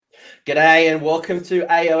G'day and welcome to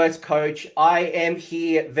AOS Coach. I am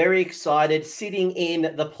here very excited, sitting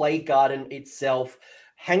in the play garden itself,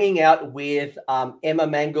 hanging out with Emma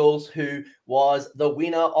Mangles, who was the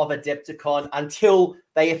winner of Adepticon until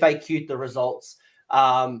they FAQ'd the results.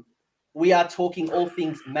 We are talking all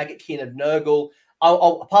things Maggotkin and Nurgle.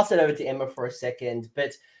 I'll pass it over to Emma for a second,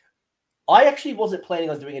 but I actually wasn't planning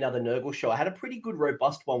on doing another Nurgle show. I had a pretty good,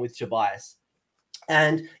 robust one with Tobias.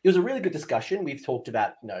 And it was a really good discussion. We've talked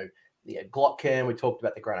about, Glottkin, we talked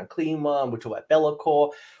about the Grand Unclean One, we talked about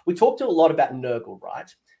Be'lakor, we talked a lot about Nurgle, right?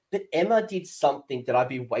 But Emma did something that I've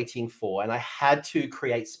been waiting for, and I had to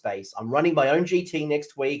create space. I'm running my own GT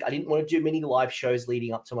next week. I didn't want to do many live shows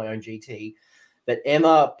leading up to my own GT, but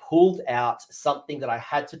Emma pulled out something that I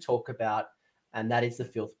had to talk about, and that is the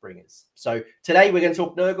Filthbringers. So today we're going to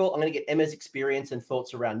talk Nurgle. I'm going to get Emma's experience and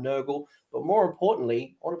thoughts around Nurgle, but more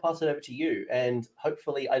importantly, I want to pass it over to you, and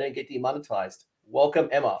hopefully I don't get demonetized. Welcome,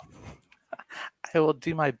 Emma. I will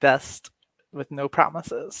do my best with no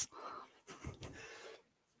promises.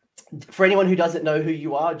 For anyone who doesn't know who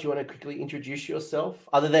you are, do you want to quickly introduce yourself?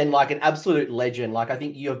 Other than like an absolute legend, like I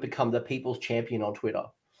think you have become the people's champion on Twitter.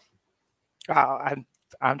 I'm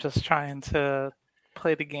just trying to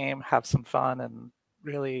play the game, have some fun, and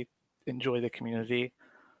really enjoy the community.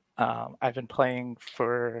 I've been playing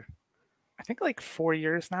for, I think, like 4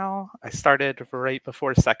 years now. I started right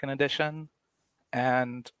before 2nd edition,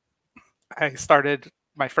 and I started,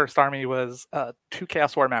 my first army was 2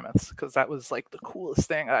 Chaos War Mammoths, because that was like the coolest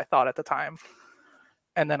thing I thought at the time.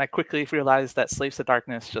 And then I quickly realized that Slaves to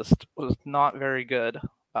Darkness just was not very good.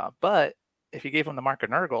 But if you gave them the Mark of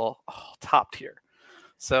Nurgle, top tier.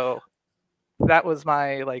 So that was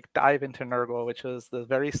my dive into Nurgle, which was the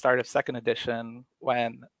very start of 2nd edition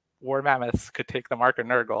when War Mammoths could take the Mark of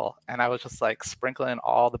Nurgle, and I was just like sprinkling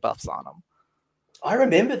all the buffs on them. I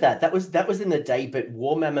remember that. That was in the day, but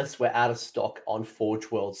War Mammoths were out of stock on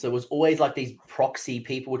Forge World. So it was always like these proxy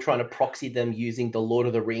people were trying to proxy them using the Lord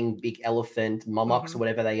of the Ring, Big Elephant, Momox, or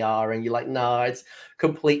whatever they are. And you're like, no, it's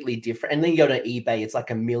completely different. And then you go to eBay, it's like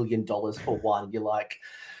 $1 million for one. You're like,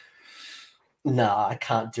 nah, I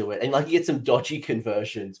can't do it. And like you get some dodgy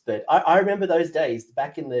conversions, but I remember those days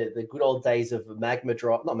back in the good old days of those Magma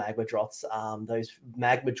Dragons.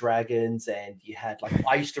 And you had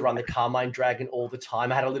I used to run the Carmine Dragon all the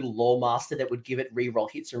time. I had a little Lore Master that would give it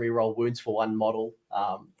reroll hits and reroll wounds for one model.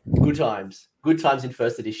 Good times in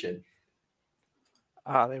 1st edition.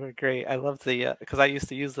 They were great. I loved because I used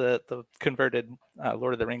to use the converted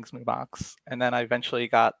Lord of the Rings box, and then I eventually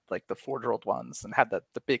got the Forge World ones and had the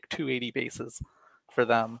big 280 bases for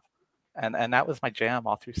them, and that was my jam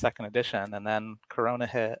all through 2nd edition. And then Corona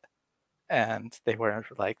hit, and they were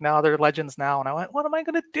like, "No, they're legends now," and I went, "What am I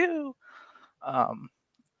gonna do?"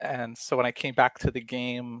 And so when I came back to the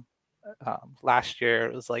game last year,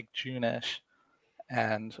 it was June-ish,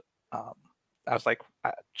 and I was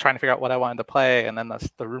trying to figure out what I wanted to play, and then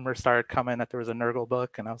the rumors started coming that there was a Nurgle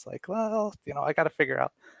book, and I was like, well, I got to figure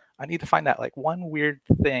out. I need to find that one weird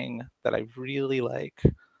thing that I really like.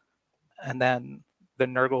 And then the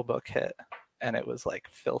Nurgle book hit, and it was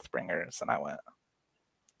Filthbringers, and I went,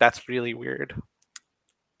 that's really weird.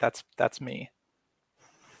 That's me.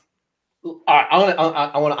 All right,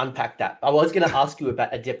 I want to unpack that. I was going to ask you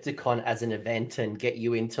about Adepticon as an event and get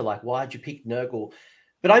you into why'd you pick Nurgle?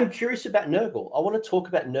 But I'm curious about Nurgle. I want to talk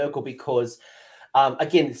about Nurgle because,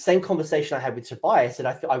 again, the same conversation I had with Tobias, and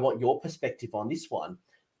I want your perspective on this one,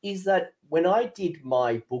 is that when I did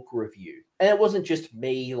my book review, and it wasn't just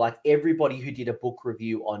me, everybody who did a book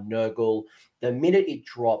review on Nurgle, the minute it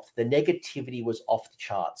dropped, the negativity was off the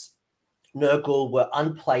charts. Nurgle were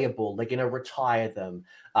unplayable. They're going to retire them.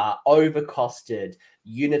 Overcosted.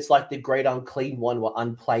 Units like the Great Unclean One were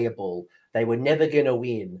unplayable. They were never going to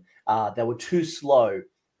win. They were too slow.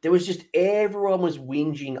 There was just everyone was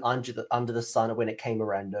whinging under the sun when it came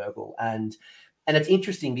around Nurgle. And it's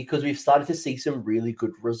interesting because we've started to see some really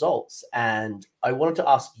good results. And I wanted to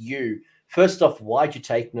ask you, first off, why'd you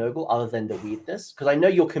take Nurgle other than the weirdness? Because I know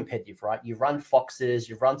you're competitive, right? You've run Foxes,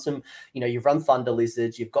 you've run some, you've run Thunder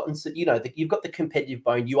Lizards, you've gotten, you've got the competitive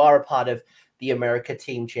bone. You are a part of the America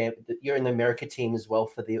team champ. You're in the America team as well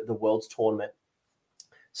for the World's Tournament.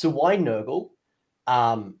 So why Nurgle?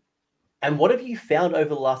 And what have you found over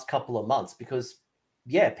the last couple of months? Because,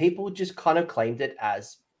 yeah, people just kind of claimed it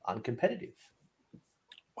as uncompetitive.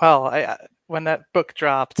 Well, when that book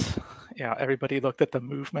dropped, everybody looked at the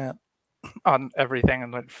movement on everything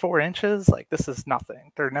and went, 4 inches? This is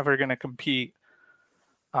nothing. They're never going to compete.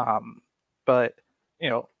 But,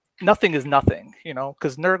 nothing is nothing,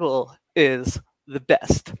 because Nurgle is the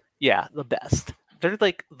best. Yeah, the best. They're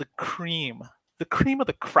the cream of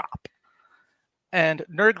the crop. And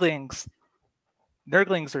Nurglings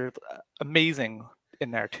are amazing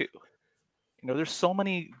in there too. There's so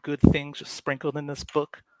many good things just sprinkled in this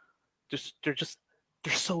book. They're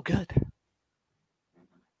so good.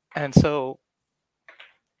 And so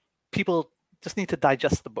people just need to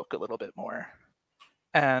digest the book a little bit more.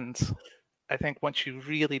 And I think once you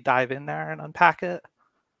really dive in there and unpack it,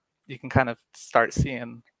 you can kind of start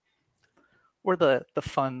seeing where the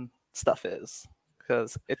fun stuff is,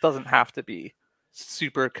 because it doesn't have to be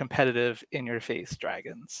super competitive in your face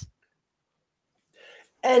dragons.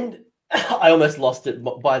 And I almost lost it.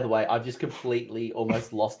 By the way, I've just completely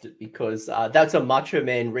almost lost it because that's a Macho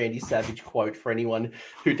Man Randy Savage quote for anyone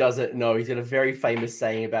who doesn't know. He's got a very famous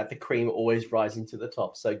saying about the cream always rising to the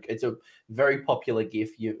top. So it's a very popular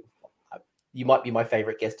gif. You might be my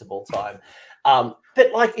favorite guest of all time.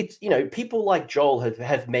 But like it's people like Joel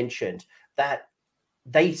have mentioned that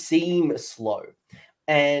they seem slow,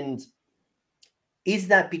 and is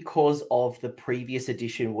that because of the previous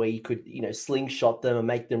edition where you could, slingshot them and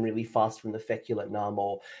make them really fast from the feculent num?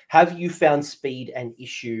 Or have you found speed an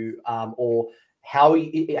issue? Or have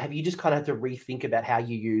you just kind of had to rethink about how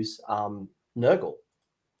you use Nurgle?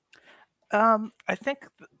 I think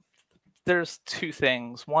there's two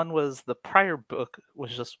things. One was the prior book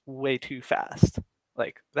was just way too fast.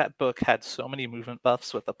 Like that book had so many movement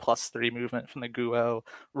buffs with a +3 movement from the Guo,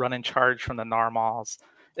 run and charge from the Narmals.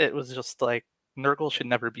 It was just like Nurgle should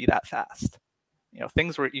never be that fast.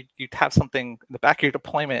 Things where you'd have something in the back of your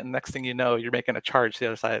deployment, and next thing you know, you're making a charge to the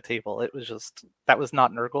other side of the table. It was just, that was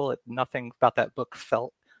not Nurgle. Nothing about that book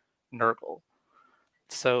felt Nurgle.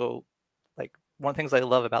 So, like, one of the things I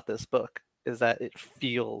love about this book is that it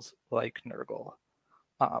feels like Nurgle.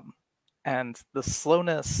 And the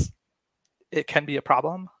slowness, it can be a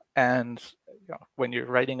problem. And when you're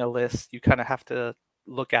writing a list, you kind of have to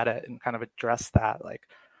look at it and kind of address that. Like,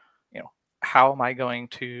 how am I going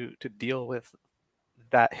to deal with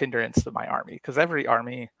that hindrance to my army? Because every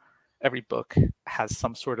book has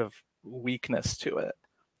some sort of weakness to it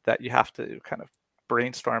that you have to kind of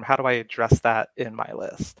brainstorm. How do I address that in my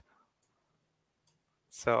list?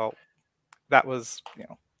 So that was,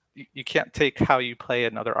 you can't take how you play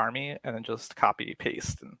another army and then just copy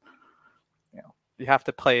paste, and you have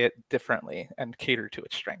to play it differently and cater to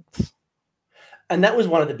its strengths. And that was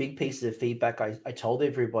one of the big pieces of feedback I told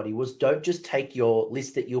everybody was, don't just take your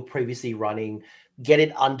list that you're previously running, get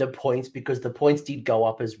it under points, because the points did go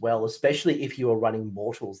up as well, especially if you were running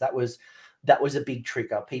mortals. That was a big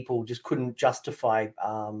trigger. People just couldn't justify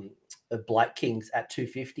Black Kings at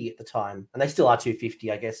 250 at the time. And they still are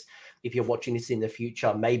 250, I guess. If you're watching this in the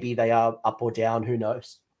future, maybe they are up or down, who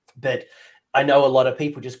knows? But I know a lot of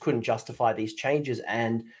people just couldn't justify these changes.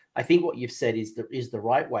 And I think what you've said is the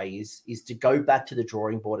right way, is to go back to the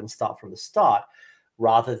drawing board and start from the start,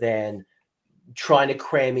 rather than trying to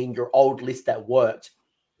cram in your old list that worked.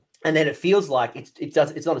 And then it feels like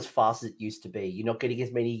it's not as fast as it used to be. You're not getting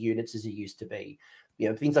as many units as it used to be.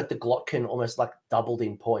 Things like the Glotkin almost like doubled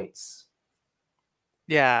in points.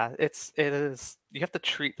 Yeah, it is. You have to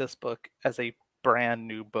treat this book as a brand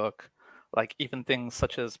new book. Like even things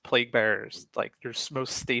such as Plague Bearers, like your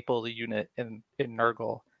most staple unit in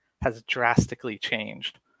Nurgle, has drastically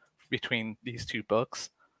changed between these two books.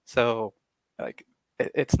 So like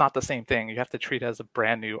it's not the same thing. You have to treat it as a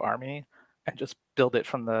brand new army and just build it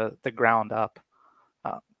from the ground up.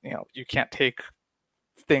 You can't take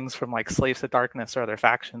things from like Slaves to Darkness or other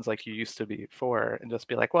factions like you used to be before and just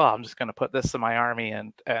be like, well, I'm just going to put this in my army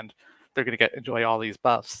and they're going to enjoy all these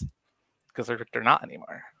buffs, because they're not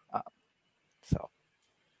anymore.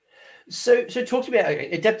 So talk to me about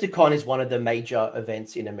Adepticon. Is one of the major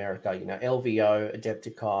events in America. LVO,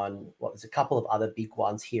 Adepticon. Well, there's a couple of other big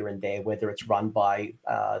ones here and there, whether it's run by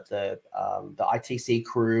the ITC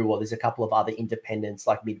crew, or there's a couple of other independents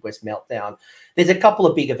like Midwest Meltdown. There's a couple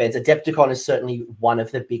of big events. Adepticon is certainly one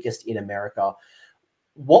of the biggest in America.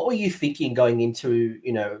 What were you thinking going into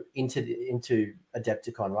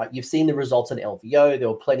Adepticon? Right, you've seen the results on LVO. There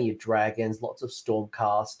were plenty of dragons, lots of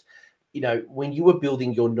Stormcast. When you were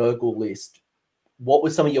building your Nurgle list, what were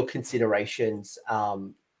some of your considerations,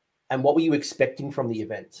 and what were you expecting from the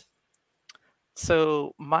event?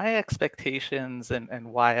 So my expectations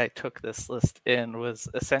and why I took this list in was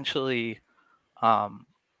essentially,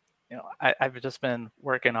 I've just been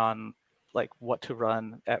working on like what to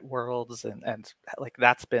run at Worlds, and like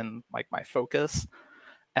that's been like my focus,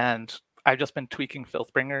 and I've just been tweaking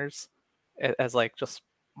Filthbringers as like just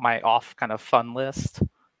my off kind of fun list.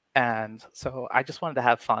 And so I just wanted to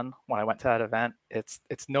have fun when I went to that event. It's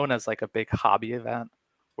known as like a big hobby event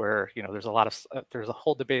where there's a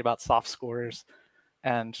whole debate about soft scores,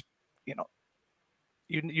 and you know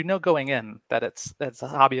you know going in that it's a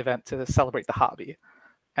hobby event to celebrate the hobby.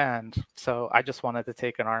 And so I just wanted to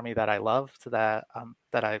take an army that I loved, that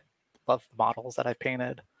I love the models that I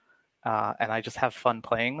painted, and I just have fun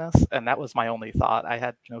playing this. And that was my only thought. I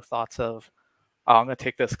had no thoughts of, oh, I'm going to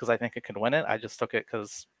take this because I think it can win it. I just took it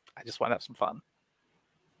because I just want to have some fun.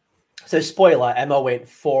 So, spoiler: Emma went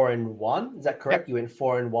 4-1. Is that correct? Yep. You went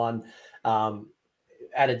 4-1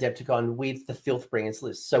 at Adepticon with the Filthbringers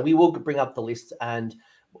list. So we will bring up the list, and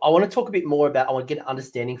I want to talk a bit more about. I want to get an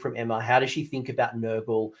understanding from Emma. How does she think about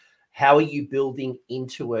Nurgle? How are you building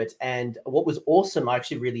into it? And what was awesome, I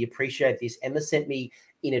actually really appreciate this. Emma sent me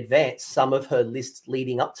in advance some of her lists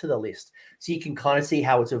leading up to the list, so you can kind of see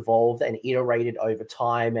how it's evolved and iterated over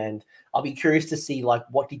time. And I'll be curious to see, like,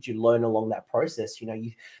 what did you learn along that process?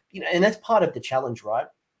 And that's part of the challenge, right?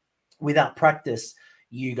 Without practice,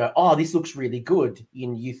 you go, oh, this looks really good.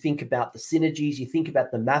 You think about the synergies, you think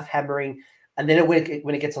about the math hammering, and then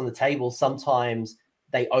when it gets on the table, sometimes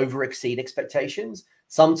they over exceed expectations.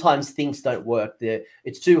 Sometimes things don't work.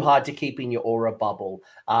 It's too hard to keep in your aura bubble.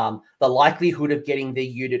 The likelihood of getting the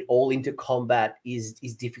unit all into combat is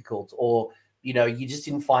difficult, or you just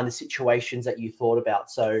didn't find the situations that you thought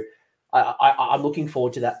about. So I'm looking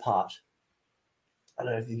forward to that part. I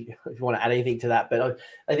don't know if you want to add anything to that, but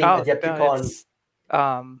I think Adepticon.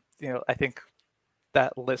 I think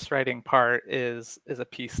that list writing part is a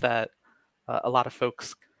piece that a lot of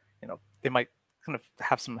folks, they might kind of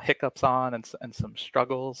have some hiccups on and some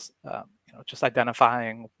struggles. Just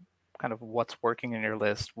identifying kind of what's working in your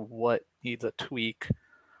list, what needs a tweak,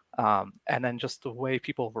 and then just the way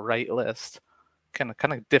people write lists can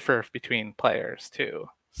kind of differ between players too.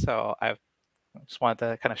 So I just wanted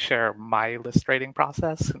to kind of share my list writing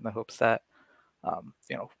process in the hopes that,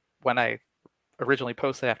 when I originally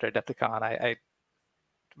posted after Adepticon, I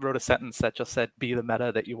wrote a sentence that just said, "Be the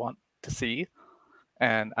meta that you want to see,"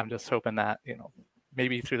 and I'm just hoping that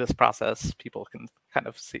maybe through this process, people can kind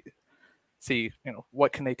of see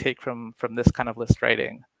what can they take from this kind of list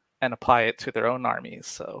writing and apply it to their own armies.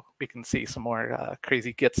 So we can see some more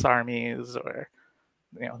crazy Gits armies, or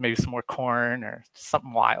maybe some more Khorne or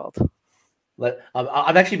something wild.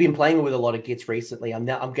 I've actually been playing with a lot of Gits recently. I'm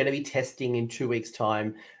going to be testing in 2 weeks'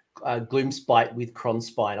 time Gloomspite with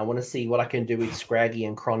Kronspine. I want to see what I can do with Scraggy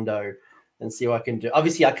and Crondo and see what I can do.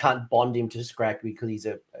 Obviously, I can't bond him to Scraggy because he's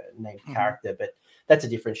a named character, but that's a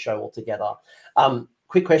different show altogether.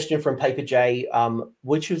 Quick question from Paper J.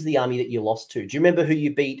 Which was the army that you lost to? Do you remember who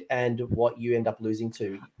you beat and what you end up losing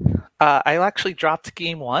to? I actually dropped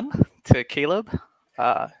game 1 to Caleb,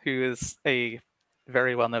 who is a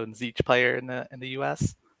very well-known Tzeentch player in the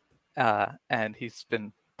US, and he's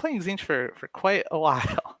been playing Tzeentch for quite a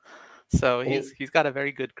while. So he's got a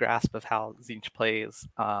very good grasp of how Tzeentch plays,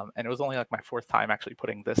 and it was only like my 4th time actually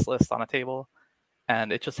putting this list on a table,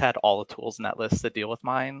 and it just had all the tools in that list to deal with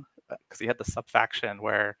mine, because he had the sub-faction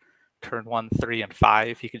where turn 1, 3, and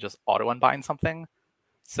 5 he could just auto-unbind something.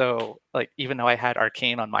 So like, even though I had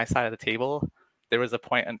Arcane on my side of the table, there was a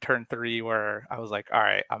point in turn 3 where I was like, all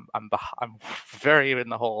right, I'm very in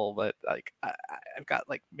the hole, but like I've got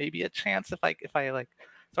like maybe a chance if I like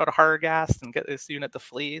throw out a Hargast and get this unit to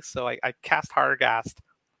flee. So I cast Hargast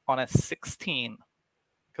on a 16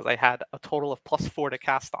 because I had a total of +4 to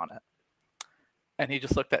cast on it, and he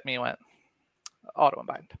just looked at me and went, auto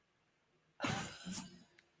unbind.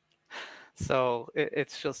 So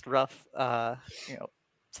it's just rough.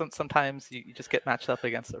 Sometimes you just get matched up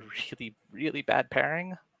against a really, really bad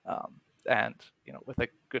pairing. And with a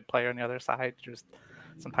good player on the other side, there's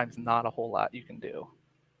sometimes not a whole lot you can do.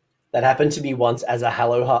 That happened to me once as a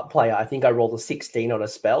Hallowheart player. I think I rolled a 16 on a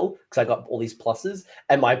spell because I got all these pluses,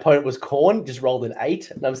 and my opponent was Khorne, just rolled an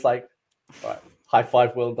 8, and I was like, all right, high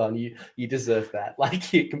five, well done. You deserve that.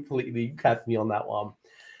 Like, you completely capped me on that one.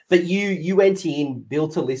 But you went in,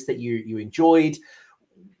 built a list that you enjoyed.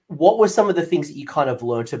 What were some of the things that you kind of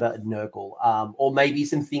learnt about Nurgle, or maybe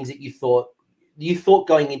some things that you thought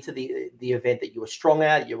going into the event that you were strong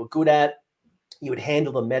at, you were good at, you would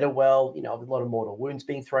handle the meta well, with a lot of mortal wounds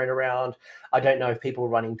being thrown around. I don't know if people were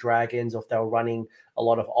running dragons or if they were running a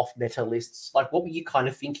lot of off-meta lists. Like, what were you kind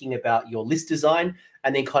of thinking about your list design?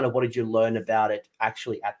 And then kind of what did you learn about it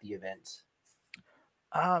actually at the event?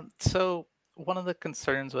 So one of the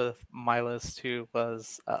concerns with my list too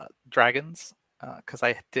was dragons, because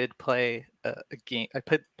I did play a game. I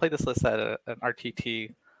played this list at an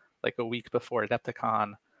RTT like a week before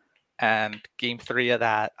Adepticon, and game 3 of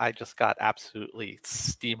that, I just got absolutely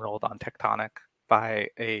steamrolled on Tectonic by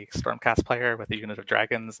a Stormcast player with a unit of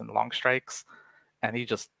dragons and long strikes, and he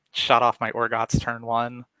just shot off my Orgots turn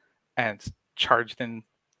 1 and charged in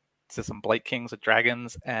to some Blight Kings with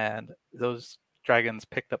dragons, and those dragons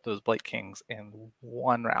picked up those Blight Kings in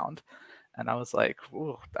one round. And I was like,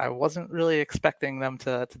 ooh, I wasn't really expecting them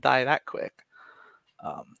to die that quick.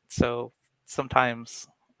 So sometimes,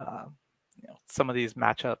 some of these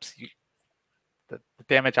matchups, the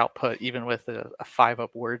damage output, even with a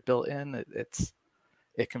 5-up word built in,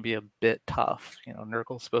 it can be a bit tough.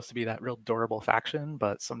 Nurgle's supposed to be that real durable faction,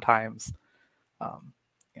 but sometimes, um,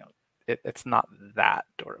 it's not that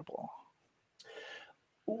durable.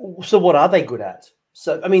 So what are they good at?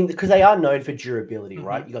 So, I mean, because they are known for durability,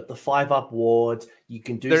 right? You got the 5-up ward, you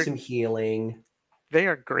can do some healing. They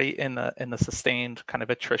are great in the sustained kind of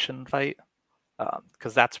attrition fight,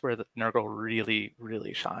 because that's where the Nurgle really,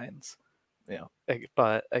 really shines.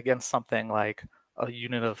 But against something like a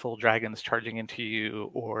unit of full dragons charging into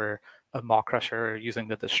you, or a Maw Crusher using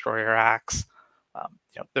the Destroyer Axe,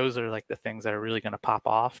 those are like the things that are really going to pop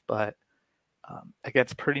off. But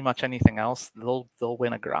against pretty much anything else, they'll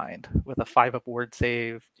win a grind. With a 5-up word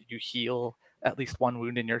save, you heal at least 1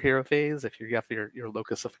 wound in your hero phase. If you have your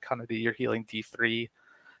Locus of Fecundity, you're healing D3,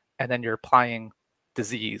 and then you're applying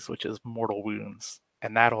disease, which is mortal wounds,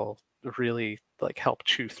 and that'll really like help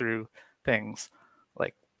chew through things.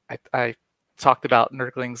 Like I talked about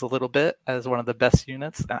Nurglings a little bit as one of the best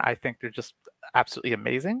units, and I think they're just absolutely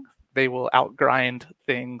amazing. They will outgrind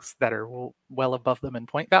things that are well above them in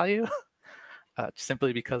point value,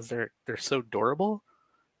 simply because they're so durable,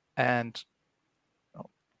 and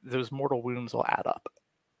those mortal wounds will add up,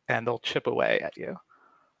 and they'll chip away at you.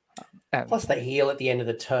 And plus, they heal at the end of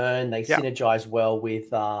the turn. They synergize well with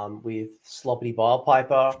Sloppity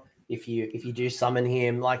Bilepiper. If you do summon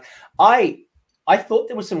him, like I thought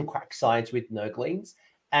there was some crack science with Nurglings,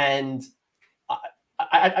 and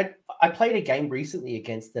I played a game recently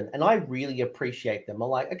against them, and I really appreciate them. I'm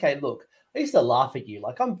like, okay, look, I used to laugh at you.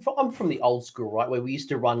 Like I'm from the old school, right, where we used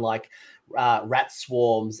to run like rat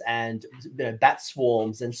swarms and bat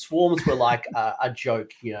swarms, and swarms were like a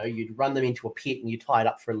joke. You'd run them into a pit and you tie it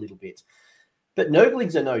up for a little bit. But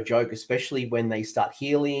Nurglings are no joke, especially when they start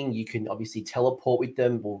healing. You can obviously teleport with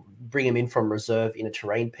them or bring them in from reserve in a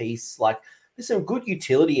terrain piece. Like there's some good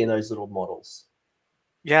utility in those little models.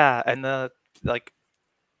 Yeah, and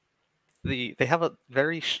they have a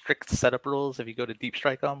very strict setup rules if you go to Deep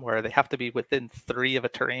Strike them, where they have to be within 3 of a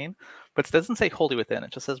terrain, but it doesn't say wholly within,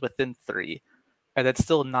 it just says within 3. And it's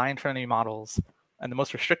still 9 for any models. And the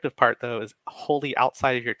most restrictive part, though, is wholly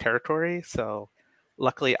outside of your territory. So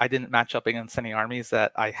luckily, I didn't match up against any armies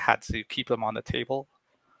that I had to keep them on the table,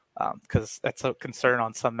 because that's a concern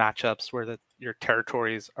on some matchups where your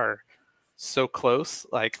territories are so close.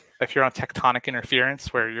 Like if you're on Tectonic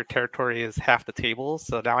Interference, where your territory is half the table,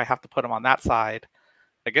 so now I have to put them on that side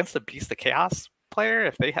against a Beast of Chaos player.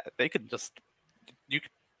 If they could just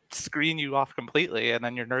screen you off completely, and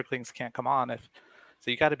then your Nurglings can't come on. So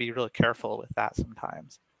you got to be really careful with that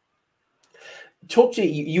sometimes. Talk to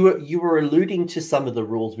you were alluding to some of the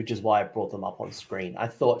rules, which is why I brought them up on screen. I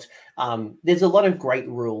thought there's a lot of great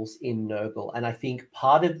rules in Nurgle, and I think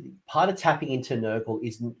part of tapping into Nurgle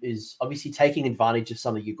is obviously taking advantage of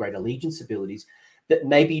some of your great allegiance abilities, but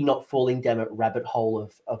maybe not falling down a rabbit hole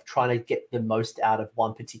of trying to get the most out of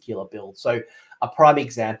one particular build. So a prime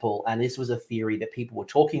example, and this was a theory that people were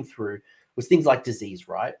talking through, was things like disease,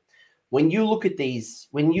 right? When you look at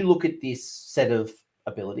this set of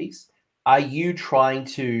abilities, are you trying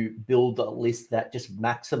to build a list that just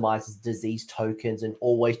maximizes disease tokens and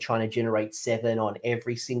always trying to generate 7 on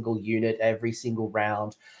every single unit, every single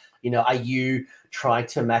round? Are you trying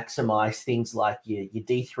to maximize things like your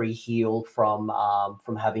D3 heal from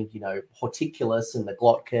having, Horticulus and the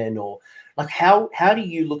Glotkin, or like how do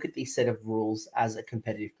you look at these set of rules as a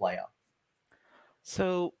competitive player?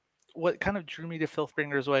 So what kind of drew me to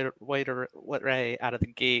Filthbringer's White Ray out of the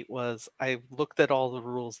gate was I looked at all the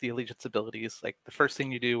rules, the allegiance abilities. Like the first thing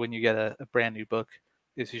you do when you get a brand new book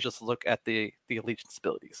is you just look at the allegiance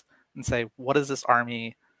abilities and say, what is this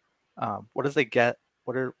army? What does they get?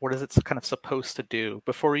 What is it kind of supposed to do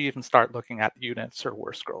before you even start looking at units or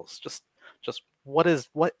war scrolls? Just what is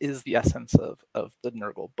the essence of the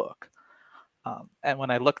Nurgle book? And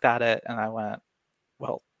when I looked at it and I went,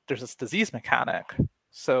 well, there's this disease mechanic,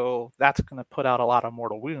 so that's going to put out a lot of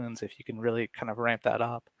mortal wounds if you can really kind of ramp that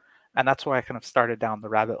up. And that's why I kind of started down the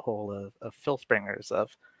rabbit hole of Filthbringers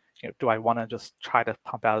of, do I want to just try to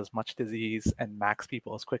pump out as much disease and max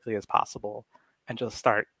people as quickly as possible and just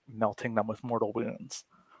start melting them with mortal wounds?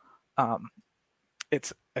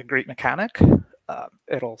 It's a great mechanic.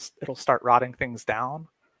 It'll start rotting things down,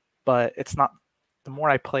 but it's not. The more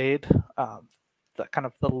I played,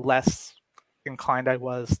 the less inclined I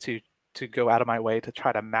was to go out of my way to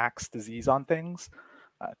try to max disease on things.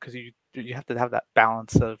 because you have to have that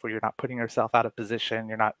balance of where you're not putting yourself out of position,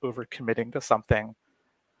 you're not overcommitting to something.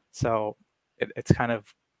 So it's kind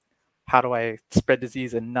of, how do I spread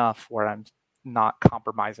disease enough where I'm not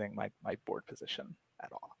compromising my board position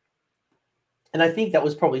at all? And I think that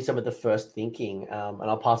was probably some of the first thinking, and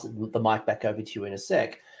I'll pass the mic back over to you in a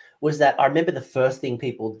sec, was that I remember the first thing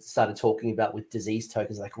people started talking about with disease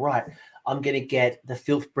tokens, like, right, I'm going to get the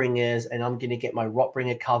Filth Bringers and I'm going to get my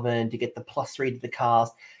Rotbringer Coven to get the +3 to the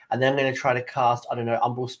cast. And then I'm going to try to cast, I don't know,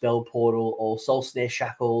 Umbral Spell Portal or Soul Snare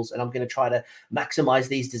Shackles. And I'm going to try to maximize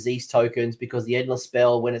these disease tokens because the Endless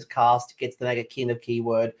Spell, when it's cast, gets the Mega King of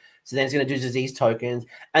Keyword. So then it's going to do disease tokens.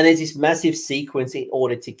 And there's this massive sequence in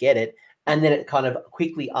order to get it. And then it kind of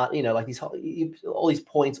quickly, like these all these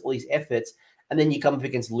points, all these efforts, and then you come up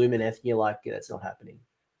against Lumineth, and you're like, yeah, that's not happening.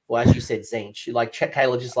 Well, as you said, Tzeentch, like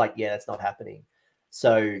Caleb, just like, yeah, that's not happening.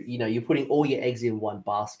 So you're putting all your eggs in one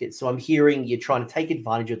basket. So I'm hearing you're trying to take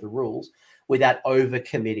advantage of the rules without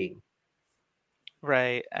overcommitting.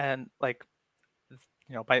 Right, and like,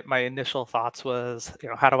 my initial thoughts was,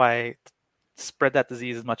 how do I spread that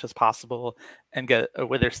disease as much as possible and get a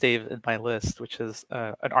Witherstave in my list, which is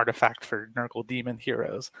an artifact for Nurgle Demon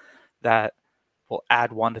heroes that will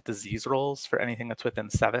add 1 to disease rolls for anything that's within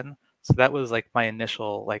 7. So that was like my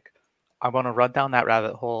initial, like, I want to run down that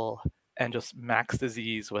rabbit hole and just max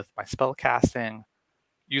disease with my spell casting,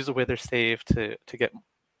 use a Witherstave to get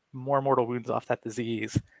more mortal wounds off that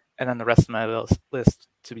disease, and then the rest of my list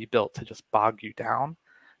to be built to just bog you down.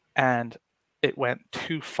 And it went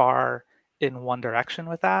too far in one direction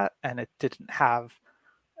with that, and it didn't have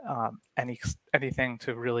anything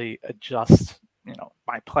to really adjust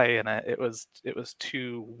my play in it. It was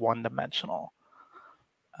too one-dimensional,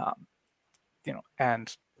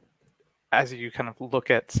 and as you kind of look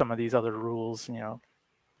at some of these other rules,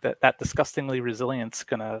 that disgustingly resilient's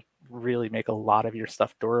gonna really make a lot of your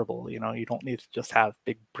stuff durable. You don't need to just have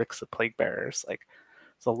big bricks of plague bearers. Like,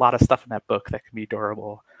 there's a lot of stuff in that book that can be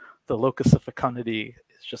durable. The Locus of Fecundity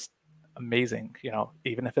is just amazing.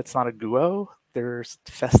 Even if it's not a Guo, there's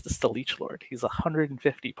Festus the Leech Lord. He's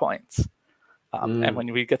 150 points. And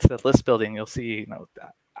when we get to the list building, you'll see,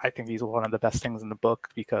 I think he's one of the best things in the book,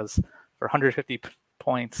 because for 150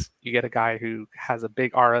 points, you get a guy who has a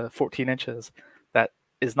big aura, 14 inches, that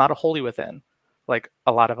is not a holy within, like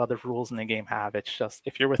a lot of other rules in the game have. It's just,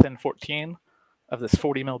 if you're within 14 of this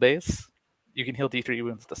 40 mil base, you can heal D3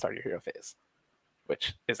 wounds at the start of your hero phase,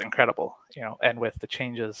 which is incredible. And with the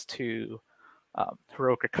changes to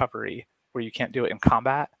heroic recovery, where you can't do it in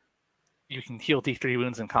combat, you can heal D3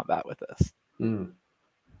 wounds in combat with this.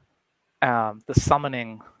 The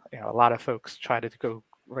summoning, a lot of folks try to go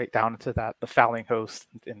right down into that, the Fouling Host,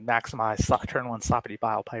 and maximize turn 1 Sloppity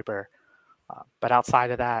Bile Piper. But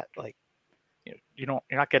outside of that, like, you're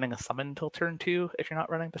not getting a summon until turn 2 if you're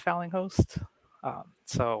not running the Fouling Host.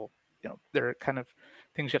 So there are kind of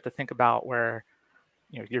things you have to think about, where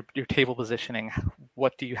your table positioning.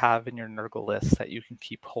 What do you have in your Nurgle list that you can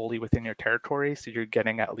keep wholly within your territory, so you're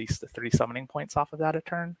getting at least the 3 summoning points off of that a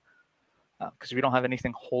turn? Because if you don't have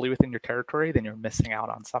anything wholly within your territory, then you're missing out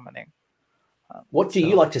on summoning. What do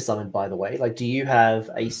you like to summon, by the way? Like, do you have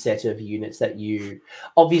a set of units that you...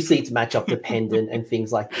 Obviously, it's matchup dependent and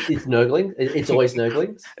things like... It's Nurgling. It's always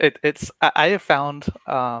Nurglings. I have found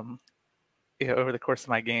over the course of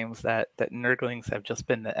my games that Nurglings have just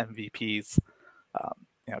been the MVPs.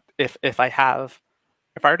 If I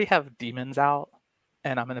already have demons out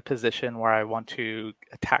and I'm in a position where I want to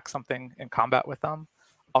attack something in combat with them,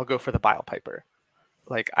 I'll go for the Bile Piper.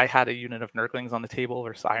 Like, I had a unit of Nurglings on the table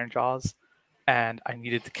versus Ironjawz, and I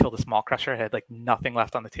needed to kill this Maw Crusher. I had like nothing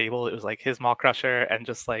left on the table. It was like his Maw Crusher and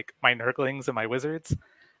just like my Nurglings and my wizards.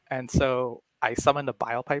 And so I summoned a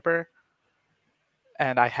Bile Piper,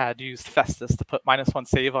 and I had used Festus to put -1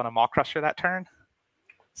 save on a Maw Crusher that turn.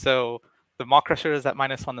 So the Maw Crusher is at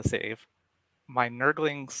 -1 to save. My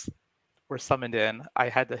Nurglings were summoned in. I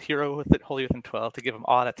had the hero with it wholly within 12 to give them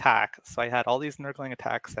all an attack. So I had all these Nurgling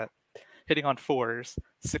attacks that hitting on 4s,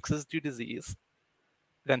 6s do disease,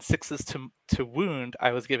 then 6s to wound.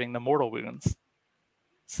 I was giving the mortal wounds.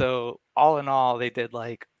 So all in all, they did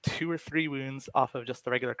like 2 or 3 wounds off of just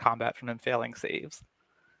the regular combat from them failing saves.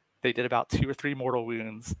 They did about 2 or 3 mortal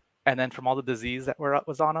wounds, and then from all the disease that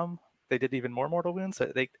was on them, they did even more mortal wounds. So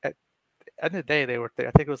they, at the end of the day,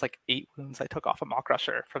 I think it was like 8 wounds I took off a Maw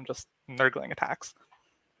Crusher from just Nurgling attacks.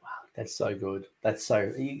 Wow, that's so good.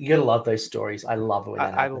 You gotta love those stories. I love it when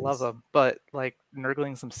that happens. I love them, but like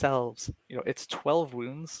Nurglings themselves, it's 12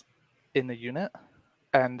 wounds in the unit,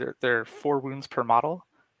 and they're 4 wounds per model.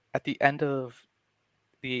 At the end of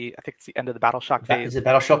I think it's the end of the Battle Shock phase. Is it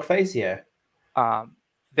Battle Shock phase? Yeah.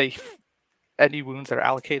 They any wounds that are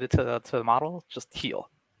allocated to the model just heal.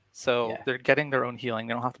 So Yeah. they're getting their own healing.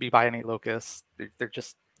 They don't have to be by any locus. They're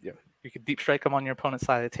just, you can deep strike them on your opponent's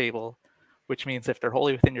side of the table, which means if they're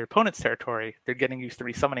wholly within your opponent's territory, they're getting you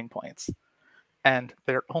 3 summoning points. And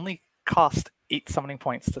they're only cost 8 summoning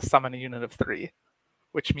points to summon a unit of 3,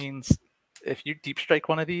 which means if you deep strike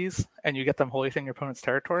one of these and you get them wholly within your opponent's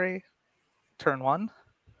territory, turn 1,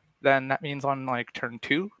 then that means on like turn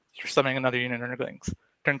 2, you're summoning another unit of Nurglings.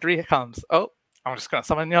 Turn 3 it comes, oh, I'm just going to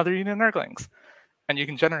summon another unit of Nurglings. And you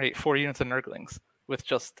can generate 4 units of Nurglings with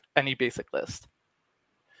just any basic list.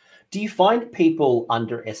 Do you find people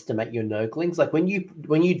underestimate your Nurglings? Like when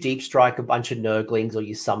you deep strike a bunch of Nurglings or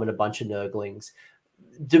you summon a bunch of Nurglings,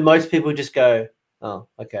 do most people just go, oh,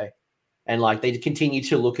 okay? And like they continue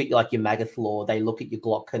to look at like your Magathor, they look at your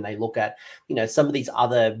Glock, and they look at, some of these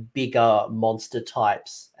other bigger monster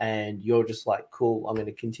types, and you're just like, cool, I'm going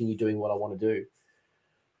to continue doing what I want to do.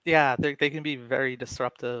 Yeah, they can be very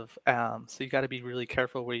disruptive. So you got to be really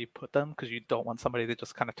careful where you put them, because you don't want somebody to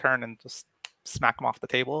just kind of turn and just smack them off the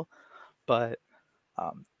table. But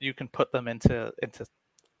you can put them into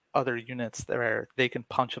other units where they can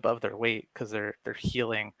punch above their weight because they're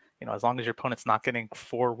healing. As long as your opponent's not getting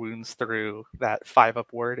 4 wounds through that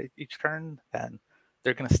 5-up ward each turn, then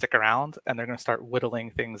they're going to stick around and they're going to start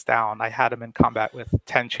whittling things down. I had them in combat with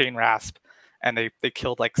 10 Chain Rasp, and they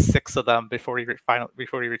killed like 6 of them before he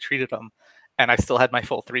retreated them, and I still had my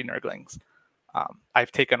full 3 Nurglings.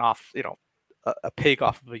 I've taken off, a pig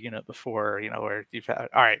off of a unit before, where you've had,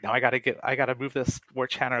 all right, now I gotta move this War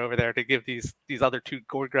Chanter over there to give these other 2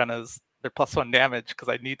 Gorgrunas their +1 damage, because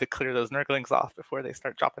I need to clear those Nurglings off before they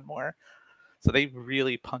start dropping more. So they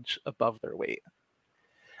really punch above their weight.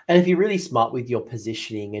 And if you're really smart with your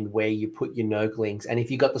positioning and where you put your Nurglings, and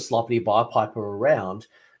if you got the Sloppity Biopiper around,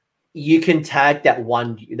 you can tag that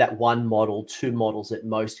one model, 2 models at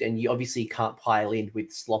most, and you obviously can't pile in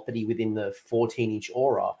with Sloppity within the 14-inch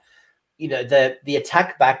aura. The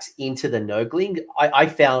attack backs into the Nurgling. I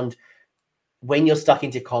found when you're stuck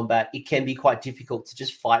into combat, it can be quite difficult to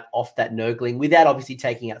just fight off that Nurgling without obviously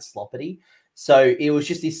taking out Sloppity. So it was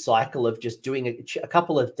just this cycle of just doing a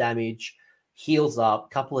couple of damage, heals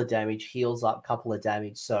up, couple of damage, heals up, couple of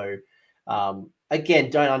damage. So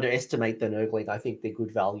again, don't underestimate the Nurgling. I think they're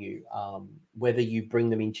good value. Whether you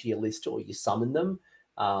bring them into your list or you summon them,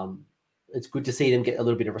 it's good to see them get a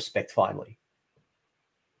little bit of respect finally.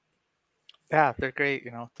 Yeah, they're great.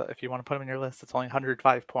 If you want to put them in your list, it's only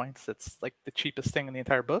 105 points. It's like the cheapest thing in the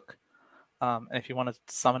entire book. And if you want to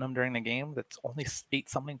summon them during the game, that's only 8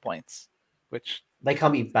 summoning points, which they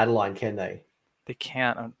can't be battle line, can they? They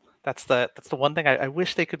can't. That's the one thing I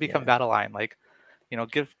wish they could become battle line. Like,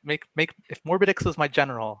 make if Morbidix was my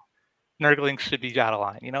general, Nurgling should be battle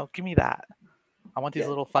line. Give me that. I want these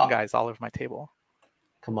little fun guys all over my table.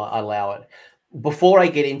 Come on, allow it. Before I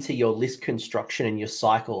get into your list construction and your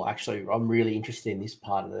cycle, actually, I'm really interested in this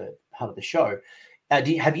part of the show.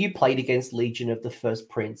 Have you played against Legion of the First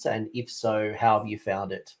Prince, and if so, how have you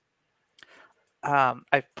found it?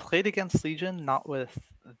 I've played against Legion, not with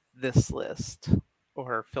this list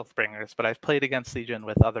or Filthbringers, but I've played against Legion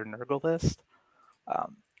with other Nurgle lists,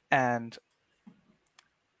 and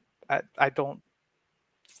I don't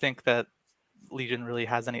think that Legion really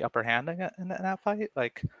has any upper hand in that fight.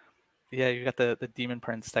 Like, yeah, you got the Demon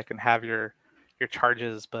Prince that can have your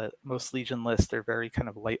charges, but most Legion lists are very kind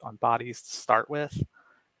of light on bodies to start with,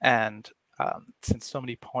 and since so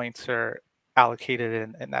many points are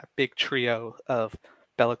allocated in that big trio of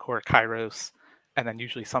Be'lakor, Kairos, and then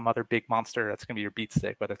usually some other big monster that's going to be your beat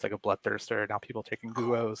stick, whether it's like a Bloodthirster, now people taking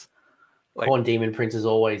Guos. Like, Khorne Demon Prince is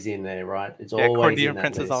always in there, right? It's always Khorne Demon in that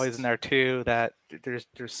Prince list. is always in there too. That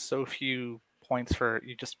there's so few points for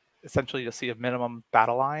you just essentially to see a minimum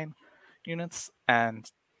battle line units,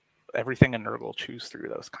 and everything in Nurgle chews through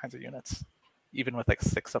those kinds of units, even with like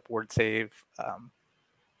 6-up ward save.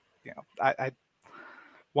 I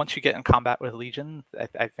once you get in combat with Legion,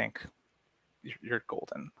 I think you're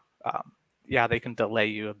golden. Yeah, they can delay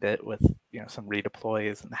you a bit with some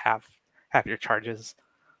redeploys and have your charges,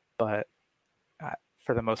 but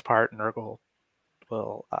for the most part, Nurgle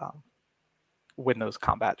will win those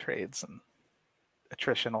combat trades, and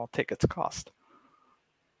attrition will take its cost.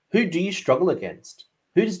 Who do you struggle against?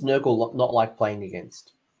 Who does Nurgle not like playing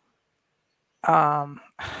against?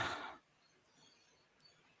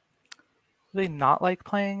 They not like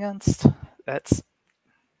playing against? It's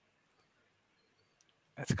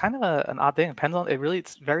kind of an odd thing. It depends on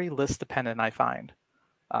it's very list dependent, I find.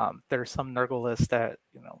 There are some Nurgle lists that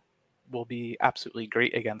will be absolutely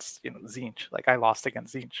great against Tzeentch. Like, I lost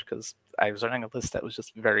against Tzeentch because I was running a list that was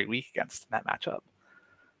just very weak against that matchup.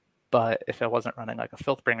 But if I wasn't running like a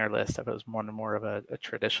Filthbringer list, if it was more and more of a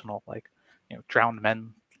traditional like drowned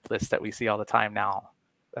men list that we see all the time now,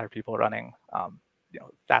 that are people running,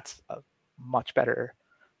 that's a much better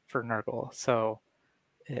for Nurgle. So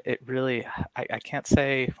it really, I can't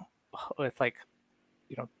say with like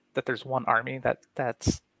that there's one army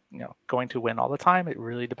that's going to win all the time. It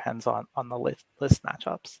really depends on the list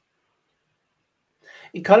matchups.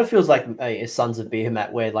 It kind of feels like Sons of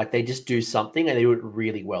Behemat, where like they just do something and they do it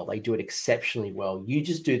really well. They do it exceptionally well. You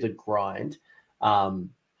just do the grind.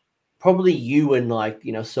 Probably you and like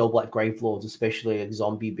Soulblight Gravelords, especially like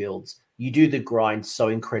zombie builds, you do the grind so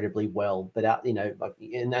incredibly well. But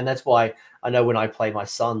and that's why I know when I play my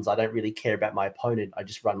sons, I don't really care about my opponent. I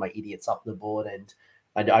just run my idiots up the board and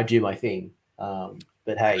I do my thing.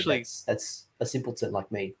 But hey, Actually, that's a simpleton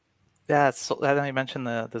like me. yeah, so then you mentioned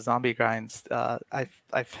the zombie grinds.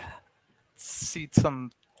 I've seen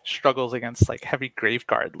some struggles against like heavy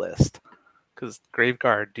Graveguard list, because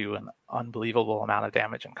Graveguard do an unbelievable amount of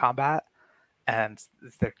damage in combat, and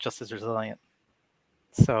they're just as resilient.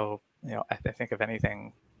 So I think if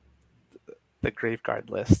anything, the Graveguard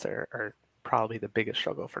lists are probably the biggest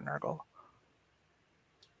struggle for Nurgle.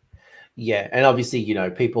 Yeah, and obviously,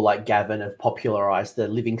 people like Gavin have popularized the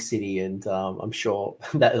Living City, and I'm sure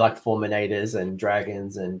that like Fulminators and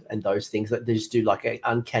Dragons and those things that they just do like an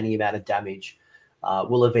uncanny amount of damage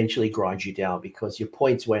will eventually grind you down because your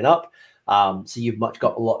points went up. So you've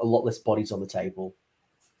got a lot less bodies on the table.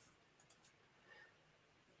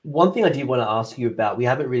 One thing I did want to ask you about, we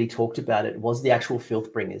haven't really talked about it, was the actual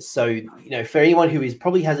Filthbringers. So, for anyone who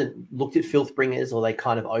probably hasn't looked at Filthbringers, or they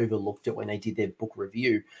kind of overlooked it when they did their book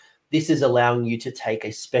review, this is allowing you to take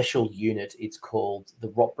a special unit. It's called the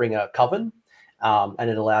Rotbringer Coven, and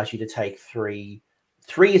it allows you to take three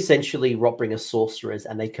essentially Rotbringer sorcerers,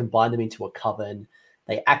 and they combine them into a coven.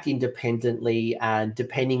 They act independently, and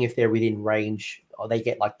depending if they're within range, or they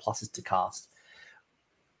get like pluses to cast.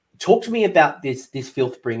 Talk to me about this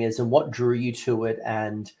Filthbringers and what drew you to it,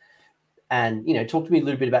 and talk to me a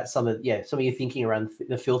little bit about some of your thinking around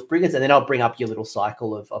the Filthbringers, and then I'll bring up your little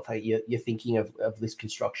cycle of how you're thinking of this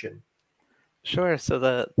construction. Sure. So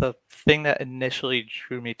the thing that initially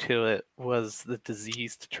drew me to it was the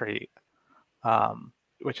diseased trait,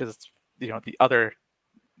 which is the other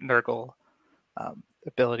Nurgle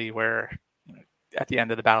ability where at the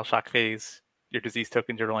end of the Battle Shock phase, your disease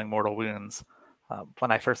tokens are rolling mortal wounds.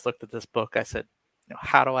 When I first looked at this book, I said,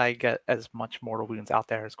 how do I get as much mortal wounds out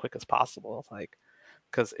there as quick as possible? Like,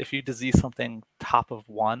 because if you disease something top of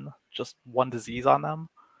one, just one disease on them,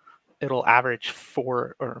 it'll average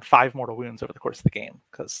 4 or 5 mortal wounds over the course of the game,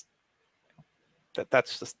 because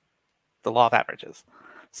that's just the law of averages.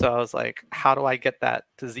 So I was like, how do I get that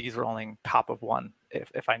disease rolling top of one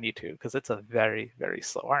if I need to? Because it's a very, very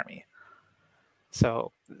slow army.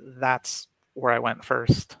 So that's where I went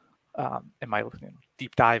first in my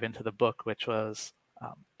deep dive into the book, which was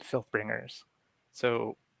Filthbringers.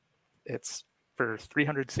 So it's for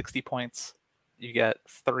 360 points, you get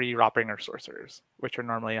 3 Rotbringer sorcerers, which are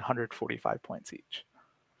normally 145 points each.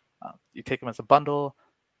 You take them as a bundle,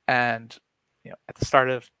 and at the start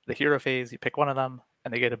of the hero phase, you pick one of them,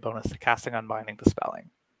 and they get a bonus to casting, unbinding, dispelling.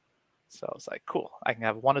 So I was like, cool, I can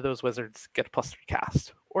have one of those wizards get a +3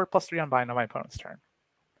 cast, or +3 unbind on my opponent's turn.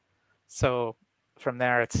 So from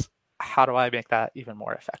there, it's how do I make that even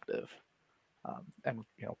more effective? And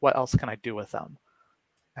what else can I do with them?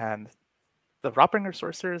 And the Rotbringer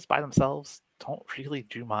sorcerers by themselves don't really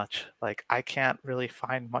do much. Like, I can't really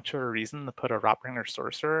find much of a reason to put a Rotbringer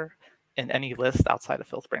sorcerer in any list outside of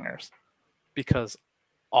Filthbringers, because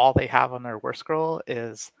all they have on their War Scroll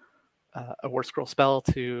is a War Scroll spell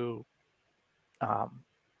to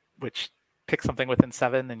which pick something within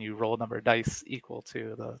 7, and you roll a number of dice equal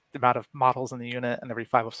to the amount of models in the unit, and every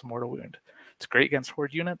 5 of some mortal wound. It's great against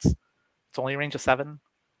horde units. It's only a range of 7.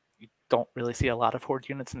 You don't really see a lot of horde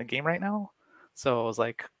units in the game right now. So I was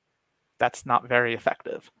like, that's not very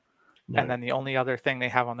effective. No. And then the only other thing they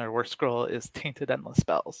have on their War Scroll is Tainted Endless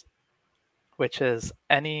Spells, which is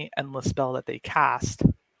any endless spell that they cast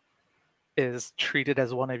is treated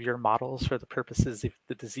as one of your models for the purposes of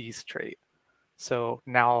the disease trait. So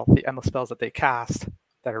now the endless spells that they cast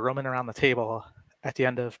that are roaming around the table at the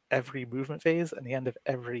end of every movement phase and the end of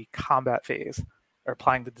every combat phase are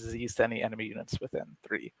applying the disease to any enemy units within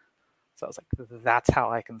 3. So I was like, that's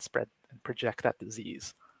how I can spread and project that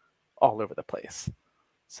disease all over the place.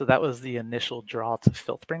 So that was the initial draw to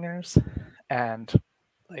Filthbringers. And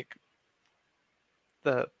like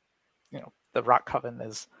the Rot Coven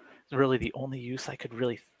is really the only use I could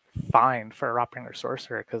really find for a Rotbringer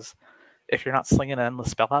sorcerer, because if you're not slinging an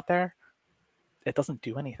endless spell out there, it doesn't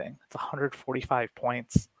do anything. It's 145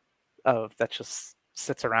 points. of that just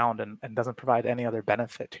sits around and doesn't provide any other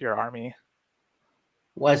benefit to your army.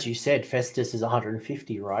 Well, as you said, Festus is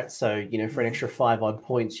 150, right? So, for an extra 5 odd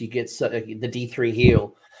points, you get the D3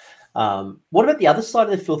 heal. What about the other side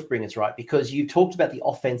of the Filthbringers, right? Because you talked about the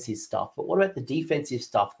offensive stuff, but what about the defensive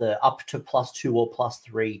stuff, the up to +2 or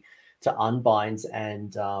 +3 to unbinds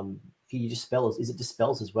and can you dispel? Is it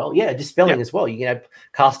dispels as well? Yeah, dispelling as well. You can have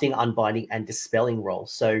casting, unbinding, and dispelling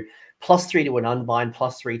rolls. So +3 to an unbind,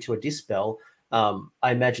 +3 to a dispel.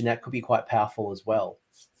 I imagine that could be quite powerful as well.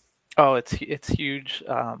 Oh, it's huge.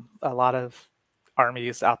 A lot of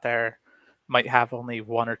armies out there might have only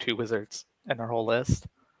 1 or 2 wizards in their whole list,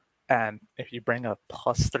 and if you bring a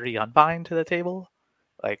 +3 unbind to the table,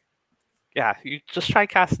 like, yeah, you just try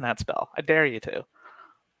casting that spell. I dare you to.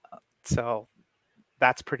 So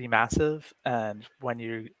that's pretty massive, and when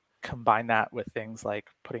you combine that with things like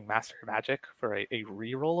putting Master Magic for a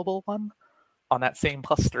rerollable one on that same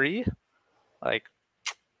 +3, like,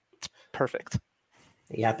 it's perfect.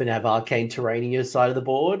 You happen to have Arcane Terrain on your side of the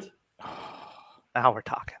board? Now we're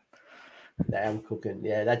talking. Damn cooking.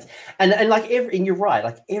 Yeah, that's and you're right,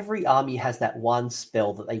 like every army has that one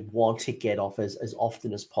spell that they want to get off as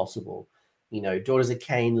often as possible. Daughters of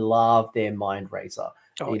Cain love their Mind Razor.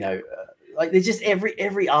 Like there's just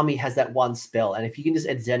every army has that one spell, and if you can just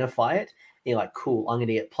identify it, you're like, cool, I'm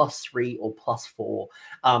gonna get +3 or +4.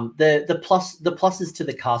 The pluses to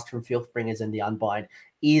the cast from Filthbringers and the Unbind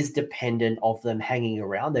is dependent of them hanging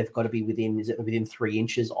around. They've got to be within 3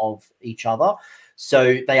 inches of each other.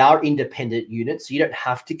 So they are independent units. So you don't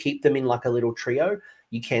have to keep them in like a little trio.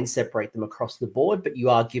 You can separate them across the board, but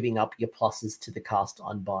you are giving up your pluses to the cast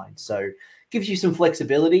unbind. So gives you some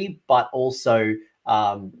flexibility, but also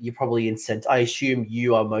you probably I assume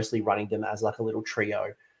you are mostly running them as like a little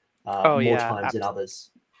trio more times than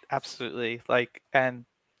others. Absolutely. Like, and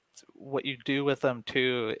what you do with them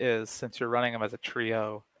too is, since you're running them as a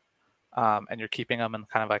trio, and you're keeping them in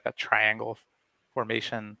kind of like a triangle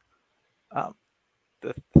formation,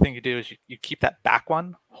 the thing you do is you keep that back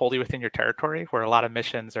one wholly within your territory, where a lot of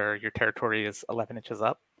missions or your territory is 11 inches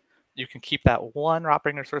up. You can keep that one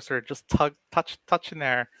Rotbringer Sorcerer just touch in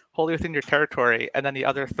there wholly within your territory, and then the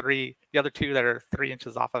other two that are 3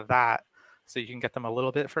 inches off of that, so you can get them a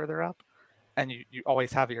little bit further up, and you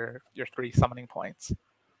always have your 3 summoning points.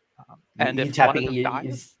 And if one of them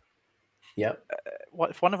dies, yep.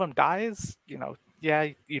 If one of them dies, yeah,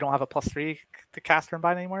 you don't have a +3 to cast or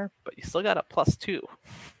unbind anymore, but you still got a +2.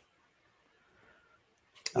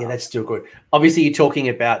 Yeah, that's still good. Obviously, you're talking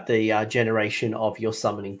about the generation of your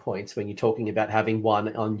summoning points when you're talking about having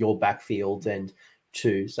 1 on your backfield and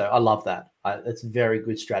 2. So I love that. That's a very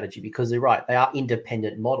good strategy, because they're right. They are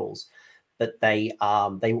independent models, but they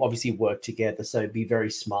obviously work together. So be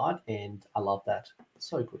very smart, and I love that.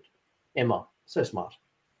 So good. Emma, so smart.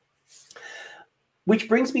 Which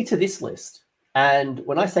brings me to this list. And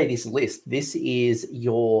when I say this list, this is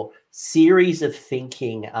your series of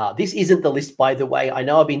thinking. This isn't the list, by the way. I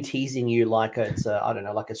know I've been teasing you like it's I don't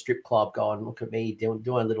know, like a strip club going, look at me doing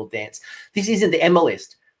a little dance. This isn't the Emma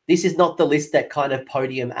list. This is not the list that kind of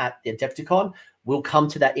podium at the Adepticon. We'll come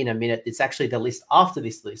to that in a minute. It's actually the list after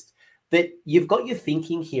this list. But you've got your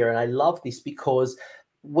thinking here, and I love this, because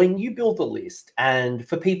when you build a list, and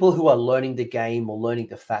for people who are learning the game or learning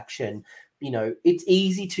the faction, it's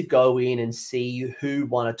easy to go in and see who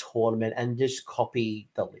won a tournament and just copy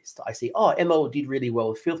the list. I see, Emma did really well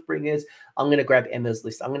with Filthbringers. I'm going to grab Emma's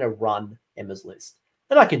list. I'm going to run Emma's list.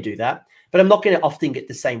 And I can do that, but I'm not going to often get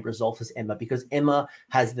the same result as Emma, because Emma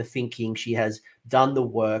has the thinking. She has done the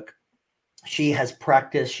work. She has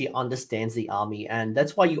practiced. She understands the army. And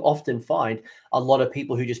that's why you often find a lot of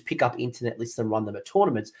people who just pick up internet lists and run them at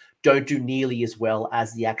tournaments don't do nearly as well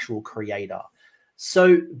as the actual creator.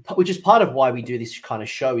 So, which is part of why we do this kind of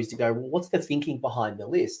show, is to go, well, what's the thinking behind the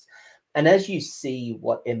list? And as you see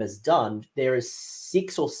what Emma's done, there is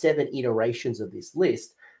 6 or 7 iterations of this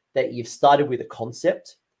list that you've started with a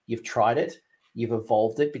concept, you've tried it, you've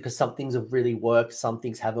evolved it, because some things have really worked, some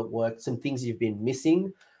things haven't worked, some things you've been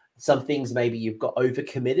missing, some things maybe you've got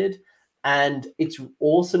overcommitted. And it's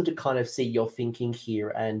awesome to kind of see your thinking here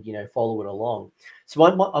and, follow it along. So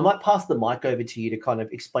I might pass the mic over to you to kind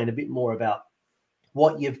of explain a bit more about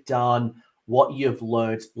what you've done, what you've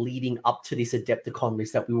learned leading up to this Adepticon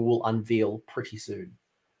list that we will unveil pretty soon.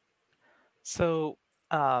 So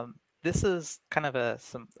this is kind of a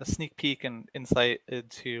sneak peek and insight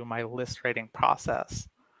into my list writing process,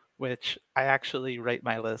 which I actually write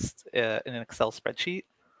my list in an Excel spreadsheet,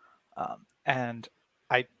 and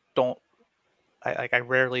I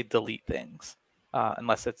rarely delete things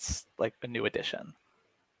unless it's like a new addition.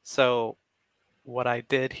 So what I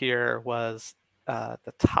did here was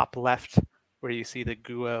the top left where you see the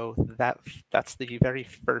Guo, that's the very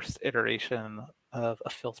first iteration of a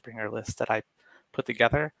Filspringer list that I put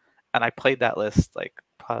together, and I played that list like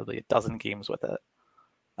probably a dozen games with it.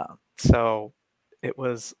 So it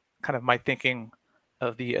was kind of my thinking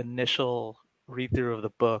of the initial read through of the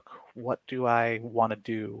book. What do I want to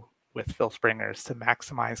do with Filspringers to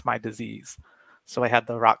maximize my disease? So I had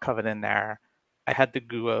the Rock Coven in there. I had the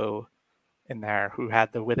Guo in there who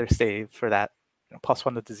had the Wither Stave for that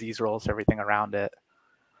 +1 to disease rolls, everything around it.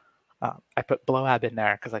 I put Blowab in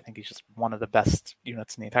there because I think he's just one of the best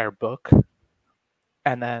units in the entire book.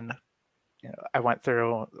 And then I went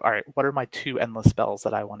through, all right, what are my 2 endless spells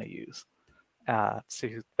that I want to use? So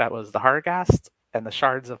that was the Hargast and the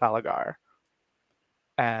Shards of Alagar.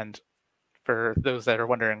 And for those that are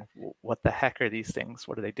wondering, what the heck are these things?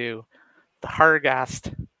 What do they do? The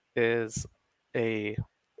Hargast is a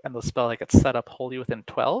endless spell that gets set up wholly within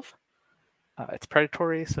 12. It's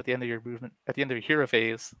predatory, so at the end of your movement, at the end of your hero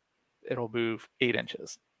phase, it'll move 8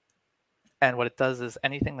 inches. And what it does is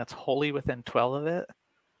anything that's wholly within 12 of it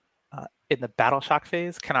in the Battle Shock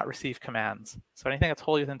phase cannot receive commands. So anything that's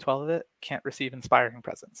wholly within 12 of it can't receive Inspiring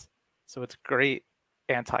Presence. So it's great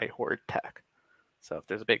anti-horde tech. So if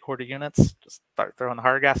there's a big horde of units, just start throwing the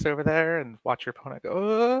Hargast over there and watch your opponent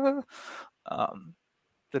go.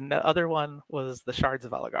 The other one was the Shards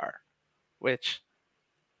of Alagar, which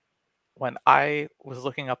when I was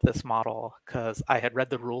looking up this model, because I had read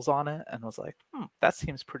the rules on it and was like, that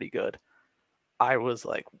seems pretty good. I was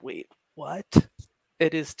like, wait, what?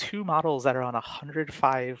 It is 2 models that are on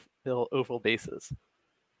 105 mil oval bases.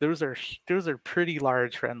 Those are pretty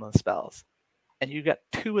large for endless spells. And you get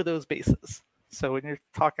 2 of those bases. So when you're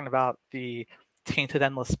talking about the tainted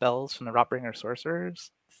endless spells from the Rotbringer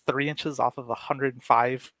Sorcerers, 3 inches off of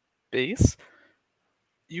 105 base,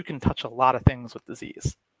 you can touch a lot of things with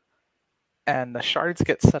disease. And the shards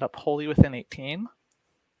get set up wholly within 18,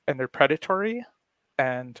 and they're predatory,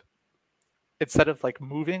 and instead of like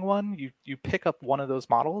moving one, you pick up one of those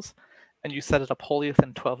models and you set it up wholly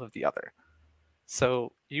within 12 of the other.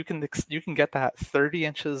 So you can get that 30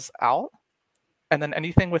 inches out, and then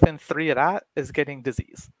anything within 3 of that is getting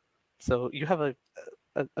disease. So you have a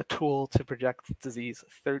tool to project disease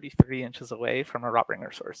 33 inches away from a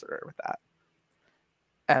Rotbringer Sorcerer with that.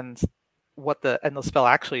 And what the endless spell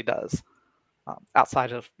actually does,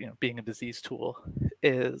 outside of being a disease tool,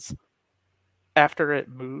 is after it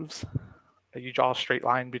moves, you draw a straight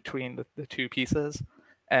line between the 2 pieces,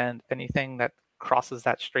 and anything that crosses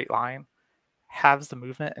that straight line halves the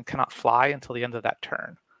movement and cannot fly until the end of that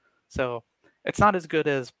turn. So it's not as good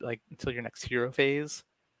as like until your next hero phase,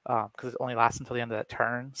 because it only lasts until the end of that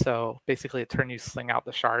turn. So basically, a turn you sling out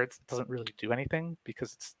the shards, it doesn't really do anything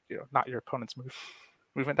because it's not your opponent's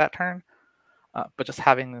movement that turn. But just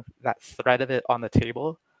having that threat of it on the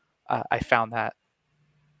table, I found that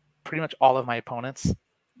pretty much all of my opponents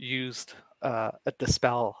used a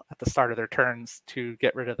dispel at the start of their turns to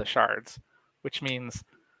get rid of the shards, which means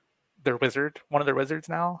one of their wizards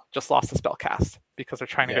now just lost a spell cast because they're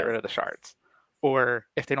trying to get rid of the shards. Or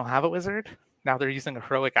if they don't have a wizard, now they're using a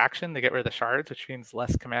heroic action to get rid of the shards, which means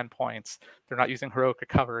less command points. They're not using heroic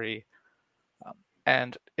recovery.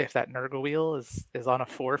 And if that Nurgle wheel is on a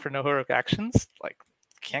 4 for no heroic actions, like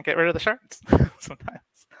can't get rid of the shards sometimes.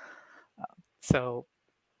 So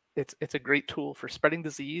it's a great tool for spreading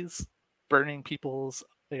disease, burning people's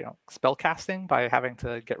spell casting by having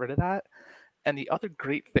to get rid of that. And the other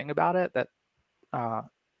great thing about it that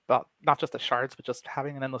about not just the shards, but just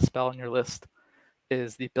having an endless spell on your list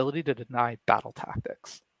is the ability to deny battle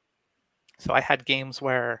tactics. So I had games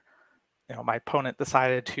where my opponent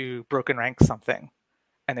decided to broken rank something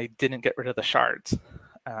and they didn't get rid of the shards.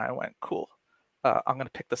 And I went, cool. I'm going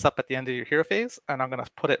to pick this up at the end of your hero phase and I'm going to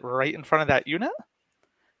put it right in front of that unit.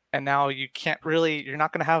 And now you're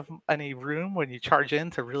not going to have any room when you charge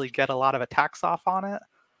in to really get a lot of attacks off on it.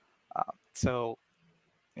 So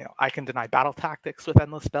I can deny battle tactics with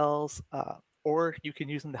endless spells, or you can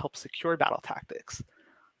use them to help secure battle tactics.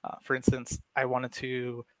 For instance, I wanted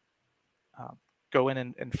to go in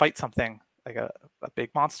and fight something like a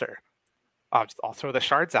big monster. I'll throw the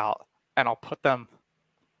shards out and I'll put them,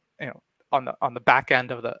 on the back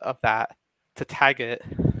end of that to tag it,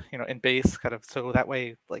 in base, kind of, so that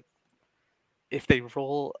way, like, if they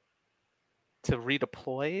roll to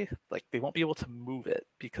redeploy, like, they won't be able to move it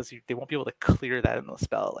because they won't be able to clear that in the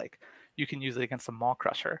spell. Like, you can use it against a Maw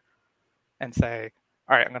Crusher and say,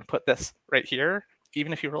 all right, I'm going to put this right here.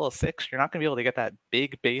 Even if you roll a 6, you're not going to be able to get that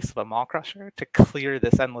big base of a Maw Crusher to clear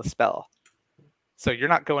this endless spell. So you're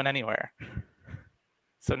not going anywhere.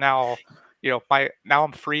 So now now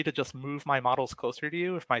I'm free to just move my models closer to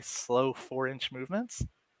you with my slow 4-inch movements,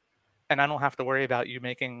 and I don't have to worry about you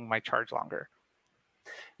making my charge longer.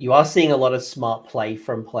 You are seeing a lot of smart play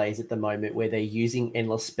from players at the moment where they're using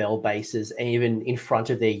endless spell bases and even in front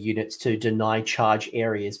of their units to deny charge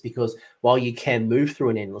areas, because while you can move through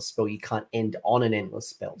an endless spell, you can't end on an endless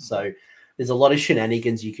spell. So there's a lot of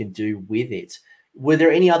shenanigans you can do with it. Were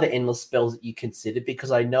there any other endless spells that you considered? Because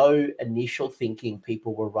I know initial thinking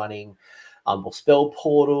people were running Spell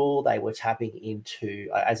Portal, they were tapping into,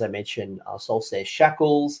 as I mentioned, Soulsayer's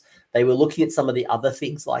Shackles. They were looking at some of the other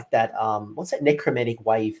things like that. What's that necromantic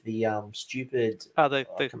wave? The stupid. The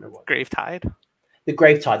Grave Tide. The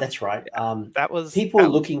Grave Tide. That's right. People are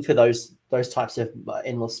looking for those types of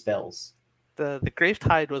endless spells. The Grave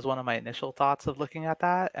Tide was one of my initial thoughts of looking at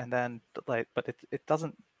that, and then but it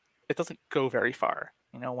doesn't go very far.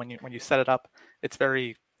 When you set it up, it's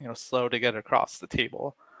very slow to get across the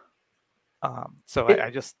table. So I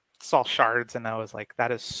just saw shards, and I was like,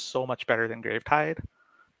 that is so much better than Grave Tide.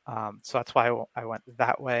 So that's why I went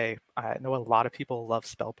that way. I know a lot of people love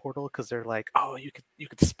Spell Portal because they're like, oh, you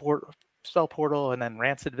could sport Spell Portal and then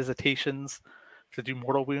Rancid Visitations to do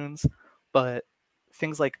mortal wounds, but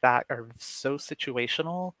things like that are so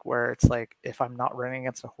situational where it's like, if I'm not running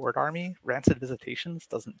against a Horde army, Rancid Visitations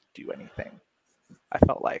doesn't do anything, I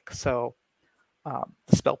felt like. So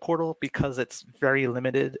the Spell Portal, because it's very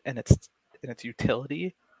limited in its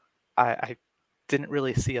utility, I didn't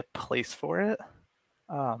really see a place for it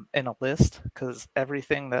in a list, because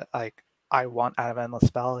everything that I want out of Endless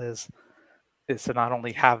Spell is to not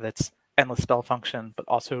only have its Endless Spell function, but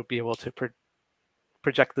also be able to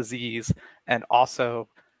project the Z's, and also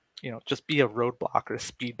just be a roadblock or a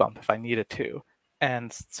speed bump if I needed to.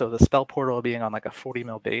 And so the Spell Portal being on like a 40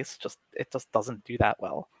 mil base, it just doesn't do that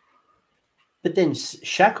well. But then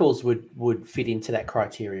Shackles would fit into that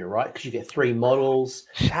criteria, right? Because you get 3 models.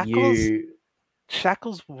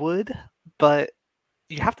 Shackles would, but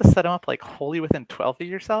you have to set them up like wholly within 12 of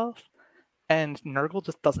yourself, and Nurgle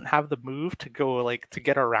just doesn't have the move to go to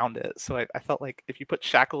get around it. So I felt like if you put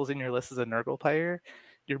Shackles in your list as a Nurgle player,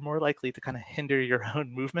 you're more likely to kind of hinder your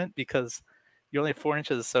own movement because you only have 4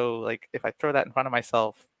 inches. So if I throw that in front of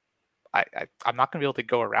myself, I'm not going to be able to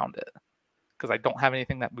go around it because I don't have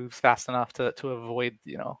anything that moves fast enough to avoid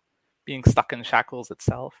being stuck in Shackles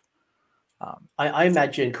itself. I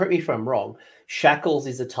imagine, correct me if I'm wrong, Shackles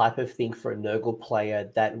is a type of thing for a Nurgle player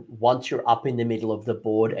that once you're up in the middle of the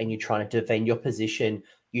board and you're trying to defend your position,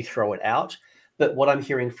 you throw it out. But what I'm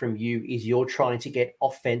hearing from you is you're trying to get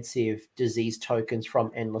offensive disease tokens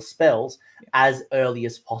from endless spells as early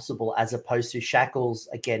as possible, as opposed to Shackles,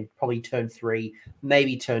 again, probably turn 3,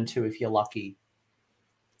 maybe turn 2 if you're lucky.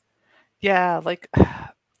 Yeah,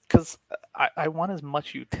 because I want as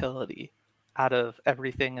much utility out of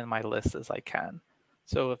everything in my list as I can.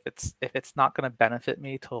 So if it's not going to benefit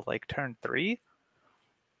me till turn 3,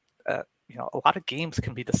 a lot of games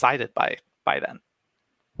can be decided by then.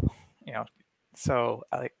 So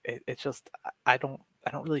it's just I don't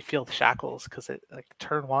really feel the Shackles because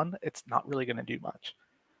turn 1, it's not really going to do much.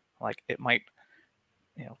 It might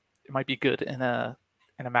be good in a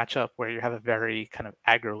matchup where you have a very kind of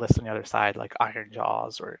aggro list on the other side, like Iron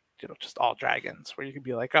Jaws or just all dragons, where you can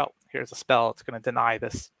be like, oh, here's a spell, it's going to deny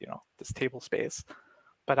this this table space.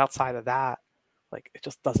 But outside of that, it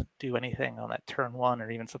just doesn't do anything on that turn 1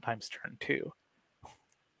 or even sometimes turn 2.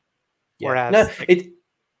 Yeah. Whereas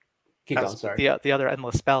keep going, sorry. The other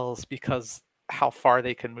endless spells, because how far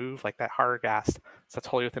they can move, like that Horrorghast, so that's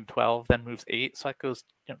wholly within 12, then moves 8, so that goes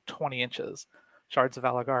 20 inches. Shards of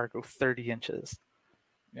Alagar go 30 inches.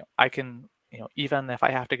 I can, even if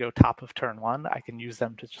I have to go top of turn 1, I can use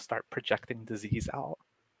them to just start projecting disease out.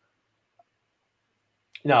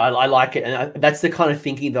 No, I like it. And that's the kind of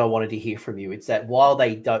thinking that I wanted to hear from you. It's that while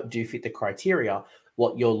they do fit the criteria,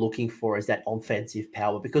 what you're looking for is that offensive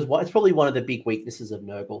power, because it's probably one of the big weaknesses of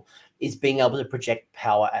Nurgle is being able to project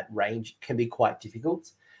power at range can be quite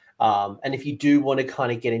difficult. And if you do want to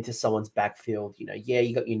kind of get into someone's backfield, you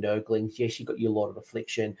got your Nurglings, yes, you got your Lord of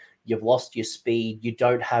Affliction, you've lost your speed, you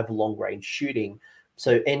don't have long range shooting.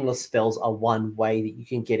 So endless spells are one way that you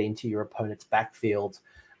can get into your opponent's backfield.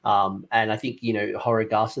 And I think,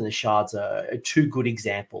 Horrorghast and the Shards are 2 good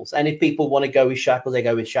examples. And if people want to go with Shackles, they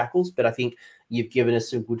go with Shackles. But I think you've given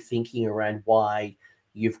us some good thinking around why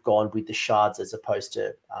you've gone with the Shards as opposed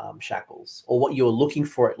to Shackles, or what you're looking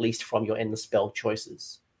for, at least from your endless spell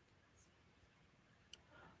choices.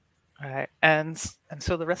 All right, and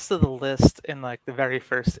so the rest of the list in the very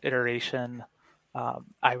first iteration,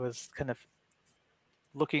 I was kind of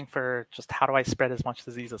looking for just how do I spread as much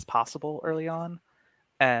disease as possible early on,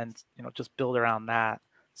 and just build around that.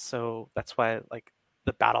 So that's why like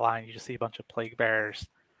the battle line, you just see a bunch of plague bearers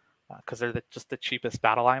because they're just the cheapest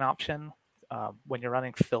battle line option. When you're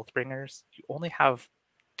running Filthbringers, you only have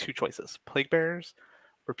two choices: plague bearers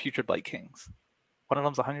or putrid blight kings. One of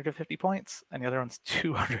them's 150 points, and the other one's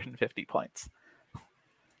 250 points.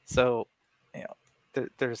 So, you know,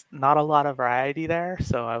 there's not a lot of variety there.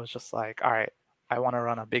 So I was just like, all right, I want to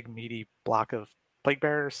run a big meaty block of plague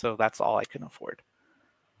bearers, so that's all I can afford.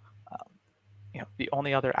 The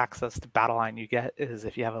only other access to battle line you get is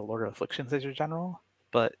if you have a Lord of Afflictions as your general.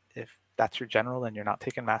 But if that's your general, then you're not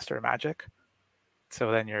taking Master of Magic.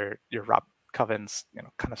 So then your Rob Coven's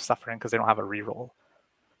kind of suffering because they don't have a reroll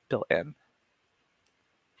built in.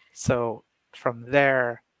 So from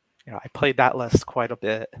there, I played that list quite a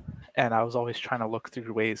bit, and I was always trying to look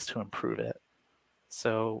through ways to improve it.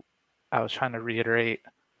 So I was trying to reiterate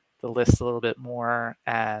the list a little bit more,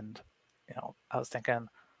 and I was thinking,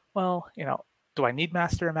 well, do I need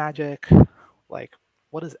Master of Magic? Like,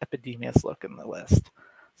 what does Epidemius look in the list?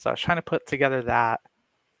 So I was trying to put together that,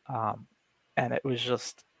 and it was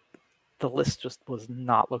just the list just was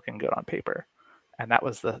not looking good on paper. And that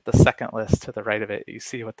was the second list to the right of it. You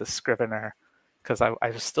see with the Scrivener, because I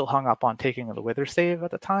was still hung up on taking the Wither Save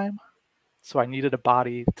at the time. So I needed a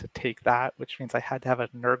body to take that, which means I had to have a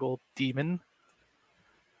Nurgle demon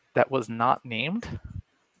that was not named.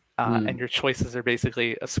 And your choices are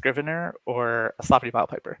basically a Scrivener or a Sloppy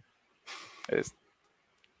Piper.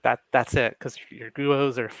 That's it, because your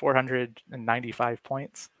Guos are 495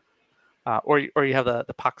 points. Or you have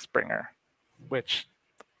the Poxbringer, which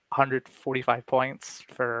 145 points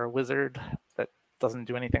for a wizard that doesn't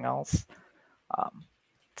do anything else.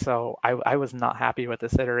 So I was not happy with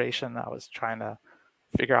this iteration. I was trying to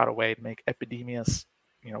figure out a way to make Epidemius,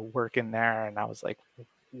 work in there, and I was like,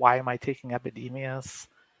 why am I taking Epidemius?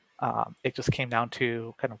 It just came down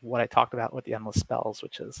to kind of what I talked about with the endless spells,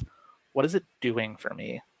 which is, what is it doing for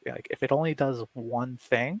me? Like, if it only does one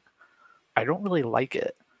thing, I don't really like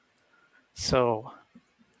it. So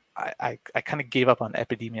I kind of gave up on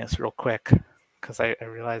Epidemius real quick because I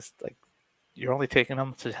realized like you're only taking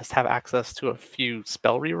him to just have access to a few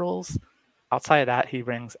spell rerolls. Outside of that, he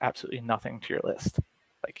brings absolutely nothing to your list.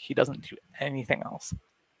 Like, he doesn't do anything else.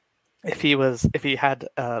 If he had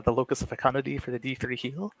the Locus of Fecundity for the D3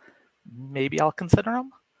 heal, maybe I'll consider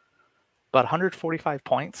him. But 145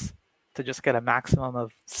 points to just get a maximum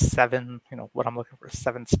of 7, what I'm looking for,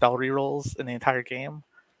 7 spell rerolls in the entire game.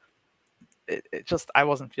 It just, I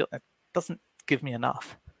wasn't feeling it. Doesn't give me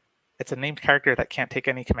enough. It's a named character that can't take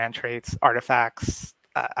any command traits, artifacts.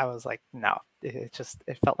 I was like, no, it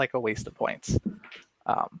felt like a waste of points.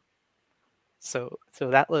 So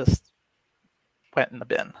that list went in the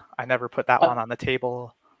bin. I never put that one on the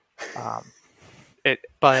table.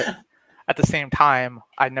 But at the same time,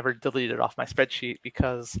 I never deleted it off my spreadsheet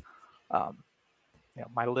because,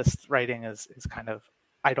 my list writing is kind of,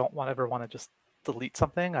 I don't ever want to just delete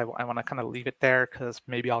something. I want to kind of leave it there because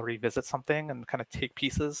maybe I'll revisit something and kind of take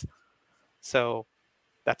pieces. So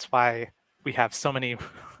that's why we have so many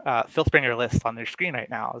Filthbringer lists on their screen right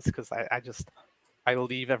now, is because I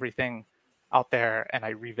leave everything out there and I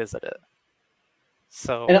revisit it.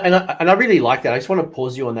 So and I really like that. I just want to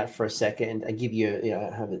pause you on that for a second and give you,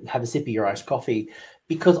 have a sip of your iced coffee,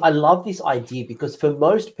 because I love this idea. Because for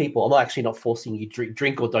most people, I'm actually not forcing you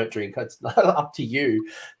drink or don't drink. It's up to you.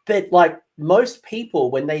 But like most people,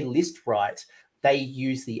 when they list write, they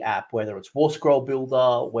use the app, whether it's War Scroll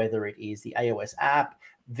Builder, whether it is the AOS app.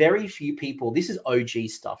 Very few people. This is OG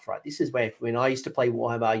stuff, right? This is where when I used to play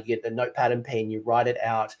Warhammer, you get the notepad and pen, you write it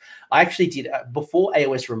out. I actually did before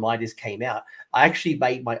AOS reminders came out. I actually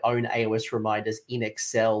made my own AOS reminders in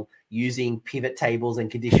Excel using pivot tables and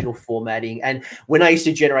conditional formatting. And when I used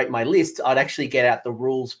to generate my list, I'd actually get out the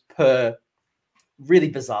rules per really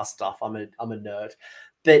bizarre stuff. I'm a nerd.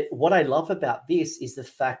 But what I love about this is the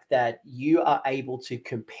fact that you are able to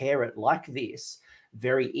compare it like this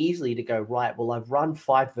very easily to go, right, well, I've run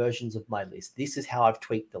 5 versions of my list. This is how I've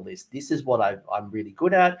tweaked the list. This is what I'm really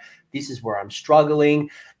good at. This is where I'm struggling.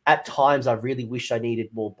 At times, I really wish I needed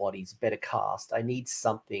more bodies, better cast. I need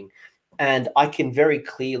something. And I can very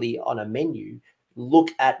clearly on a menu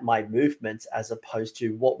look at my movements as opposed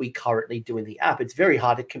to what we currently do in the app. It's very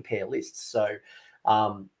hard to compare lists. So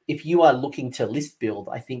if you are looking to list build,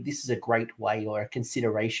 I think this is a great way or a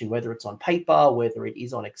consideration, whether it's on paper, whether it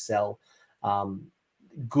is on Excel.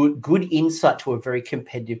 Good insight to a very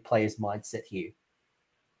competitive player's mindset here.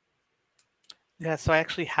 Yeah, so I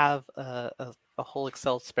actually have a whole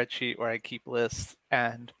Excel spreadsheet where I keep lists,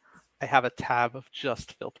 and I have a tab of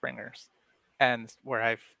just Filthbringers, and where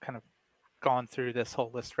I've kind of gone through this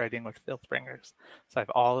whole list writing with Filthbringers. So I have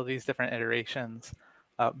all of these different iterations.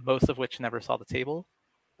 most of which never saw the table.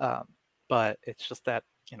 But it's just that,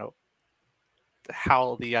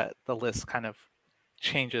 how the list kind of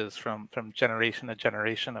changes from generation to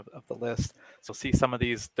generation of the list. So see some of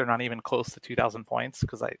these, they're not even close to 2,000 points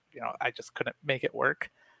because I just couldn't make it work.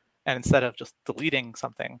 And instead of just deleting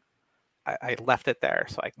something, I left it there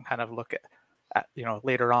so I can kind of look at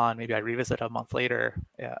later on, maybe I revisit a month later.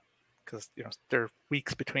 Yeah, because there are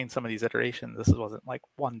weeks between some of these iterations. This wasn't like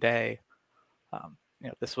one day.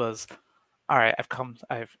 This was all right.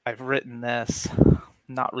 I've written this,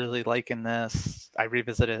 not really liking this. I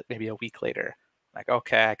revisit it maybe a week later. Like,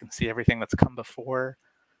 okay, I can see everything that's come before.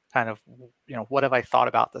 Kind of, what have I thought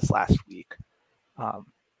about this last week? Um,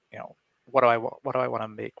 what do I want to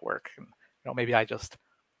make work? And maybe I just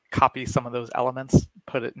copy some of those elements,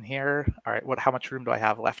 put it in here. All right, how much room do I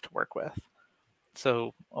have left to work with?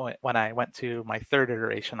 So when I went to my third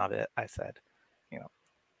iteration of it, I said,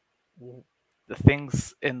 the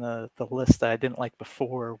things in the list that I didn't like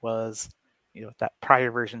before was, that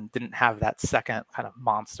prior version didn't have that second kind of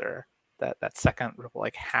monster, that second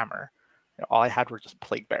like hammer. All I had were just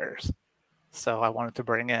plague bearers. So I wanted to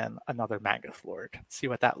bring in another Magath Lord, see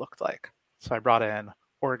what that looked like. So I brought in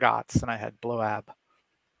Orgots and I had Bloab.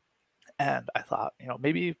 And I thought,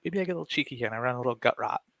 maybe I get a little cheeky here and I run a little gut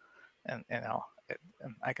rot. And and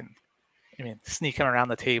I can sneak him around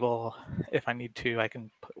the table if I need to. I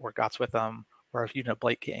can put Orgots with them, or if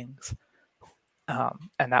Blight Kings.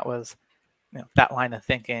 And that was that line of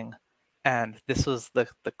thinking. And this was the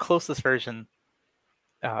closest version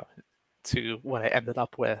to what I ended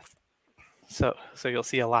up with. So you'll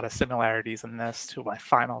see a lot of similarities in this to my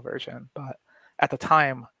final version, but at the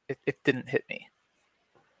time it didn't hit me.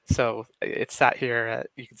 So it sat here at,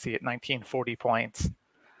 you can see at 1940 points,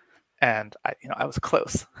 and I was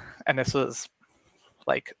close. And this was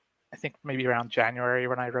like, I think maybe around January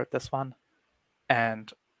when I wrote this one,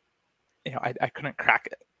 and I couldn't crack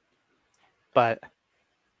it, but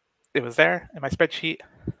it was there in my spreadsheet,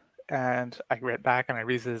 and I read back and I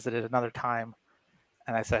revisited it another time,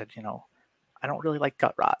 and I said, I don't really like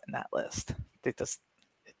gut rot in that list. It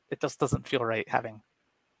just doesn't feel right having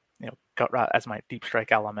gut rot as my deep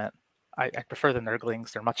strike element. I prefer the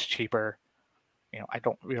Nurglings. They're much cheaper. I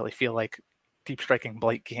don't really feel like deep striking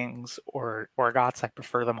Blight Kings or Orgots. I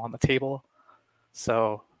prefer them on the table.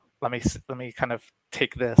 So let me kind of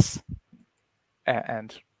take this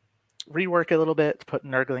and rework it a little bit to put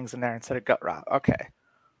Nurglings in there instead of gut rot. Okay,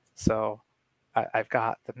 so I've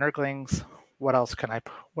got the Nurglings. What else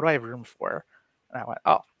what do I have room for? And I went,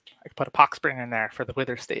 I could put a Poxbringer in there for the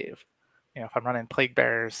Wither Stave. If I'm running Plague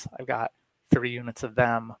Bearers, I've got 3 units of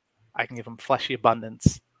them. I can give them Fleshy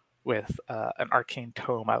Abundance with an Arcane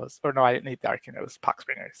Tome. I didn't need the Arcane. It was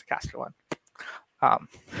Poxbringer. It's the caster one.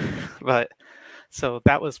 But so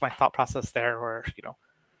that was my thought process there, where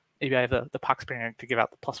maybe I have the Poxbringer to give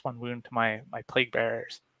out the +1 wound to my Plague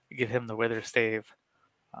Bearers. Give him the Wither Stave.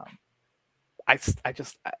 I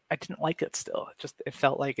didn't like it still. It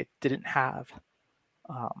felt like it didn't have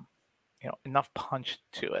enough punch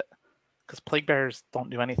to it, because Plague Bearers don't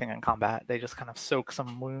do anything in combat. They just kind of soak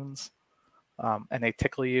some wounds, and they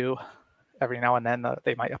tickle you every now and then.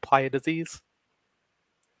 They might apply a disease.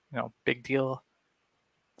 Big deal.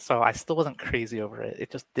 So I still wasn't crazy over it.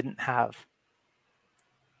 It just didn't have,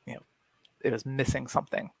 it was missing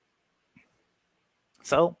something.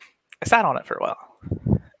 So I sat on it for a while,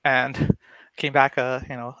 and came back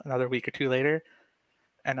another week or two later,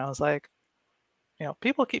 and I was like,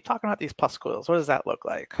 people keep talking about these Pusquills. What does that look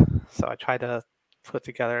like? So I tried to put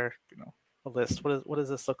together a list. What does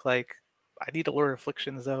this look like? I need a Lord of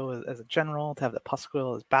Afflictions though as a general to have the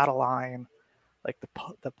Pusquill as battle line. Like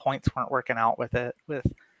the points weren't working out with it, with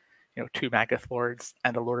 2 Magath Lords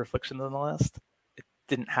and a Lord of Afflictions on the list. It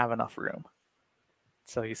didn't have enough room.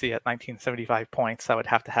 So you see at 1975 points, I would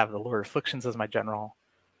have to have the Lord of Afflictions as my general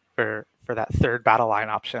for that third battle line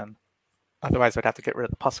option. Otherwise, I'd have to get rid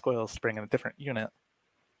of the Pusquills to bring in a different unit.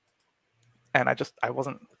 And I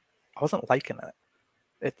wasn't liking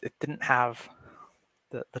it. It didn't have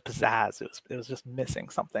the pizzazz. It was just missing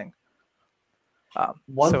something.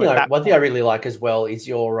 One thing I really like as well is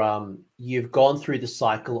you've gone through the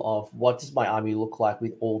cycle of what does my army look like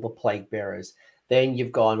with all the Plague Bearers. Then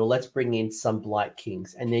you've gone, well, let's bring in some Blight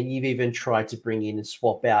Kings, and then you've even tried to bring in and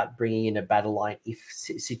swap out, bringing in a battle line if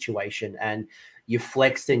situation, and you've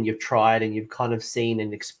flexed and you've tried and you've kind of seen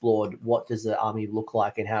and explored what does the army look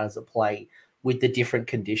like and how does it play with the different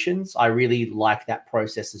conditions. I really like that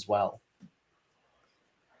process as well.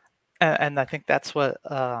 And I think that's what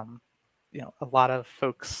a lot of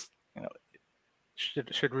folks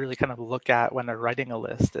should really kind of look at when they're writing a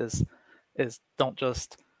list is don't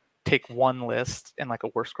just take one list in like a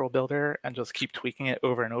war scroll builder and just keep tweaking it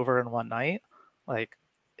over and over in one night, like,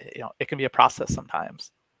 it can be a process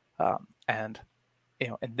sometimes. And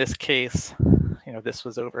in this case, this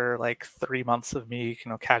was over like 3 months of me,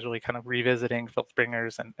 casually kind of revisiting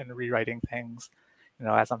Filthbringers and rewriting things,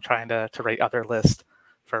 as I'm trying to write other lists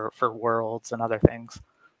for worlds and other things.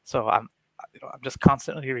 So I'm just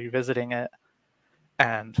constantly revisiting it,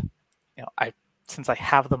 and I since I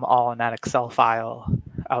have them all in that Excel file,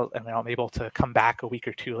 I'm able to come back a week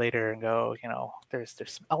or two later and go, there's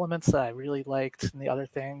some elements that I really liked in the other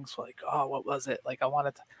things. Like, oh, what was it? Like, I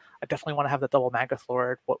definitely want to have the double Magath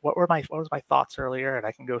Lord. What was my thoughts earlier? And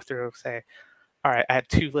I can go through and say, all right, I had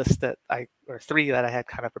three that I had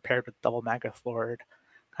kind of prepared with double Magath Lord.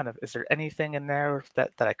 Kind of, is there anything in there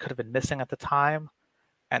that I could have been missing at the time?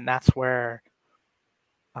 And that's where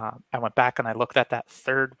I went back and I looked at that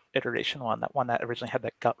third iteration one, that one that originally had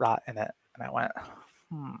that gut rot in it, and I went,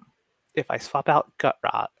 if I swap out gut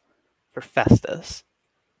rot for Festus,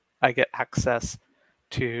 I get access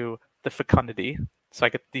to the Fecundity, so I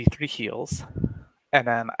get D3 heals, and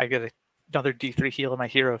then I get another D3 heal in my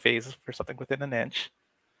hero phase for something within an inch,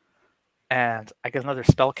 and I get another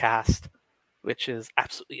spell cast, which is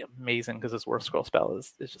absolutely amazing because this War Scroll spell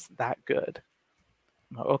is just that good.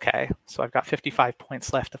 Okay, so I've got 55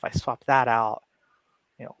 points left. If I swap that out,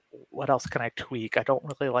 what else can I tweak? I don't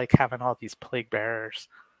really like having all these Plague Bearers.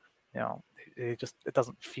 It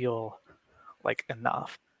doesn't feel like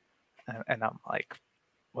enough. And I'm like,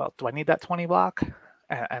 well, do I need that 20 block?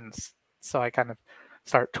 And so I kind of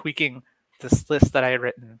start tweaking this list that I had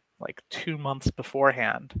written like 2 months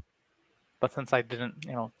beforehand. But since I didn't,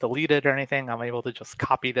 delete it or anything, I'm able to just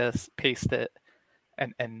copy this, paste it,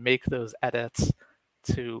 and make those edits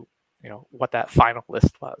to what that final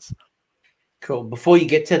list was. Cool. Before you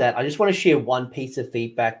get to that, I just want to share one piece of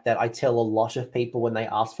feedback that I tell a lot of people when they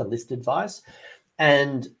ask for list advice.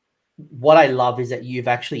 And what I love is that you've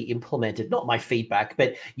actually implemented, not my feedback,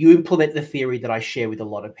 but you implement the theory that I share with a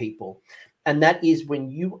lot of people. And that is when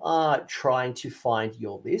you are trying to find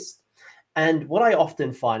your list. And what I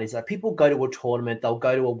often find is that people go to a tournament, they'll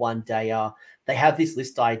go to a one-dayer, they have this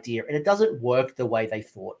list idea, and it doesn't work the way they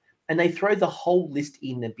thought. And they throw the whole list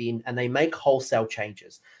in the bin and they make wholesale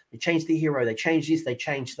changes. They change the hero, they change this, they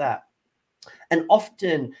change that. And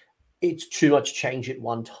often it's too much change at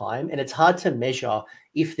one time. And it's hard to measure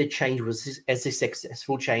if the change was a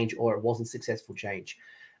successful change or it wasn't successful change.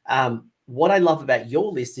 What I love about your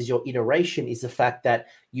list is your iteration is the fact that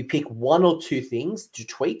you pick one or two things to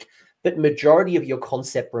tweak, but majority of your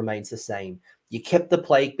concept remains the same. You kept the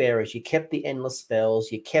Plague Bearers, you kept the Endless Spells,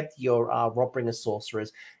 you kept your Rotbringer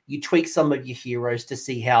Sorcerers, you tweak some of your heroes to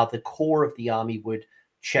see how the core of the army would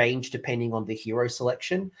change depending on the hero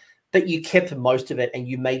selection, but you kept most of it and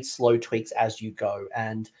you made slow tweaks as you go.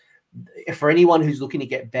 And for anyone who's looking to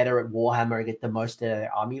get better at Warhammer and get the most out of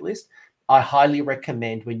their army list, I highly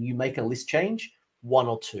recommend when you make a list change, one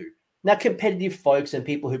or two. Now, competitive folks and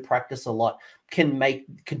people who practice a lot can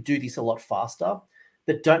do this a lot faster,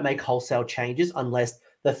 but don't make wholesale changes unless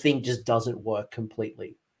the thing just doesn't work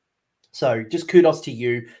completely. So just kudos to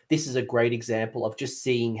you. This is a great example of just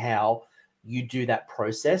seeing how you do that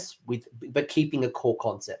process but keeping a core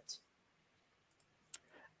concept.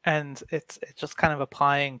 And it's just kind of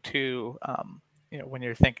applying to, when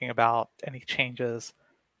you're thinking about any changes,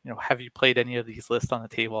 have you played any of these lists on the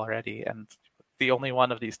table already? And the only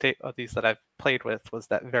one of these that I've played with was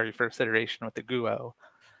that very first iteration with the Guo.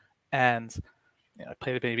 And I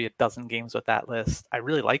played maybe a dozen games with that list. I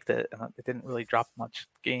really liked it, and it didn't really drop much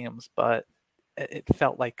games, but it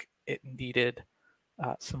felt like it needed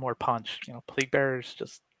some more punch. Plague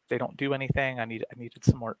Bearers they don't do anything. I needed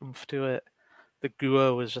some more oomph to it. The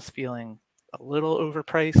Guo was just feeling a little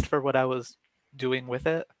overpriced for what I was doing with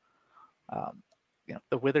it.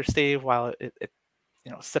 The Wither Stave, while it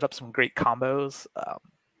set up some great combos.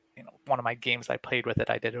 One of my games I played with it,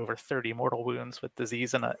 I did over 30 mortal wounds with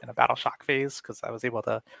disease in a battle shock phase because I was able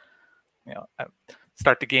to,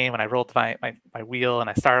 start the game and I rolled my wheel and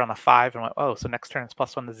I started on a 5 and went, oh, so next turn it's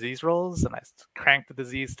 +1 disease rolls, and I cranked the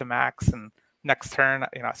disease to max, and next turn,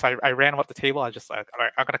 so I ran them up the table. I just like, all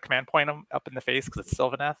right, I'm gonna command point them up in the face because it's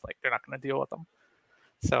Sylvaneth, like they're not gonna deal with them.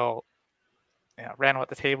 So ran them up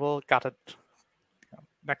the table, got it.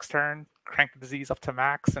 Next turn, cranked the disease up to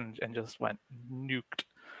max and just went nuked.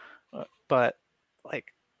 But like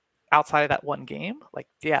outside of that one game, like,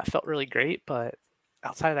 yeah, it felt really great, but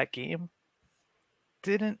outside of that game,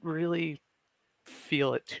 didn't really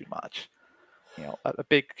feel it too much. A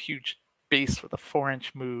big, huge base with a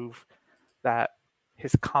 4-inch move that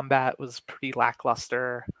his combat was pretty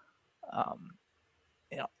lackluster.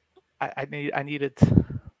 I needed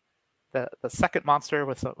the second monster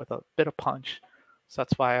with a bit of punch. So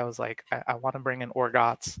that's why I was like, I want to bring in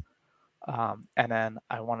Orgots, and then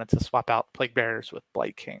I wanted to swap out Plague Bearers with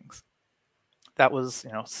Blight Kings. That was,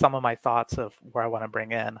 some of my thoughts of where I want to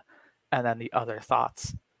bring in, and then the other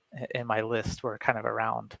thoughts in my list were kind of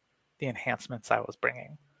around the enhancements I was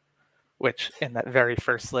bringing. Which in that very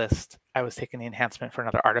first list, I was taking the enhancement for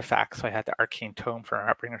another artifact, so I had the Arcane Tome for an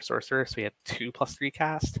Outbringer Sorcerer, so we had 2+3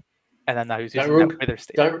 cast, and then I was using that Wither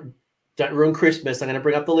Stave. Don't ruin Christmas. I'm going to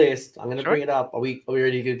bring up the list. I'm going to bring it up. Are we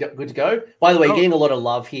ready good to go? By the way, getting a lot of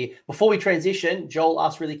love here. Before we transition, Joel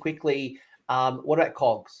asked really quickly, what about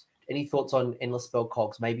cogs? Any thoughts on endless spell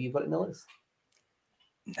cogs? Maybe you've got it in the list.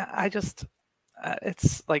 I just,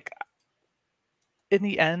 it's like, in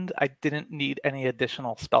the end, I didn't need any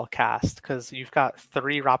additional spell cast because you've got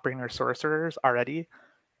 3 Rotbringer Sorcerers already,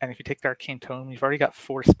 and if you take the Arcane Tome, you've already got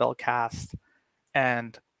 4 spell cast.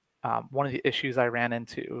 And one of the issues I ran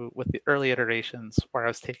into with the early iterations where I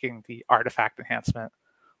was taking the artifact enhancement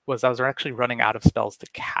was I was actually running out of spells to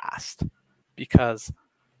cast because,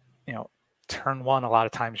 turn 1, a lot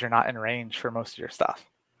of times you're not in range for most of your stuff.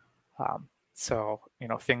 So,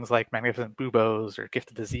 things like Magnificent Buboes or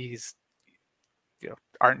Gift of Disease,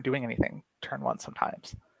 aren't doing anything turn 1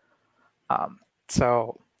 sometimes.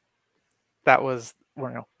 So that was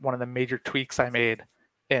one of the major tweaks I made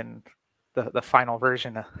in the final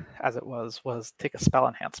version as it was take a spell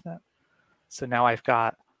enhancement. So now I've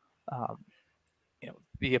got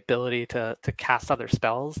the ability to cast other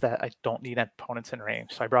spells that I don't need opponents in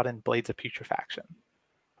range. So I brought in Blades of Putrefaction.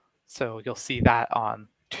 So you'll see that on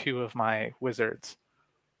 2 of my wizards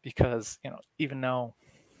because even though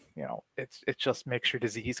it just makes your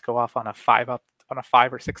disease go off on a 5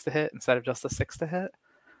 or 6 to hit instead of just a 6 to hit.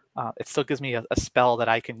 It still gives me a spell that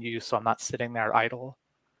I can use, so I'm not sitting there idle.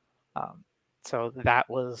 So that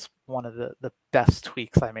was one of the best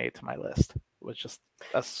tweaks I made to my list. It was just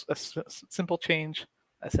a simple change.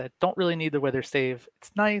 I said, don't really need the Wither Stave.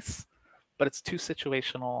 It's nice, but it's too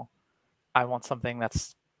situational. I want something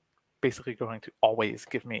that's basically going to always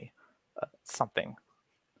give me something.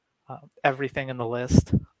 Everything in the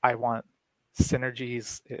list, I want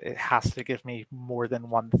synergies. It has to give me more than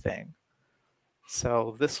one thing.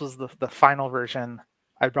 So this was the final version.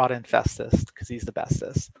 I brought in Festus because he's the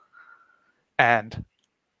bestest. And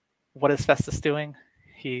what is Festus doing?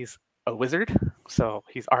 He's a wizard, so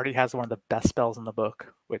he's already has one of the best spells in the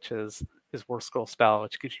book, which is his War Scroll spell,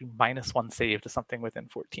 which gives you -1 save to something within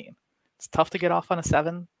 14. It's tough to get off on a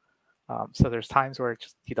 7, so there's times where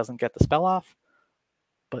he doesn't get the spell off,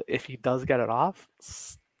 but if he does get it off,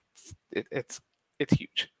 it's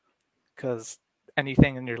huge because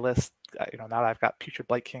anything in your list, now that I've got Putrid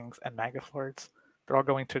Blight Kings and Magus Lords, they're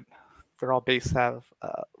all base have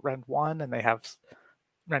Rend 1 and they have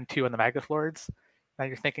Rend 2 and the Magus Lords. Now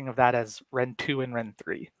you're thinking of that as Rend 2 and Rend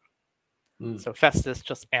 3. So Festus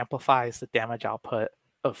just amplifies the damage output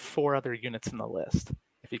of 4 other units in the list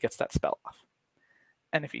if he gets that spell off.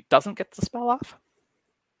 And if he doesn't get the spell off,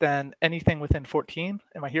 then anything within 14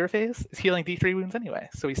 in my hero phase is healing D3 wounds anyway,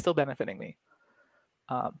 so he's still benefiting me.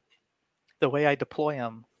 The way I deploy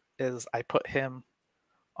him is I put him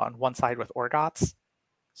on one side with Orgots,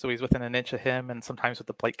 so he's within an inch of him, and sometimes with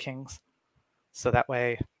the Blight Kings. So that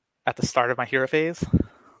way, at the start of my hero phase,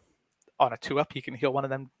 on a 2-up, he can heal one of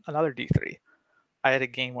them another D3. I had a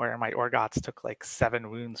game where my Orgots took like 7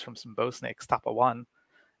 wounds from some Bow Snakes, top of 1,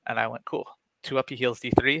 and I went, cool. 2-up, he heals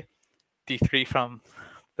D3. D3 from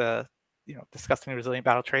the Disgustingly Resilient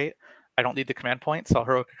Battle trait. I don't need the command point, so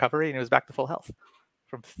Heroic Recovery, and it was back to full health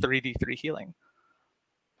from 3d3 healing.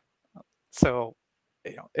 So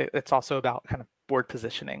it's also about kind of board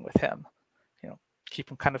positioning with him.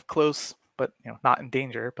 Keep him kind of close, but not in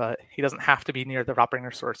danger. But he doesn't have to be near the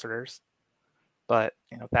Rotbringer Sorcerers. But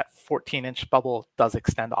that 14-inch bubble does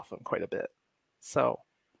extend off him quite a bit. So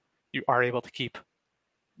you are able to keep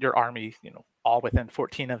your army, all within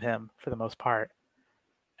 14 of him for the most part,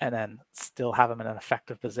 and then still have him in an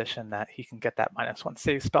effective position that he can get that -1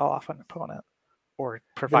 save spell off an opponent or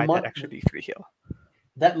provide that extra D3 heal.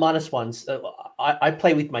 That -1s, I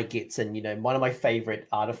play with my Gits, and one of my favorite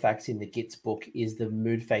artifacts in the Gits book is the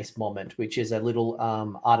Moonface Moment, which is a little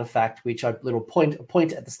artifact which I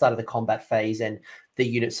point at the start of the combat phase, and the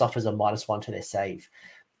unit suffers a -1 to their save.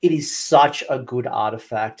 It is such a good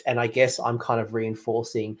artifact, and I guess I'm kind of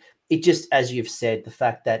reinforcing it, just as you've said, the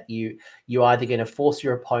fact that you're either going to force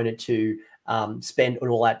your opponent to spend an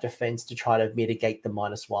all-out defense to try to mitigate the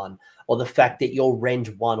 -1, or the fact that your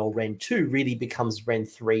Rend 1 or Rend 2 really becomes Rend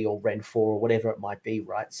 3 or Rend 4 or whatever it might be,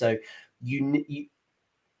 right? So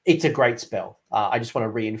it's a great spell. I just want to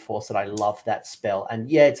reinforce that I love that spell. And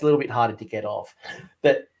yeah, it's a little bit harder to get off.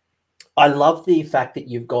 But I love the fact that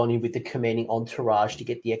you've gone in with the commanding entourage to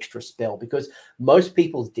get the extra spell, because most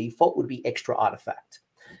people's default would be extra artifact.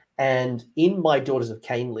 And in my Daughters of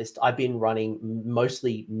Cain list, I've been running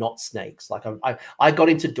mostly not snakes. Like I got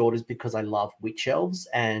into Daughters because I love witch elves,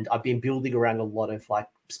 and I've been building around a lot of like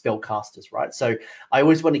spellcasters, right? So I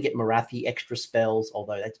always want to get Marathi extra spells,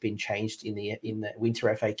 although that's been changed in the winter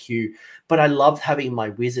FAQ. But I love having my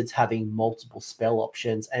wizards having multiple spell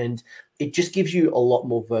options, and it just gives you a lot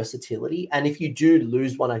more versatility. And if you do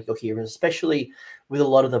lose one of your heroes, especially with a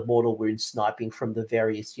lot of the mortal wound sniping from the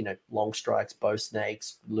various, long strikes, bow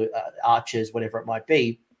snakes, archers, whatever it might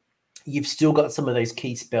be, you've still got some of those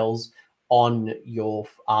key spells on your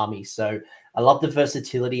army. So I love the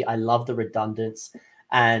versatility. I love the redundance,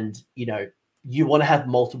 and you want to have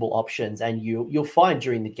multiple options, and you'll find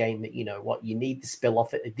during the game that what you need to spell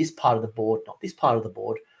off at this part of the board, not this part of the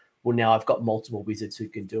board. Well, now I've got multiple wizards who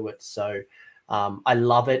can do it. So I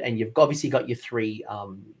love it, and you've obviously got your three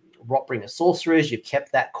Rotbringer sorcerers. You've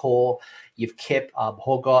kept that core. You've kept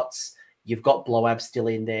Horgots. You've got Bloab still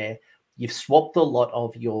in there. You've swapped a lot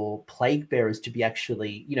of your plague bearers to be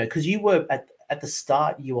actually, because you were at the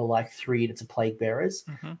start, you were like 3 units of plague bearers.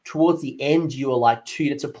 Mm-hmm. Towards the end, you were like 2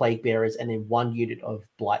 units of plague bearers and then 1 unit of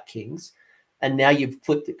Blight Kings. And now you've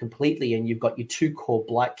flipped it completely, and you've got your 2 core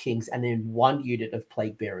Blight Kings and then 1 unit of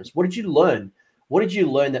plague bearers. What did you learn? What did you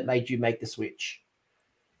learn that made you make the switch?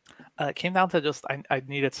 It came down to just I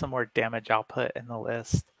needed some more damage output in the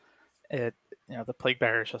list. The plague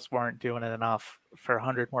bearers just weren't doing it enough. For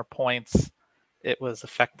 100 more points, it was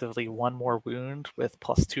effectively 1 more wound with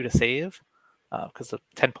 +2 to save, because the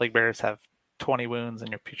 10 plague bearers have 20 wounds,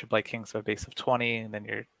 and your Putrid Blight Kings have a base of 20, and then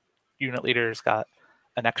your unit leaders got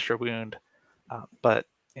an extra wound. But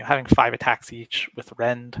having 5 attacks each with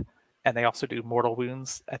Rend, and they also do mortal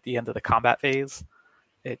wounds at the end of the combat phase,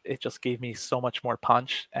 it just gave me so much more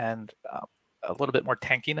punch and a little bit more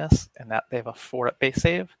tankiness, and that they have a 4 at base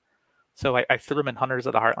save. So I threw them in Hunters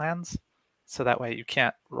of the Heartlands, so that way you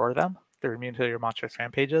can't roar them. They're immune to your monstrous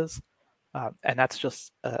rampages. And that's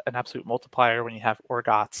just an absolute multiplier when you have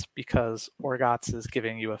Orgots, because Orgots is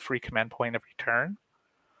giving you a free command point every turn.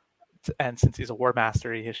 And since he's a War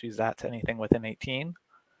Master, he issues that to anything within 18.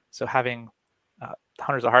 So having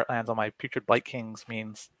Hunters of Heartlands on my Putrid Blight Kings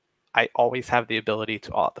means I always have the ability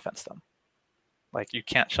to all-out defense them. Like, you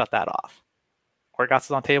can't shut that off. Orgots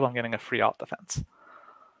is on table, I'm getting a free alt defense.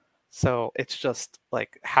 So it's just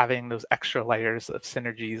like having those extra layers of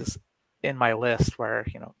synergies in my list where,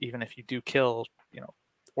 even if you do kill,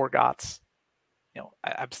 Orgots,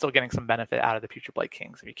 I'm still getting some benefit out of the Putrid Blight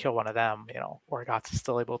Kings. If you kill one of them, Orgots is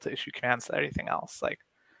still able to issue commands to everything else. Like,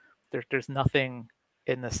 there's nothing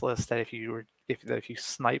in this list that if you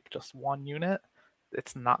snipe just one unit,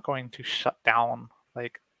 it's not going to shut down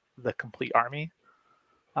like the complete army.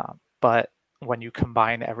 But when you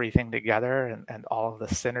combine everything together and all of the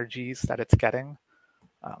synergies that it's getting,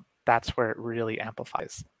 that's where it really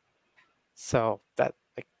amplifies. So that,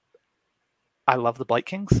 like, I love the Blight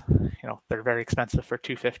Kings. They're very expensive for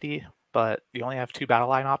 250, but you only have 2 battle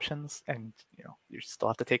line options, and you still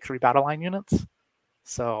have to take 3 battle line units.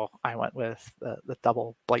 So I went with the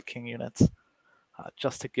double Blight King units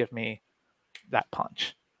just to give me that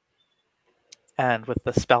punch. And with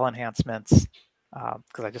the spell enhancements,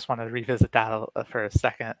 because I just wanted to revisit that for a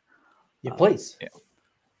second. Yeah, please.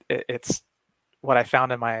 It's what I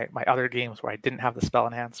found in my other games where I didn't have the spell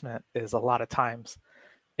enhancement is a lot of times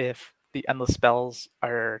if the endless spells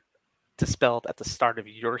are dispelled at the start of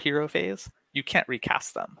your hero phase, you can't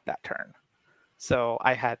recast them that turn. So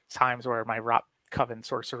I had times where my Rot Coven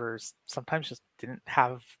sorcerers sometimes just didn't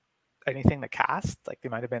have anything to cast. Like, they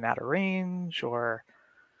might have been out of range, or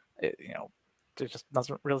there just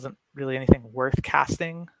wasn't really anything worth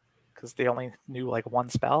casting because they only knew like 1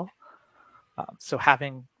 spell. So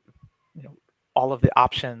having all of the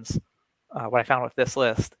options, what I found with this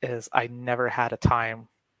list is I never had a time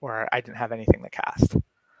where I didn't have anything to cast.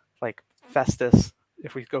 Like Festus,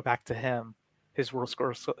 if we go back to him, his War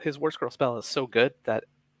Scroll spell is so good that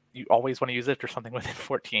you always want to use it for something within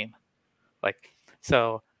 14. Like,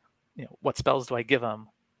 so, what spells do I give him?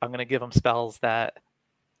 I'm going to give him spells that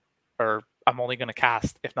are I'm only going to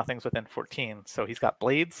cast if nothing's within 14. So he's got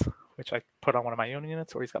Blades, which I put on one of my own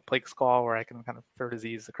units, or he's got Plague Skull, where I can kind of throw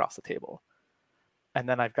disease across the table. And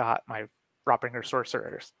then I've got my Rotbringer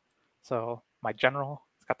Sorcerers. So my General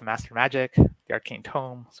has got the Master Magic, the Arcane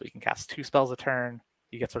Tome, so he can cast 2 spells a turn.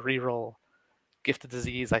 He gets a reroll. Gift of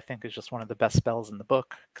Disease, I think, is just one of the best spells in the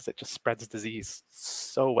book because it just spreads disease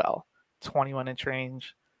so well. 21-inch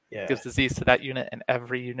range, gives disease to that unit and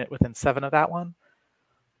every unit within 7 of that one.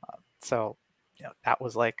 So that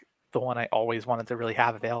was like the one I always wanted to really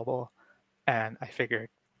have available. And I figured,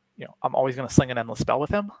 I'm always going to sling an endless spell with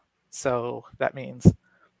him. So that means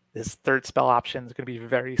his third spell option is going to be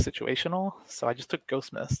very situational. So I just took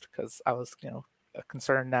Ghost Mist because I was,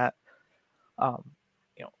 concerned that, um,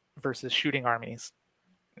 versus shooting armies,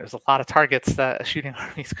 there's a lot of targets that a shooting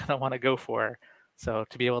army is going to want to go for. So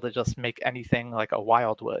to be able to just make anything like a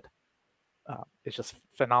Wildwood is just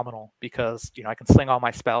phenomenal because I can sling all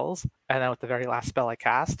my spells, and then with the very last spell I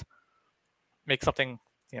cast, make something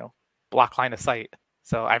block line of sight.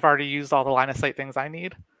 So I've already used all the line of sight things I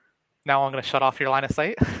need. Now I'm going to shut off your line of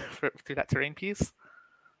sight through that terrain piece.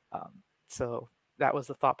 So that was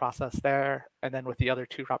the thought process there. And then with the other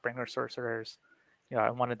two Rotbringer sorcerers, I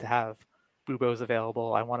wanted to have buboes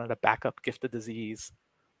available. I wanted a backup Gift of Disease,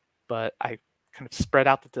 but I kind of spread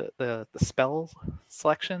out the spell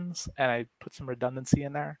selections and I put some redundancy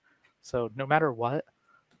in there. So no matter what,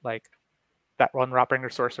 like that one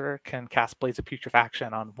Rotbringer sorcerer can cast Blades of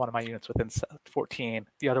Putrefaction on one of my units within 14.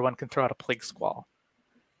 The other one can throw out a Plague Squall.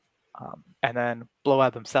 And then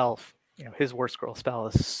Bloab himself, his War Scroll spell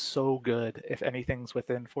is so good. If anything's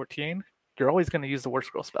within 14, you're always going to use the War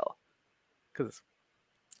Scroll spell because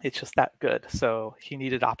it's just that good. So he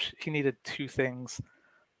needed two things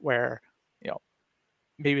where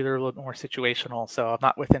maybe they're a little more situational. So I'm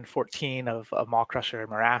not within 14 of a Maw Crusher or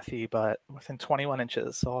Marathi, but within 21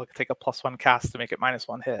 inches. So I'll take a +1 cast to make it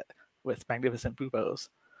 -1 hit with Magnificent Buboes,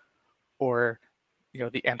 or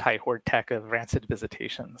the anti-horde tech of Rancid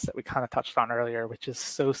Visitations that we kind of touched on earlier, which is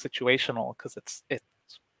so situational because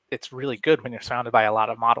it's really good when you're surrounded by a lot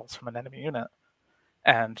of models from an enemy unit.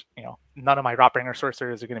 And none of my Rotbringer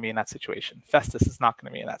sorcerers are going to be in that situation. Festus is not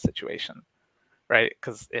going to be in that situation, right?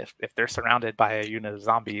 Because if they're surrounded by a unit of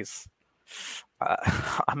zombies,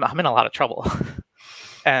 I'm in a lot of trouble.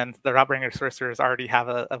 And the Rotbringer sorcerers already have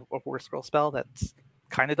a War Scroll spell that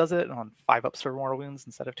kind of does it on 5-ups for more wounds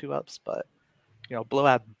instead of 2-ups, but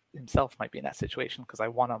Bloab himself might be in that situation because I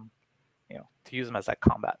want him, to use him as that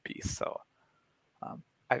combat piece. So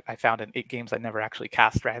I found in 8 games I never actually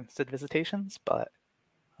cast Rancid Visitations, but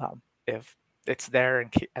if it's there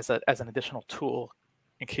as an additional tool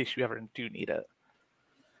in case you ever do need it.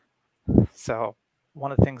 So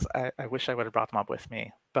one of the things I wish I would have brought them up with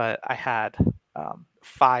me, but I had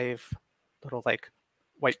 5 little like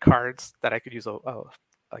white cards that I could use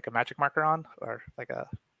like a magic marker on, or like a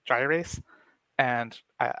dry erase. And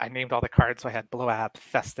I named all the cards. So I had Bloab,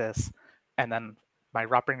 Festus, and then my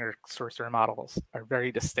Rotbringer sorcerer models are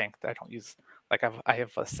very distinct. I don't use, like I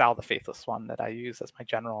have a Sal the Faithless one that I use as my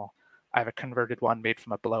general. I have a converted one made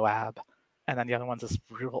from a Bloab, and then the other one's this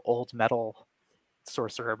real old metal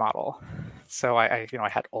sorcerer model. So I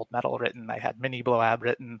had old metal written, I had mini Bloab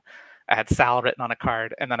written, I had Sal written on a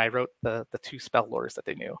card, and then I wrote the 2 spell lores that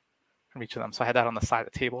they knew from each of them. So I had that on the side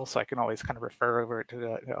of the table, so I can always kind of refer over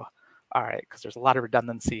to all right, because there's a lot of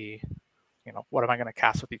redundancy. What am I going to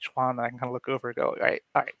cast with each one? And I can kind of look over and go, all right,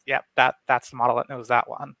 yeah, that's the model that knows that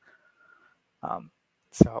one.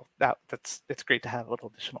 So it's great to have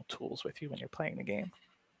little additional tools with you when you're playing the game.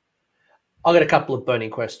 I've got a couple of burning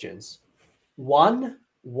questions. One,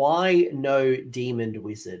 why no Demon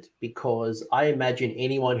Wizard? Because I imagine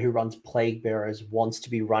anyone who runs Plague Bearers wants to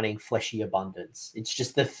be running Fleshy Abundance. It's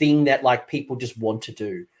just the thing that like people just want to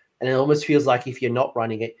do. And it almost feels like if you're not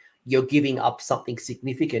running it, you're giving up something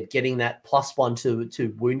significant, getting that +1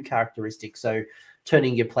 to wound characteristic. So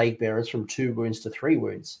turning your Plague Bearers from 2 wounds to 3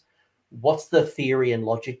 wounds. What's the theory and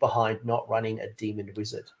logic behind not running a Demon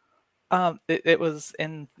Wizard? It was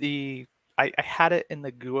in the... I had it in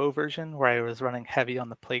the Guo version where I was running heavy on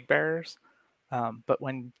the Plague Bearers. But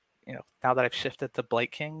when, now that I've shifted to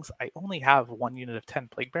Blight Kings, I only have 1 unit of 10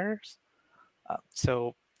 Plague Bearers.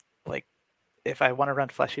 So, like, if I want to run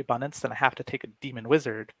Fleshy Abundance, then I have to take a Demon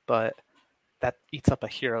Wizard, but that eats up a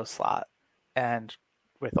hero slot. And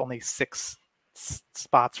with only 6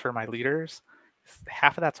 spots for my leaders,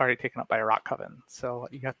 half of that's already taken up by a Rot Coven. So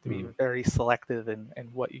you have to be very selective in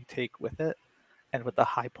what you take with it. And with the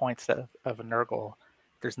high points of a Nurgle,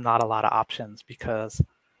 there's not a lot of options because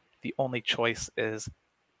the only choice is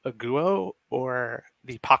a Guo or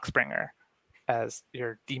the Poxbringer as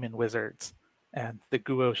your Demon Wizards. And the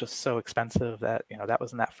Guo is just so expensive that, that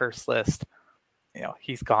was in that first list.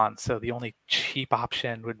 He's gone. So the only cheap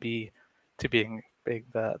option would be to being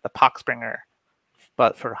the Poxbringer.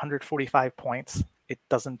 But for 145 points, it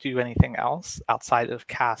doesn't do anything else outside of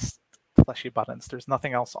cast Fleshy Abundance. There's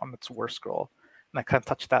nothing else on its War Scroll. And I kind of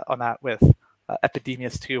touched on that with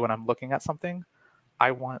Epidemius too. When I'm looking at something,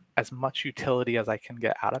 I want as much utility as I can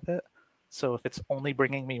get out of it. So if it's only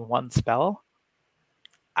bringing me 1 spell,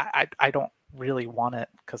 I don't really want it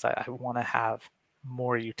because I want to have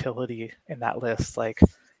more utility in that list. Like,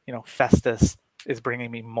 Festus is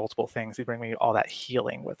bringing me multiple things. He bring me all that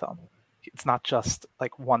healing with him. It's not just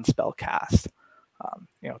like one spell cast.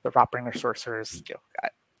 The Rotbringer sorcerers,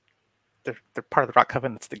 they're part of the Rot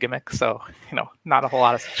Coven. That's the gimmick. So, not a whole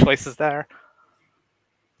lot of choices there.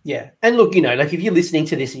 Yeah. And look, like if you're listening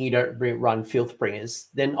to this and you don't run Filthbringers,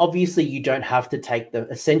 then obviously you don't have to take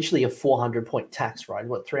essentially a 400-point tax, right?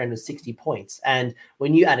 360 points. And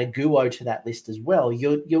when you add a Guo to that list as well,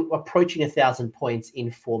 you're approaching 1,000 points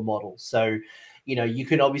in 4 models. So, you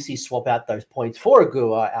can obviously swap out those points for a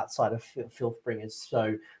Guo outside of Filthbringers.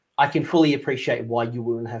 So I can fully appreciate why you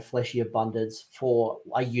wouldn't have Fleshy Abundance for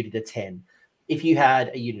a unit of 10. If you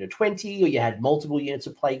had a unit of 20 or you had multiple units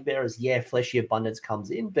of Plague Bearers, Fleshy Abundance comes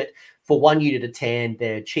in. But for one unit of 10,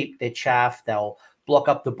 they're cheap, they're chaff, they'll block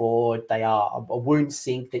up the board. They are a wound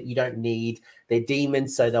sink that you don't need. They're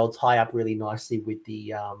demons, so they'll tie up really nicely with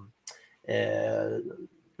the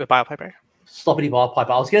Biopiper. Sloppity Biopiper.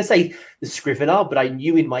 I was going to say the Scrivener, but I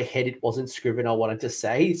knew in my head it wasn't Scrivener I wanted to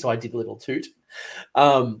say, so I did a little toot.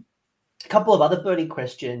 A couple of other burning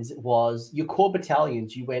questions was your core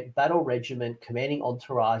battalions. You went Battle Regiment, Commanding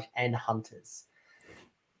Entourage, and Hunters.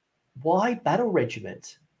 Why Battle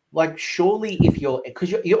Regiment? Like, surely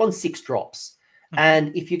because you're on 6 drops,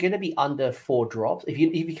 and if you're going to be under 4 drops, if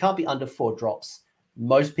you can't be under 4 drops,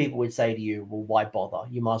 most people would say to you, well, why bother?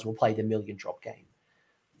 You might as well play the million drop game.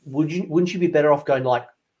 Wouldn't you be better off going like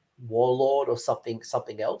Warlord or something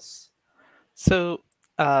else? So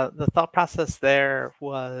the thought process there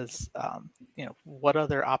was, what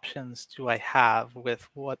other options do I have with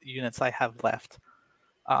what units I have left?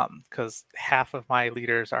 Because half of my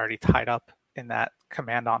leaders are already tied up in that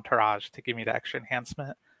command entourage to give me the extra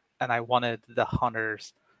enhancement, and I wanted the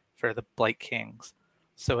Hunters for the Blight Kings.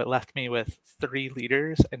 So it left me with 3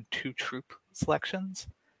 leaders and 2 troop selections.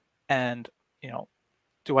 And,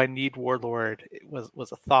 do I need Warlord? It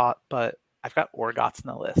was a thought, but I've got Orgots in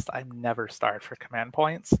the list. I'm never starved for command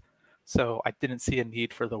points, so I didn't see a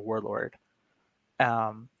need for the Warlord.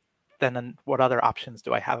 Then what other options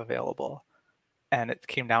do I have available? And it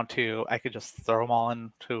came down to I could just throw them all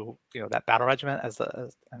into that battle regiment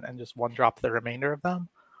and just one drop the remainder of them,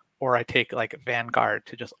 or I take like Vanguard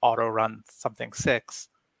to just auto run something 6,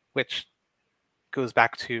 which goes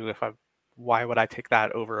back to why would I take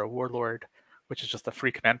that over a Warlord, which is just a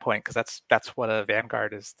free command point, because that's what a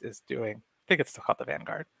Vanguard is doing. I think it's still called the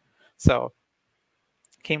Vanguard. So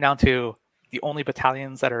it came down to the only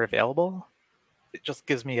battalions that are available. It just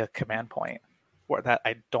gives me a command point that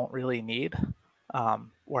I don't really need.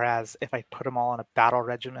 Whereas if I put them all in a battle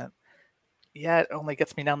regiment, it only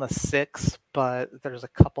gets me down to 6, but there's a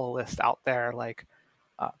couple lists out there like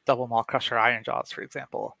Double Maul Crusher Ironjaws, for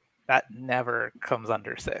example, that never comes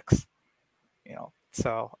under 6.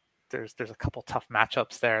 So there's a couple tough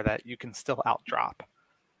matchups there that you can still outdrop.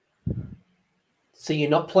 So you're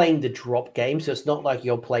not playing the drop game, so it's not like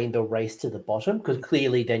you're playing the race to the bottom, because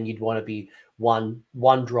clearly then you'd want to be one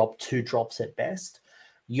drop, 2 drops at best.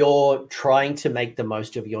 You're trying to make the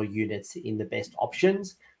most of your units in the best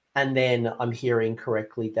options. And then I'm hearing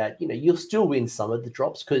correctly that, you'll still win some of the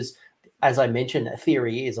drops, because as I mentioned, the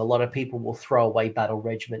theory is a lot of people will throw away Battle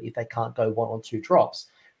Regiment if they can't go 1 or 2 drops.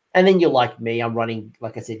 And then you're like me, I'm running,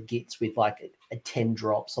 like I said, Gits with like a 10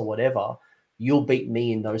 drops or whatever. You'll beat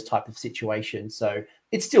me in those type of situations. So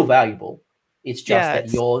it's still valuable. It's just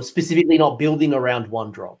that you're specifically not building around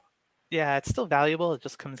 1 drop. Yeah, it's still valuable. It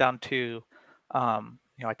just comes down to,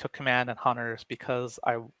 I took Command and Hunters because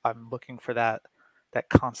I'm looking for that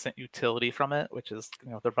constant utility from it, which is,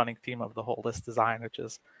 the running theme of the whole list design, which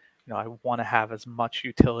is, I want to have as much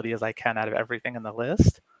utility as I can out of everything in the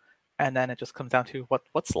list. And then it just comes down to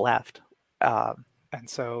what's left. And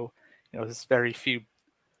so, there's very few,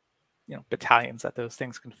 battalions that those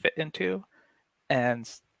things can fit into. And,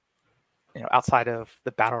 outside of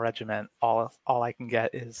the battle regiment, all I can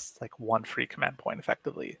get is like 1 free command point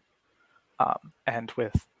effectively. And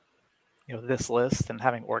with, this list and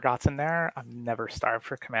having Orgots in there, I'm never starved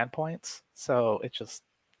for command points. So it just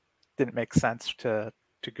didn't make sense to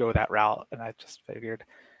go that route. And I just figured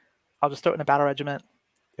I'll just throw it in a battle regiment.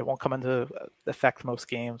 It won't come into effect most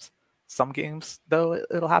games. Some games, though,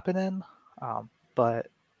 it'll happen in. But,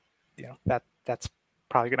 that's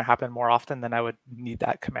probably going to happen more often than I would need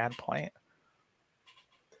that command point.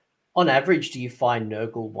 On average, do you find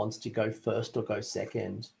Nurgle wants to go first or go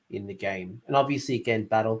second in the game? And obviously, again,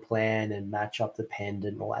 battle plan and matchup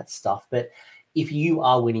dependent and all that stuff. But if you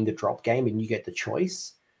are winning the drop game and you get the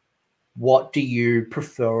choice, what do you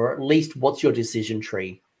prefer? Or at least, what's your decision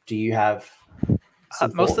tree? Do you have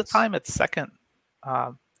most of the time it's second.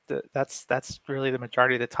 That's really the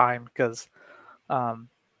majority of the time, because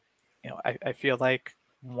I feel like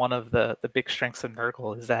one of the big strengths of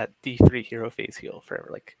Nurgle is that D3 hero phase heal for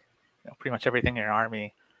like pretty much everything in your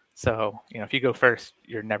army. So if you go first,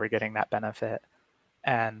 you're never getting that benefit.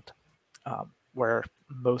 And where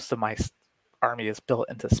most of my army is built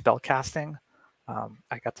into spell casting,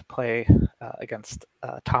 I got to play against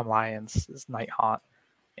Tom Lyons' Night Haunt,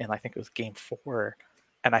 and I think it was game 4,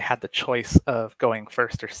 and I had the choice of going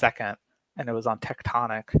first or second, and it was on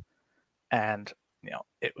Tectonic, and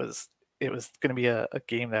it was going to be a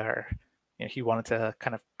game there. He wanted to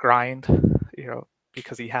kind of grind,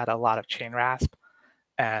 because he had a lot of chain rasp,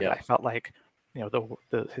 and I felt like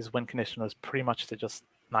his win condition was pretty much to just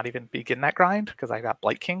not even begin that grind because I got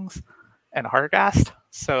Blight Kings and Hardgast.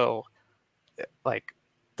 So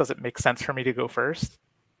does it make sense for me to go first?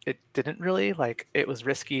 It didn't really. It was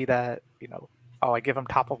risky that I give him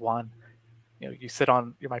top of 1. You sit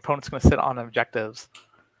on my opponent's going to sit on objectives,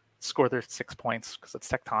 score their 6 points because it's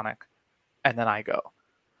Tectonic, and then I go.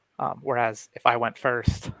 Whereas if I went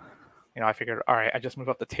first, I figured, all right, I just move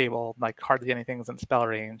up the table, hardly anything's in spell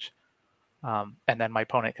range, and then my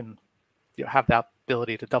opponent can have that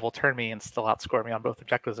ability to double turn me and still outscore me on both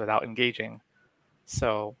objectives without engaging.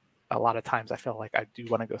 So a lot of times I feel like I do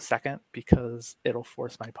want to go second because it'll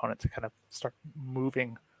force my opponent to kind of start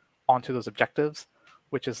moving onto those objectives,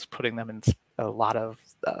 which is putting them in a lot of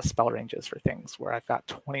spell ranges for things where I've got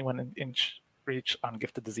 21 inch reach on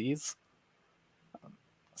Gifted Disease.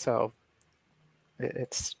 So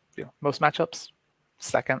it's most matchups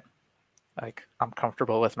second. I'm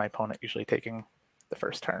comfortable with my opponent usually taking the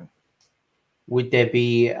first turn. Would there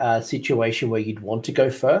be a situation where you'd want to go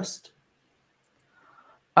first?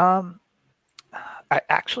 I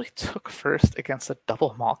actually took first against a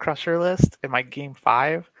double Maw Crusher list in my game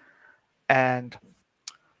 5, and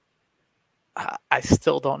I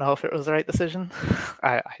still don't know if it was the right decision.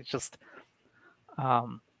 I just,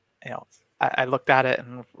 I looked at it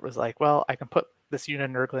and was like, well, I can put this unit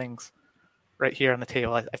of Nurglings right here on the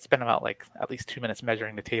table. I spent about at least 2 minutes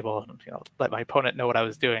measuring the table and let my opponent know what I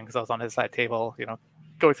was doing because I was on his side table,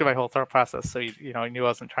 going through my whole thought process. So he knew I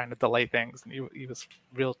wasn't trying to delay things, and he was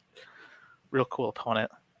real cool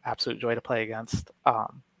opponent, absolute joy to play against.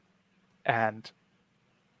 And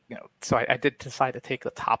so I did decide to take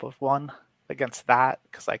the top of 1 against that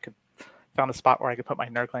because I found a spot where I could put my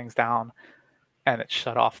Nurglings down, and it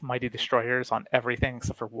shut off Mighty Destroyers on everything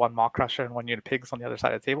except for 1 Maw Crusher and 1 unit of pigs on the other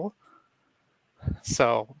side of the table.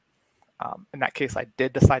 So in that case, I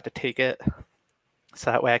did decide to take it, so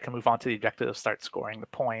that way I can move on to the objective, start scoring the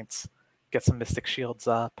points, get some Mystic Shields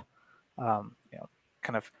up,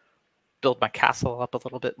 kind of build my castle up a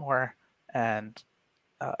little bit more. And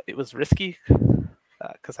it was risky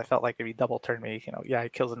because I felt like if he double turned me, he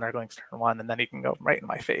kills the Nurglings turn 1, and then he can go right in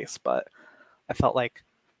my face. But I felt like,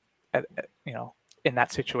 in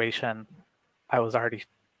that situation, I was already,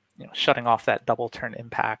 shutting off that double turn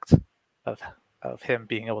impact of him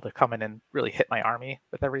being able to come in and really hit my army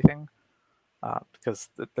with everything. Because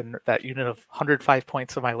that unit of 105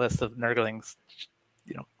 points of my list of Nurglings,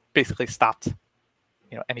 basically stopped,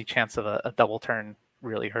 any chance of a double turn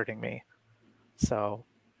really hurting me. So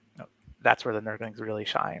that's where the Nurglings really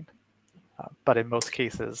shined. But in most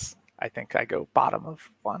cases, I think I go bottom of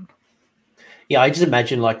 1. Yeah, I just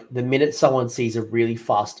imagine the minute someone sees a really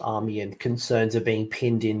fast army and concerns of being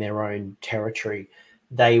pinned in their own territory,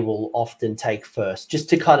 they will often take first just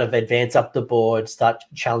to kind of advance up the board, start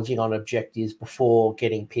challenging on objectives before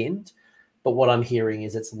getting pinned. But what I'm hearing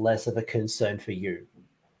is it's less of a concern for you.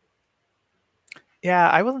 Yeah,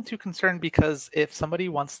 I wasn't too concerned because if somebody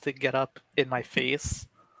wants to get up in my face,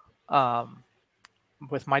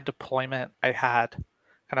 with my deployment, I had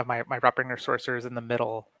kind of my Rotbringer Sorcerers in the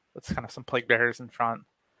middle with kind of some Plague Bearers in front,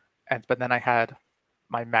 but then I had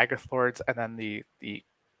my Magath Lords and then the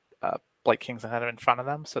Blight Kings ahead in front of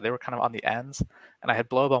them, so they were kind of on the ends, and I had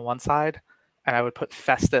Blow-Up on one side, and I would put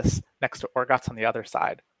Festus next to Orgots on the other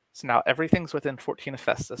side. So now everything's within 14 of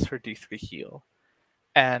Festus for D3 heal.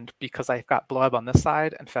 And because I've got Blow-Up on this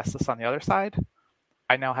side and Festus on the other side,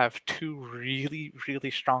 I now have 2 really,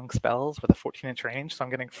 really strong spells with a 14-inch range, so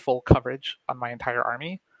I'm getting full coverage on my entire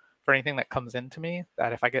army for anything that comes into me,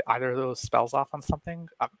 that if I get either of those spells off on something,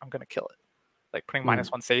 I'm going to kill it. Like putting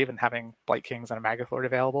 -1 save and having Blight Kings and a Magath Lord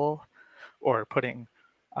available, or putting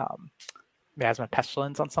Miasma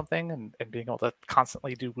Pestilence on something and being able to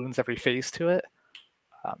constantly do wounds every phase to it.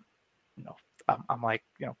 I'm like,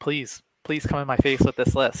 please come in my face with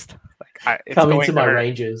this list. It's come into my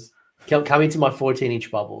ranges. Come into my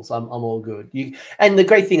 14-inch bubbles. I'm all good. And the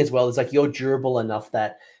great thing as well is you're durable enough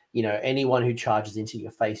that anyone who charges into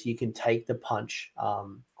your face, you can take the punch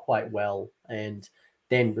quite well. And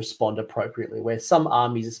then respond appropriately. Where some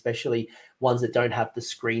armies, especially ones that don't have the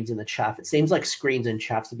screens and the chaff, it seems like screens and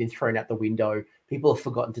chaffs have been thrown out the window. People have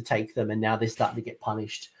forgotten to take them, and now they're starting to get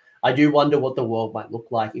punished. I do wonder what the world might look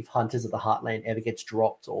like if Hunters of the Heartland ever gets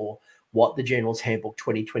dropped, or what the General's Handbook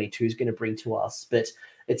 2022 is going to bring to us. But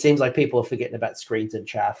it seems like people are forgetting about screens and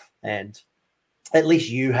chaff, and at least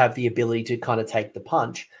you have the ability to kind of take the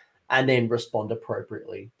punch and then respond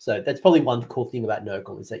appropriately. So that's probably one cool thing about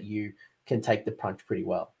Nurgle, is that you can take the punch pretty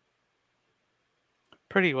well.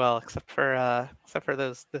 Pretty well, except for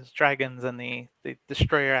those dragons and the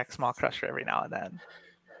Destroyer X Maw Crusher every now and then.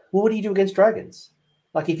 Well, what do you do against dragons?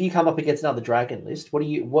 Like, if you come up against another dragon list,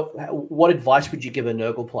 what advice would you give a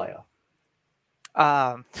Nurgle player?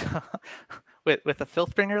 With the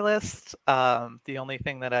Filthbringer list, the only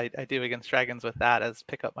thing that I do against dragons with that is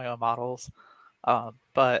pick up my own models.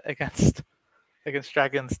 But against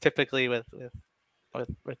dragons, typically with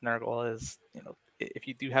Nurgle is, if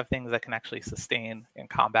you do have things that can actually sustain in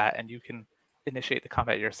combat and you can initiate the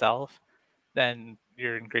combat yourself, then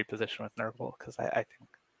you're in great position with Nurgle, because I think,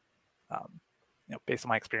 based on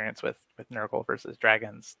my experience with Nurgle versus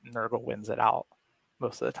dragons, Nurgle wins it out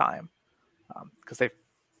most of the time, because they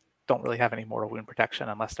don't really have any mortal wound protection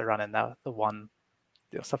unless they're running the one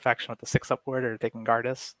subfaction with the 6-up ward, or they can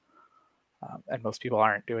Gardas, and most people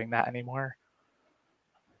aren't doing that anymore.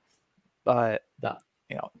 But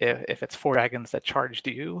if it's 4 dragons that charged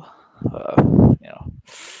you,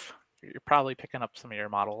 you're probably picking up some of your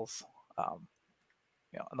models.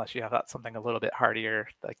 Unless you have something a little bit hardier.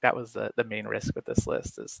 Like, that was the main risk with this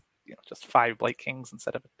list, is just 5 Blight Kings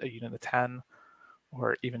instead of a unit of 10,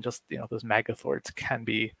 or even just those Magathords can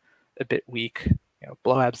be a bit weak.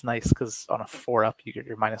 Blowab's nice because on a 4-up you're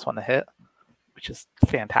 -1 to hit, which is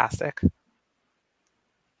fantastic.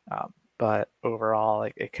 But overall,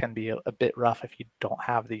 it can be a bit rough if you don't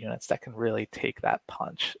have the units that can really take that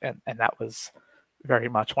punch, and that was very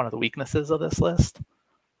much one of the weaknesses of this list.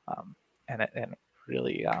 And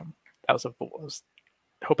really, I was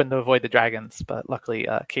hoping to avoid the dragons, but luckily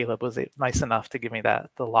Caleb was nice enough to give me the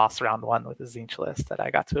loss round 1 with the Tzeentch list, that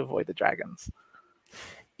I got to avoid the dragons.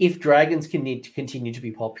 If dragons can need to continue to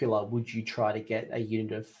be popular, would you try to get a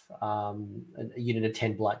unit of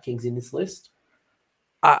 10 Blight Kings in this list?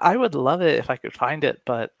 I would love it if I could find it,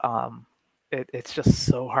 but it's just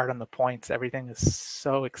so hard on the points. Everything is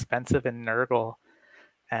so expensive in Nurgle,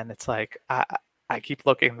 and it's like I keep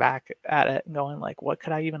looking back at it and going, like, what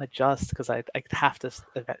could I even adjust? Because I'd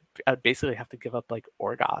basically have to give up like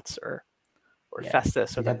Orgots or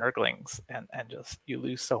Festus or the Nurglings, and just, you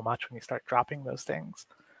lose so much when you start dropping those things.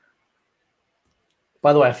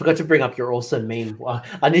 By the way, I forgot to bring up your awesome meme.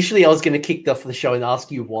 Initially, I was going to kick off the show and ask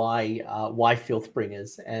you why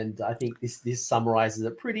Filthbringers, and I think this summarizes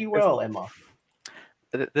it pretty well, Emma.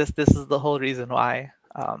 This is the whole reason why.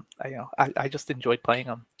 I just enjoyed playing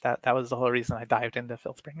them. That was the whole reason I dived into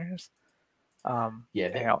Filthbringers. And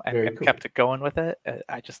cool. Kept it going with it.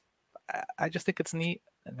 I just think it's neat.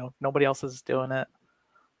 Nobody else is doing it.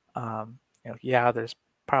 There's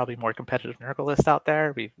probably more competitive Nurgle lists out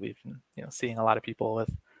there. We've been seeing a lot of people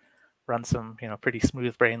run some pretty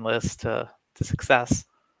smooth brain lists to success.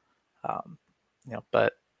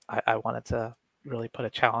 But I wanted to really put a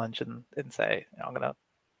challenge and say, I'm gonna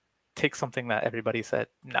take something that everybody said,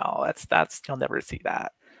 no, that's you'll never see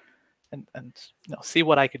that, and see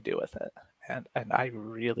what I could do with it. And I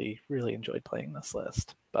really, really enjoyed playing this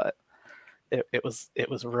list, but it was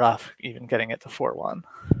rough even getting it to 4-1.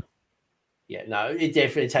 Yeah, no, it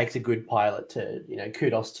definitely takes a good pilot to,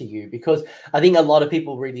 kudos to you, because I think a lot of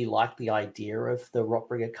people really like the idea of the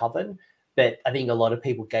Rotbringer Coven, but I think a lot of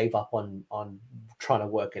people gave up on trying to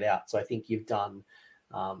work it out. So I think you've done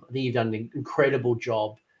an incredible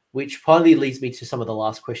job, which probably leads me to some of the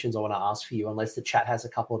last questions I want to ask for you, unless the chat has a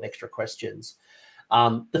couple of extra questions.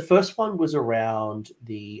 The first one was around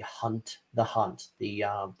the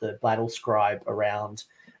battle scribe around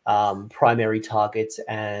primary targets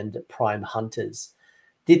and prime hunters.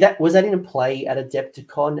 Was that in play at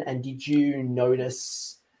Adepticon, and did you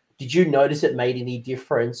notice it made any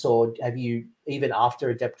difference, or have you, even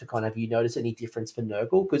after Adepticon, have you noticed any difference for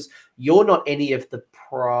Nurgle? Because you're not any of the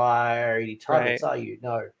priority targets, right? Are you?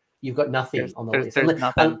 No, you've got nothing on the list.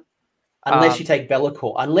 Unless you take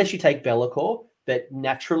Be'lakor, but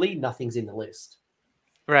naturally nothing's in the list.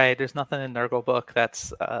 Right, there's nothing in Nurgle book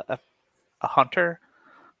that's a hunter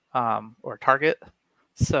or target.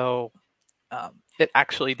 So it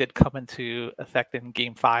actually did come into effect in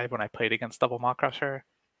Game 5 when I played against Double Maw Crusher,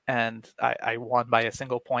 and I won by a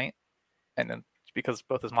single point, and then because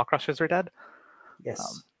both his Maw Crushers are dead.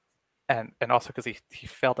 Yes. And also because he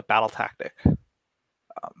failed a battle tactic.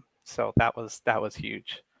 So that was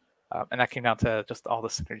huge. And that came down to just all the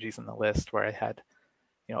synergies in the list where I had,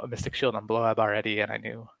 a Mystic Shield on Bloab already, and I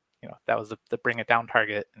knew, that was the bring it down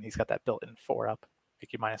target, and he's got that built-in 4-up,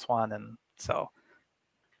 make you -1, and so,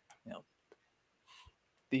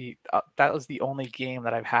 that was the only game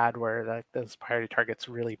that I've had where those priority targets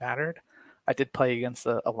really mattered. I did play against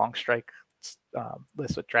a long strike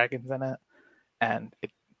list with dragons in it, and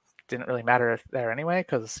it didn't really matter there anyway,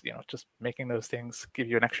 because just making those things give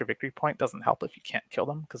you an extra victory point doesn't help if you can't kill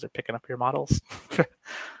them because they're picking up your models.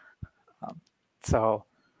 So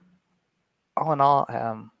all in all,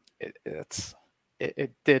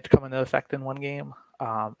 it did come into effect in one game,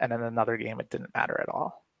 and in another game it didn't matter at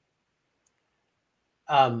all.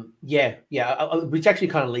 Which actually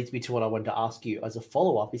kind of leads me to what I wanted to ask you as a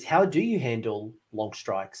follow-up is how do you handle long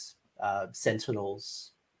strikes,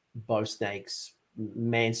 sentinels, bow snakes,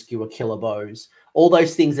 man skewer, killer bows, all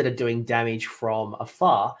those things that are doing damage from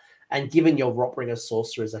afar? And given your Rotbringer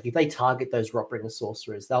sorcerers, like if they target those Rotbringer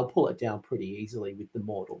sorcerers, they'll pull it down pretty easily with the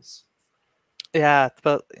mortals. Yeah,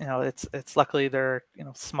 but it's luckily they're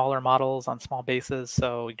smaller models on small bases,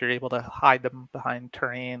 so you're able to hide them behind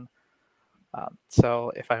terrain.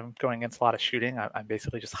 So if I'm going against a lot of shooting, I'm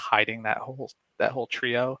basically just hiding that whole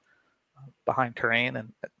trio behind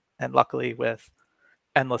terrain, and luckily with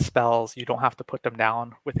endless spells, you don't have to put them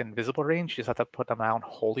down within visible range. You just have to put them down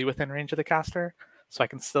wholly within range of the caster. So I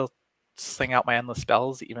can still sling out my endless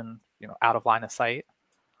spells even out of line of sight.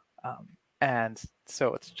 And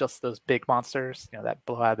so it's just those big monsters, that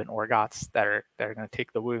Bloab and Orgots that are going to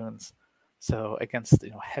take the wounds. So against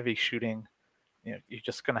heavy shooting, you're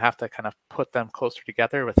just going to have to kind of put them closer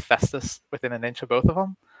together with Festus within an inch of both of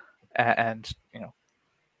them, and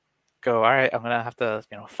go, all right, I'm going to have to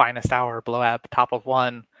finest hour, Bloab, top of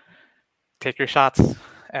one, take your shots,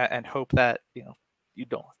 and hope that you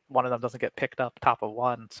don't, one of them doesn't get picked up top of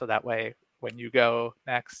one, so that way when you go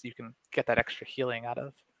next, you can get that extra healing out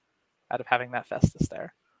of having that Festus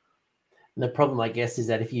there. And the problem, I guess, is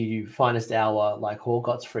that if you finest hour like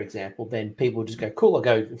Horgots, for example, then people just go, "Cool, I'll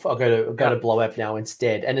go to Bloab now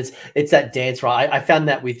instead." And it's that dance, right? I found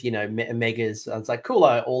that with Megas. I was like, "Cool,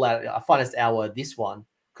 I finest hour this one.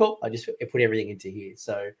 Cool, I just put everything into here."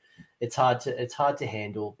 So it's hard to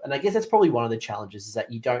handle, and I guess that's probably one of the challenges is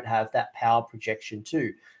that you don't have that power projection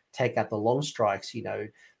to take out the long strikes.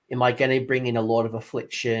 Am I going to bring in a lot of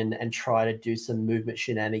affliction and try to do some movement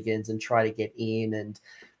shenanigans and try to get in and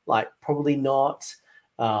probably not.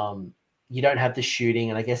 You don't have the shooting,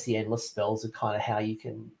 and I guess the endless spells are kind of how you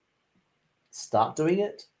can start doing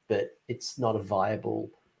it, but it's not a viable,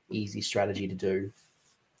 easy strategy to do.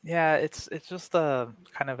 Yeah, it's just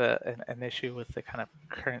kind of an issue with the kind of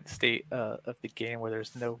current state of the game where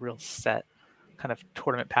there's no real set kind of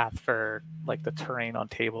tournament path for the terrain on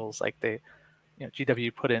tables. Like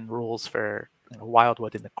GW put in rules for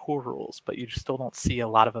Wildwood in the core rules, but you still don't see a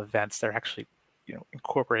lot of events that are actually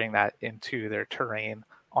incorporating that into their terrain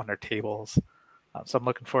on their tables. So I'm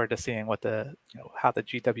looking forward to seeing what how the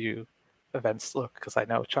GW events look, because I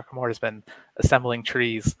know Chuck Moore has been assembling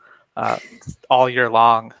trees all year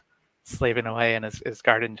long, slaving away in his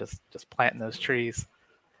garden, just planting those trees.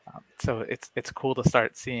 So it's cool to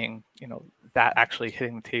start seeing that actually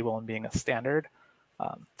hitting the table and being a standard.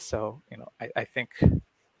 So I think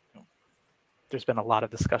there's been a lot of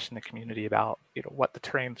discussion in the community about what the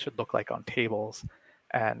terrain should look like on tables,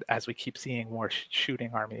 and as we keep seeing more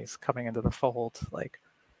shooting armies coming into the fold,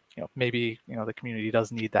 maybe the community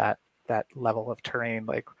does need that level of terrain,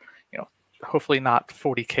 hopefully not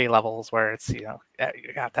 40k levels where it's you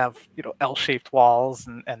have to have L-shaped walls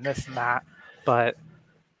and this and that, but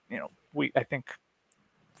I think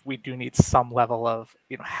we do need some level of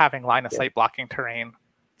having line of sight blocking terrain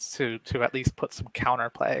to at least put some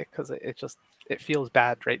counterplay, because it feels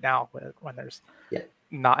bad right now when there's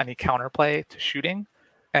not any counterplay to shooting,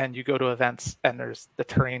 and you go to events and the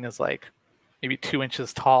terrain is maybe 2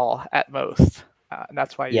 inches tall at most, and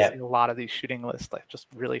that's why you see a lot of these shooting lists just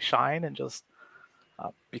really shine, and just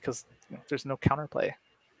because there's no counterplay.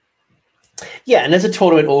 Yeah, and as a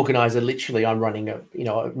tournament organizer, literally I'm running a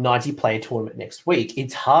 90-player tournament next week.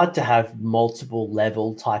 It's hard to have multiple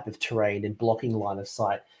level type of terrain and blocking line of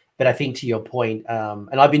sight. But I think to your point,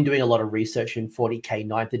 and I've been doing a lot of research in 40k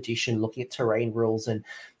 9th edition, looking at terrain rules, and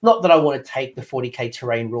not that I want to take the 40k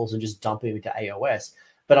terrain rules and just dump them into AOS,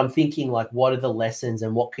 but I'm thinking what are the lessons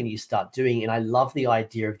and what can you start doing? And I love the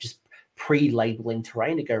idea of just pre-labeling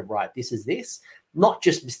terrain to go, right, this is this. Not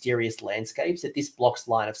just mysterious landscapes, that this blocks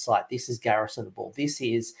line of sight, this is garrisonable, this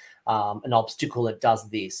is an obstacle that does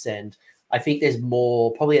this. And I think there's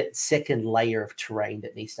more, probably a second layer of terrain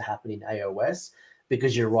that needs to happen in AOS,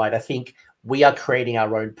 because you're right. I think we are creating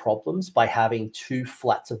our own problems by having two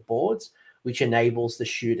flats of boards, which enables the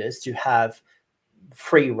shooters to have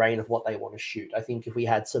free reign of what they want to shoot. I think if we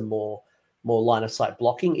had some more line of sight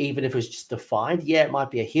blocking, even if it was just defined, yeah, it might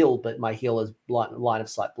be a hill, but my hill is line of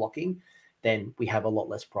sight blocking, then we have a lot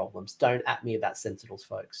less problems. Don't at me about Sentinels,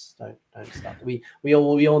 folks. Don't start. We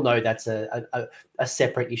all know that's a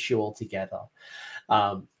separate issue altogether.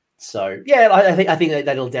 So yeah, I think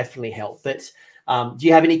that'll definitely help. But do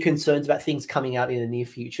you have any concerns about things coming out in the near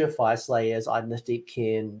future? Fire Slayers, Iden the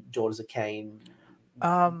Deepkin, Daughters of Cain,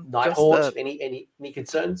 Nighthaunt. Any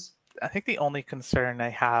concerns? I think the only concern I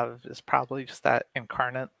have is probably just that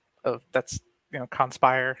incarnate of that's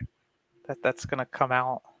Conspire that's going to come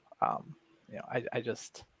out.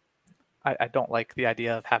 I don't like the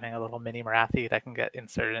idea of having a little mini Marathi that can get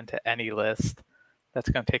inserted into any list. That's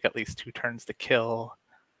going to take at least 2 turns to kill.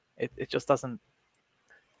 It just doesn't.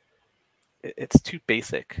 It's too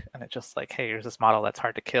basic, and it's just like, hey, here's this model that's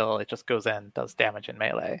hard to kill. It just goes in, does damage in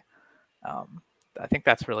melee. I think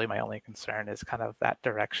that's really my only concern, is kind of that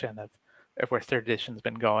direction of where third edition's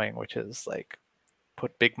been going, which is like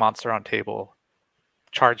put big monster on table,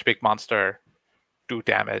 charge big monster, do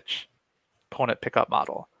damage, opponent pick up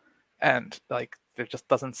model. And like there just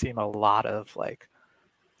doesn't seem a lot of like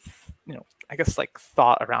I guess like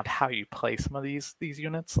thought around how you play some of these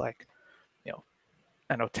units. Like,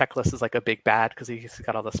 I know Teclis is like a big bad because he's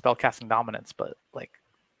got all the spellcasting dominance, but like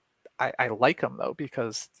I like him though,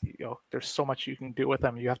 because there's so much you can do with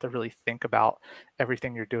him. You have to really think about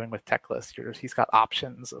everything you're doing with Teclis. He's got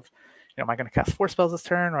options of, am I going to cast 4 spells this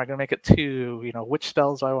turn, or am I going to make it 2? Which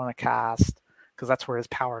spells do I want to cast? Because that's where his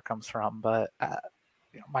power comes from. But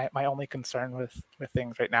my only concern with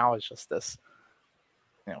things right now is just this,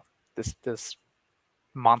 this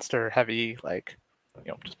monster heavy, like,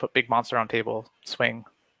 just put big monster on table, swing.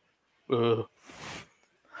 Ugh.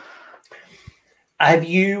 Have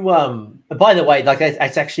you, by the way, like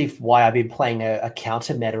that's actually why I've been playing a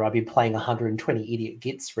counter meta. I've been playing 120 Idiot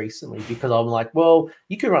Gits recently, because I'm like, well,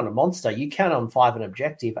 you can run a monster. You count on 5 an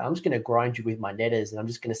objective. I'm just going to grind you with my netters, and I'm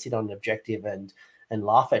just going to sit on an objective and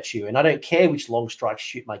laugh at you. And I don't care which long strikes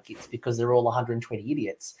shoot my Gits, because they're all 120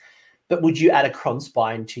 idiots. But would you add a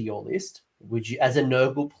Kronspine to your list? Would you, as a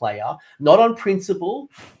Nurgle player, not on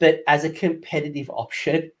principle, but as a competitive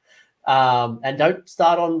option? And don't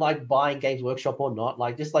start on like buying Games Workshop or not.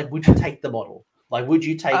 Like, just like, would you take the model? Like, would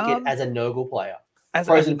you take it as a Nurgle player? As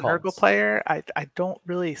a Nurgle player, I don't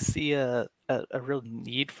really see a real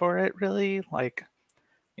need for it, really. Like,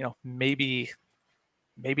 maybe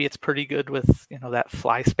it's pretty good with that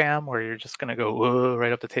fly spam where you're just gonna go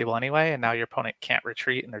right up the table anyway, and now your opponent can't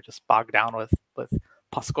retreat and they're just bogged down with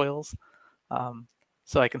Puscoils.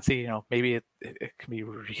 So I can see maybe it can be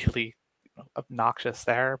really obnoxious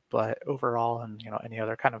there, but overall, and any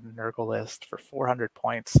other kind of Nurgle list for 400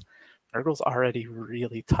 points, Nurgle's already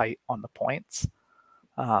really tight on the points.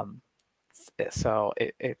 So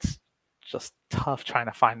it's just tough trying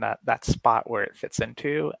to find that spot where it fits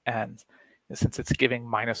into. And since it's giving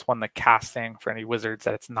 -1 the casting for any wizards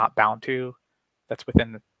that it's not bound to, that's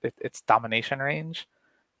within its domination range,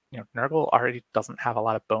 Nurgle already doesn't have a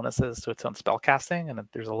lot of bonuses to its own spell casting, and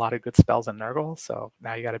there's a lot of good spells in Nurgle. So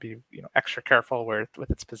now you got to be extra careful with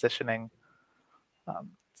its positioning.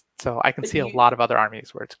 So I can see a lot of other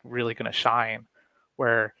armies where it's really going to shine,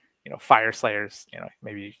 where Fire Slayers,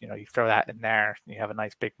 maybe you throw that in there, and you have a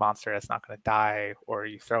nice big monster that's not going to die, or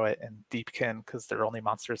you throw it in Deepkin because their only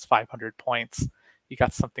monster is 500 points. You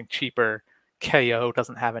got something cheaper. KO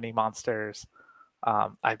doesn't have any monsters.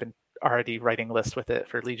 I've been already writing lists with it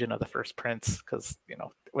for Legion of the First Prince, because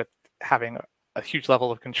with having a huge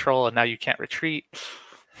level of control and now you can't retreat.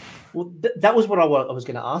 Well, that was what I was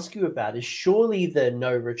going to ask you about. Is surely the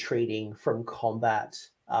no retreating from combat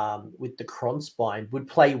with the Kronspine would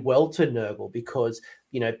play well to Nurgle, because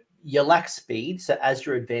you lack speed, so as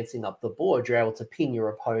you're advancing up the board, you're able to pin your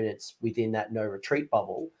opponents within that no retreat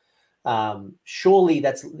bubble. Surely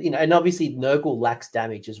that's and obviously Nurgle lacks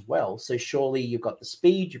damage as well, so surely you've got the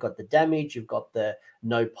speed, you've got the damage, you've got the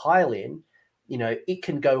no pile in. It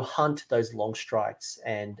can go hunt those long strikes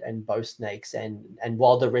and bow snakes, and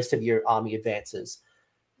while the rest of your army advances.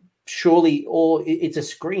 Surely, or it's a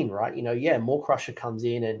screen, right? Maw Crusher comes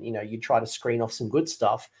in, and you try to screen off some good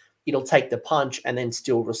stuff. It'll take the punch and then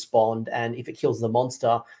still respond, and if it kills the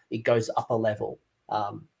monster, it goes up a level.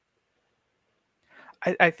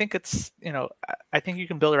 I think it's I think you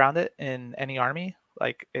can build around it in any army.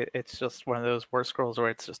 Like it's just one of those war scrolls where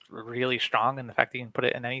it's just really strong, and the fact that you can put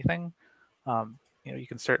it in anything, you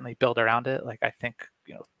can certainly build around it. Like I think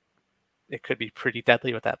it could be pretty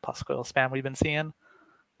deadly with that Puscoil spam we've been seeing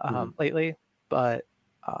lately. But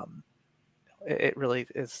it really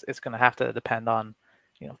is going to have to depend on,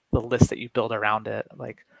 the list that you build around it.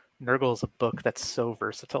 Like Nurgle is a book that's so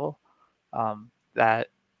versatile, that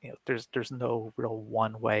there's no real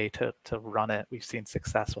one way to run it. We've seen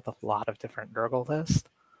success with a lot of different Nurgle lists.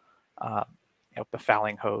 Um,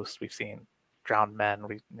 Befouling Host, we've seen Drowned Men.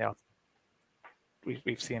 We've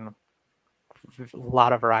seen a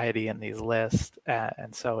lot of variety in these lists,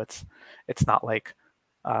 and so it's not like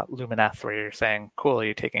Lumineth where you're saying, cool, are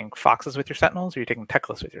you taking foxes with your sentinels, or are you taking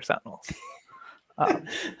Teclis with your sentinels?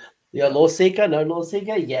 Yeah, Law Seeker, no Law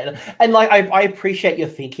Seeker, yeah, and like I appreciate your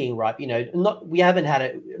thinking, right? Not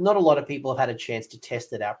a lot of people have had a chance to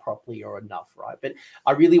test it out properly or enough, right? But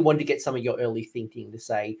I really wanted to get some of your early thinking to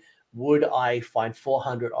say, would I find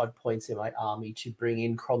 400 odd points in my army to bring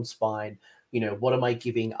in Kromspine? What am I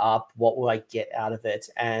giving up? What will I get out of it?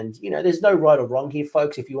 And there's no right or wrong here,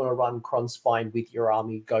 folks. If you want to run Kromspine with your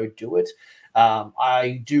army, go do it.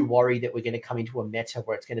 I do worry that we're going to come into a meta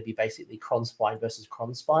where it's going to be basically Kromspine versus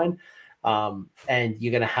Kromspine. And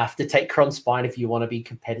you're going to have to take Kromspine if you want to be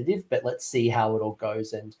competitive, but let's see how it all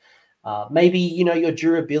goes. And maybe, your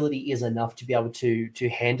durability is enough to be able to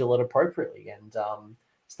handle it appropriately and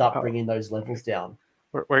start bringing those levels down.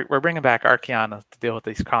 We're bringing back Archaon to deal with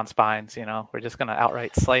these Kromspines. We're just going to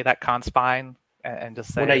outright slay that Kromspine and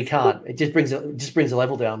just say. Well, no, you can't. It just brings a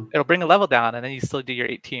level down. It'll bring a level down, and then you still do your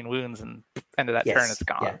 18 wounds, and end of that turn, it's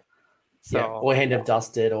gone. Yeah. So, or Hand of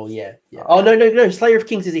Dusted, or yeah. Oh no! Slayer of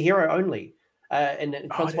Kings is a hero only, and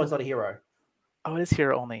Kromspine's not a hero. Oh, it is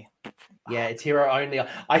hero only. Yeah, it's hero only.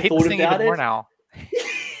 I hate thought this about it more now.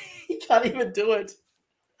 You can't even do it.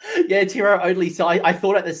 Yeah, it's hero only. So I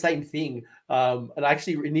thought at the same thing. And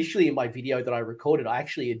actually, initially in my video that I recorded, I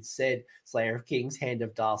actually had said Slayer of Kings, Hand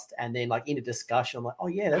of Dust, and then like in a discussion, I'm like, oh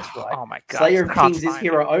yeah, that's right. Oh my god, Slayer of Kings is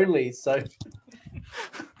hero only. So,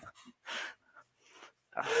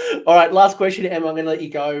 all right, last question, Emma. I'm going to let you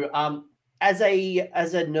go. As a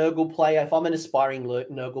Nurgle player, if I'm an aspiring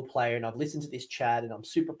Nurgle player and I've listened to this chat and I'm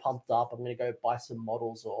super pumped up, I'm going to go buy some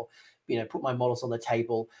models or put my models on the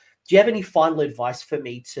table. Do you have any final advice for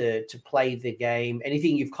me to play the game?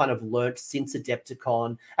 Anything you've kind of learnt since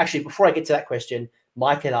Adepticon? Actually, before I get to that question,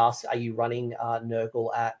 Mike had asked, are you running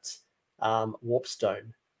Nurgle at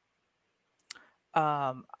Warpstone?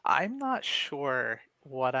 I'm not sure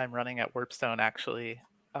what I'm running at Warpstone, actually.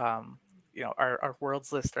 Our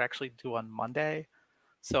Worlds list are actually due on Monday,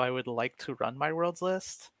 so I would like to run my Worlds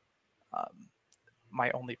list.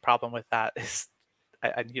 My only problem with that is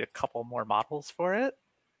I need a couple more models for it.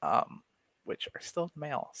 Which are still in the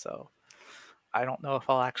mail, so I don't know if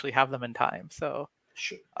I'll actually have them in time. So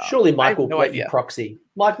surely Mike will let you proxy.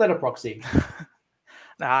 Mike, let a proxy.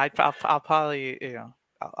 I'll probably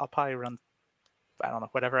I'll probably run. I don't know,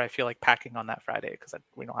 whatever I feel like packing on that Friday, because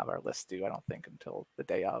we don't have our list due, I don't think, until the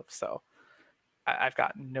day of. So I've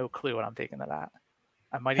got no clue what I'm taking to that.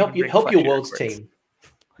 I might help your Worlds team.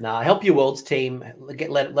 Help your Worlds team.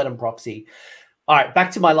 Let them proxy. All right, back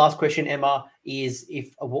to my last question, Emma, is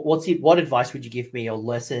what advice would you give me, or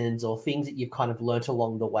lessons or things that you've kind of learnt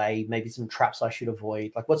along the way, maybe some traps I should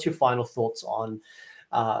avoid? Like, what's your final thoughts on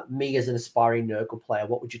me as an aspiring Nurgle player?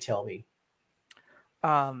 What would you tell me?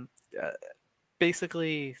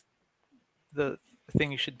 Basically, the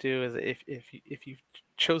thing you should do is if you've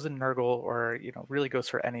chosen Nurgle, or really goes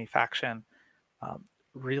for any faction,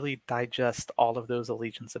 really digest all of those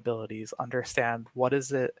allegiance abilities. Understand what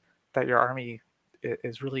is it that your army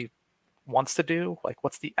is really wants to do, like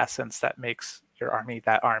what's the essence that makes your army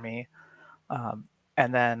that army,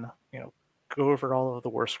 and then go over all of the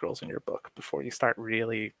war scrolls in your book before you start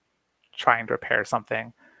really trying to repair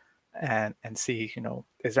something, and see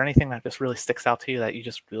is there anything that just really sticks out to you that you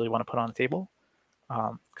just really want to put on the table,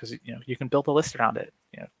 because you can build a list around it.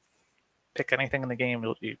 Pick anything in the game,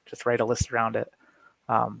 you just write a list around it,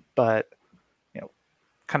 but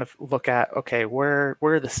kind of look at, okay, where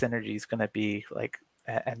are the synergies going to be, like,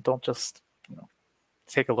 and don't just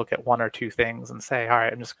take a look at one or two things and say, all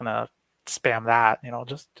right, I'm just going to spam that.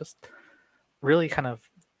 Just really kind of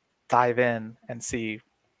dive in and see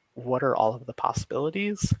what are all of the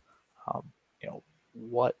possibilities.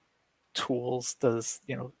 What tools does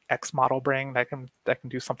X model bring that can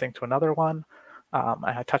do something to another one.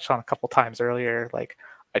 I touched on a couple times earlier, like,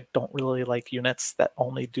 I don't really like units that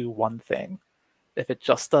only do one thing. If it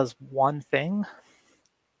just does one thing,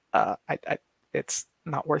 it's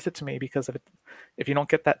not worth it to me, because if you don't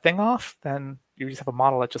get that thing off, then you just have a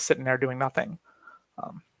model that's just sitting there doing nothing.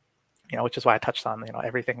 Which is why I touched on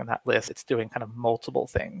everything in that list. It's doing kind of multiple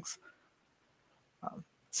things.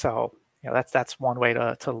 So that's one way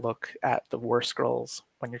to look at the war scrolls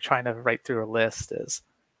when you're trying to write through a list. Is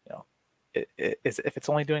if it's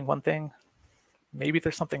only doing one thing, maybe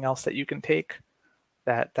there's something else that you can take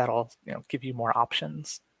that'll give you more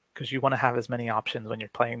options, because you want to have as many options when you're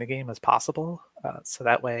playing the game as possible, so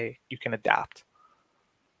that way you can adapt.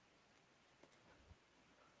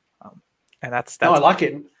 And that's No, I like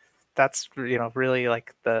it. that's really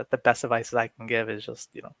like the best advice that I can give is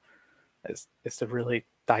just is to really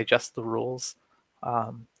digest the rules,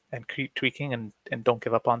 and keep tweaking, and don't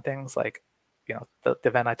give up on things. Like the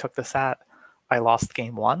event I took this at, I lost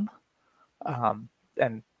game one,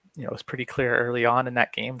 and it was pretty clear early on in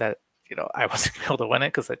that game that I wasn't able to win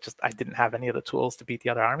it because I didn't have any of the tools to beat the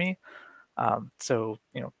other army. So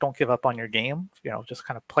don't give up on your game. Just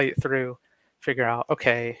kind of play it through, figure out,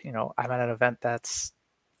 okay, I'm at an event that's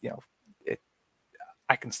it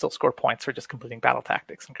I can still score points for just completing battle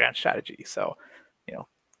tactics and grand strategy. So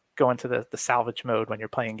go into the salvage mode when you're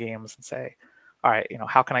playing games and say, all right,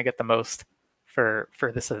 how can I get the most for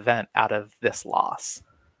this event out of this loss?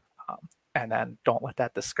 And then don't let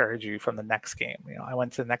that discourage you from the next game. I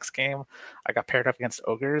went to the next game, I got paired up against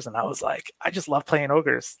ogres, and I was like, I just love playing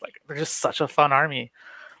ogres. Like, they're just such a fun army.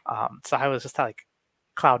 So I was just like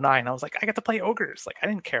cloud nine. I was like, I get to play ogres. Like, I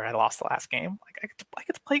didn't care I lost the last game. Like, I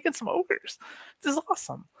get to play against some ogres. This is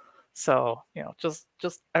awesome. So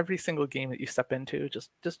just every single game that you step into,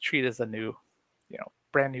 just treat it as a new,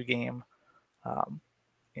 brand new game. Um,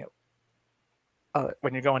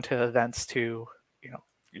 when you're going to events too,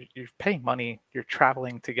 you're paying money, you're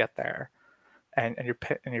traveling to get there, and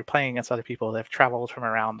you're playing against other people that have traveled from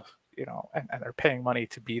around, and they're paying money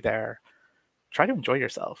to be there. Try to enjoy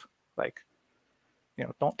yourself. Like,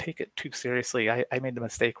 don't take it too seriously. I made the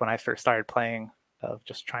mistake when I first started playing of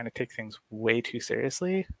just trying to take things way too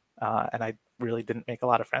seriously, and I really didn't make a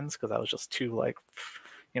lot of friends because I was just too like,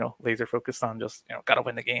 laser focused on just gotta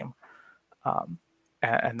win the game. Um,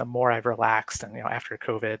 and the more I've relaxed, and after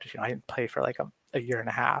COVID, I didn't play for like a year and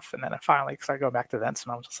a half, and then I finally started going back to events,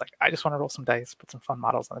 and I was just like, I just want to roll some dice, put some fun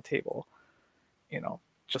models on the table,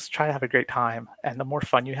 just try to have a great time. And the more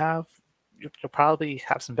fun you have, you'll probably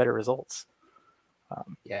have some better results.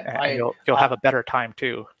 Yeah, And you'll have a better time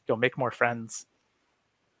too. You'll make more friends.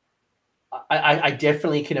 I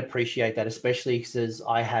definitely can appreciate that, especially because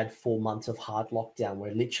I had 4 months of hard lockdown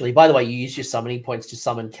where literally, by the way, you used your summoning points to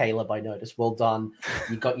summon Caleb. I noticed. Well done.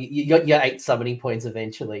 You got your 8 summoning points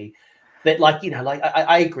eventually. But like,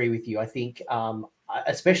 I agree with you. I think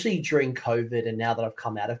especially during COVID and now that I've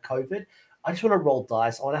come out of COVID, I just want to roll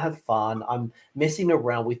dice. I want to have fun. I'm messing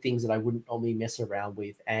around with things that I wouldn't normally mess around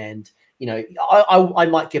with. And, I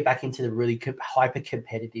might get back into the really hyper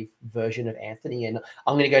competitive version of Anthony. And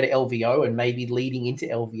I'm going to go to LVO, and maybe leading into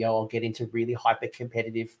LVO, I'll get into really hyper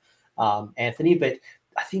competitive Anthony. But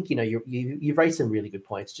I think, you've raised some really good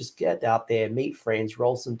points. Just get out there, meet friends,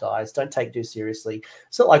 roll some dice. Don't take it too seriously.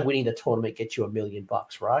 It's not like winning the tournament gets you $1 million,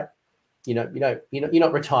 right? You're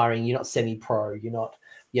not retiring. You're not semi-pro. You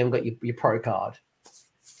haven't got your pro card.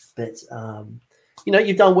 But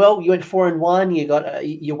you've done well. You went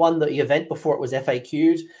 4-1. You won the event before it was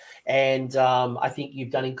FAQ'd, and I think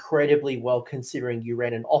you've done incredibly well considering you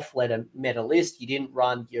ran an off-letter meta list. You didn't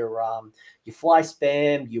run your fly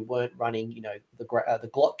spam. You weren't running the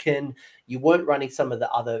Glotkin. You weren't running some of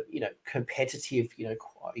the other competitive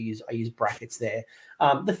I use brackets there.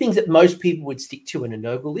 The things that most people would stick to in a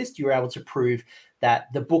Nurgle list. You were able to prove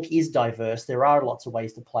that the book is diverse. There are lots of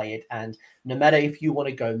ways to play it, and no matter if you want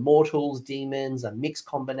to go mortals, demons, a mixed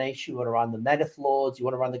combination, you want to run the Megath Lords, you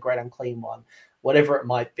want to run the Great Unclean One, whatever it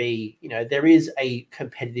might be, there is a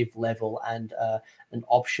competitive level and an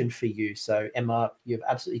option for you. So Emma, you've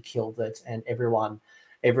absolutely killed it, and everyone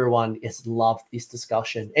has loved this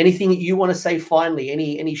discussion. Anything that you want to say finally?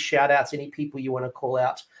 Any shout outs? Any people you want to call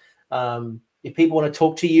out? If people want to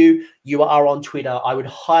talk to you, you are on Twitter. I would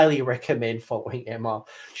highly recommend following Emma.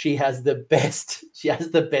 She has the best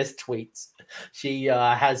tweets. She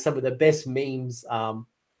has some of the best memes.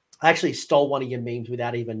 I actually stole one of your memes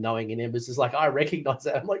without even knowing, and it was just like, I recognize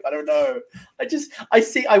it. I'm like, I don't know.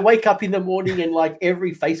 I wake up in the morning and like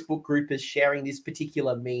every Facebook group is sharing this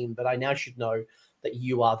particular meme, but I now should know that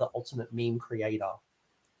you are the ultimate meme creator.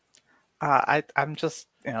 I'm just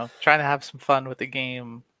trying to have some fun with the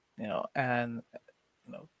game, and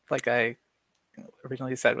like I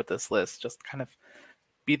originally said with this list, just kind of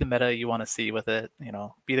be the meta you want to see with it.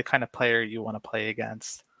 Be the kind of player you want to play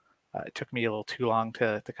against. It took me a little too long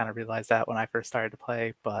to kind of realize that when I first started to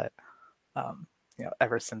play, but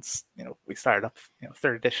ever since we started up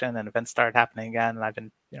third edition and events started happening again, and I've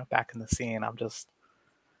been back in the scene, I'm just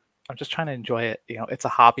trying to enjoy it. It's a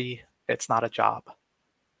hobby. It's not a job.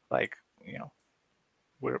 Like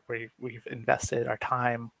we've invested our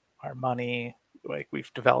time, our money, like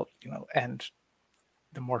we've developed, and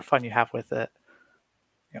the more fun you have with it,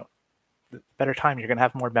 the better time. You're going to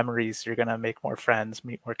have more memories. You're going to make more friends,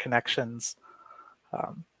 meet more connections.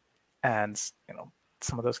 And,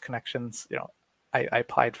 some of those connections, I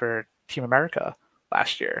applied for Team America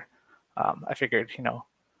last year. I figured,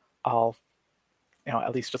 I'll,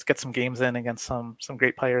 at least just get some games in against some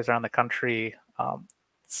great players around the country.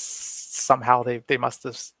 Somehow they must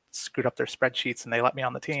have screwed up their spreadsheets and they let me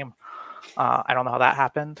on the team. I don't know how that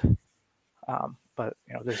happened. But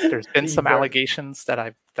there's been some allegations that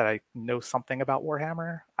I know something about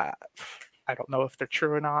Warhammer. I don't know if they're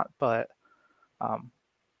true or not, but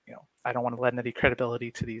I don't want to lend any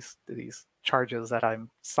credibility to these charges that I'm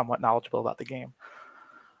somewhat knowledgeable about the game.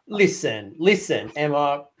 Listen,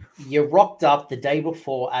 Emma, you rocked up the day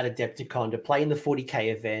before at Adepticon to play in the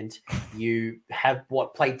 40K event. You have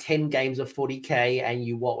played 10 games of 40K, and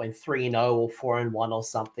you went 3-0 or 4-1 or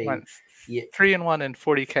something. Went 3-1 in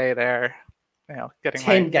 40K there. Getting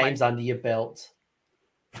 10 games under your belt.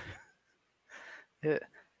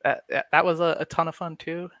 That was a ton of fun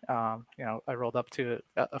too. I rolled up to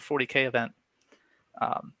a 40K event.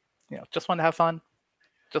 Just wanted to have fun.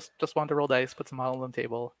 Just wanted to roll dice, put some models on the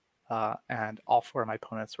table, and all 4 of my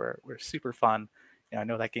opponents were super fun. I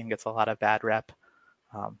know that game gets a lot of bad rep,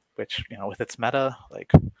 which with its meta, like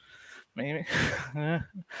maybe,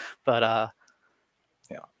 but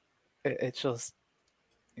it's just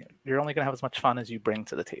you're only gonna have as much fun as you bring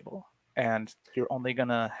to the table, and you're only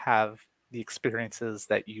gonna have the experiences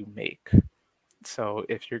that you make. So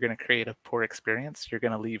if you're gonna create a poor experience, you're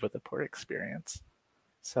gonna leave with a poor experience.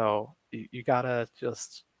 So you gotta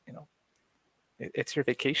just, it's your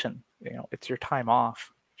vacation, it's your time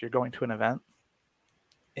off. If you're going to an event,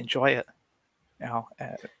 enjoy it,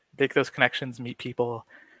 make those connections, meet people,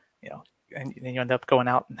 and then you end up going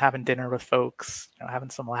out and having dinner with folks,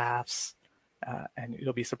 having some laughs, and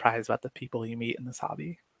you'll be surprised about the people you meet in this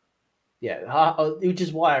hobby. Yeah, which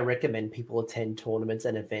is why I recommend people attend tournaments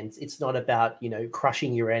and events. It's not about,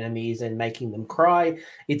 crushing your enemies and making them cry.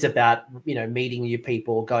 It's about, meeting new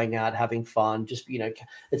people, going out, having fun. Just,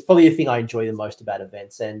 it's probably the thing I enjoy the most about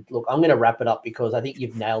events. And look, I'm going to wrap it up because I think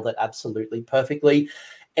you've nailed it absolutely perfectly.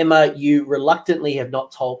 Emma, you reluctantly have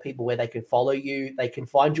not told people where they can follow you. They can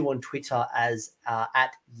find you on Twitter as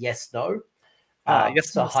at YesNo.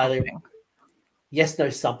 Yes, no,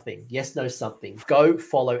 something. Go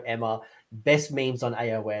follow Emma. Best memes on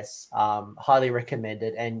AOS. Highly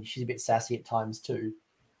recommended. And she's a bit sassy at times too,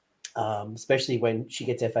 especially when she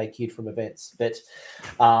gets FAQ'd from events. But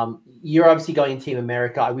you're obviously going in Team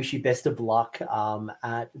America. I wish you best of luck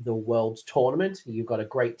at the World Tournament. You've got a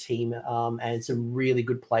great team and some really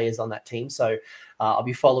good players on that team. So I'll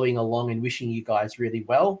be following along and wishing you guys really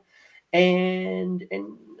well. And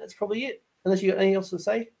that's probably it. Unless you got anything else to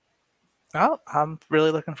say? Well, I'm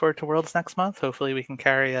really looking forward to Worlds next month. Hopefully we can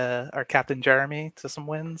carry our captain Jeremy to some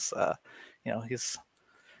wins. He's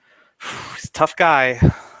a tough guy,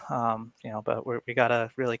 but we got to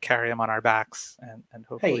really carry him on our backs, and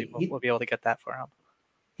hopefully we'll be able to get that for him.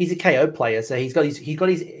 He's a KO player, so he's got his. Did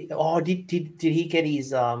he get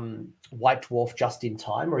his White Dwarf just in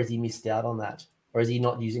time, or has he missed out on that, or is he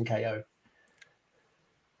not using KO?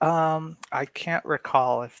 I can't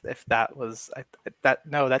recall if that was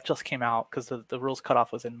that just came out because the rules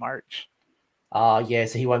cutoff was in March. Yeah,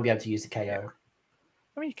 so he won't be able to use the KO.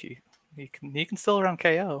 I mean, he can still run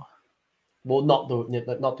KO. Well, not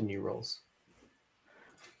the new rules.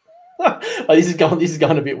 This is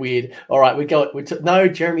going a bit weird. All right, no,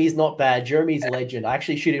 Jeremy is not bad. Jeremy is a legend. I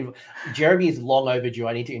actually should have. Jeremy is long overdue.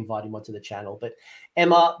 I need to invite him onto the channel. But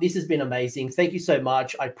Emma, this has been amazing. Thank you so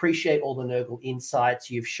much. I appreciate all the Nurgle insights.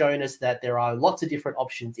 You've shown us that there are lots of different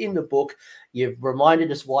options in the book. You've reminded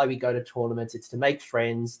us why we go to tournaments. It's to make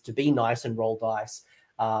friends, to be nice and roll dice.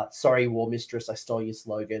 Sorry, War Mistress, I stole your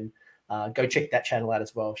slogan. Go check that channel out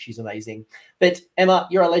as well. She's amazing. But Emma,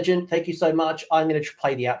 you're a legend. Thank you so much. I'm going to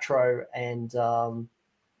play the outro and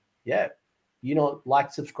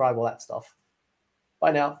like, subscribe, all that stuff.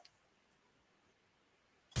 Bye now.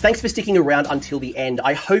 Thanks for sticking around until the end.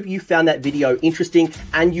 I hope you found that video interesting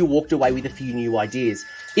and you walked away with a few new ideas.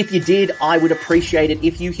 If you did, I would appreciate it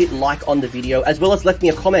if you hit like on the video, as well as left me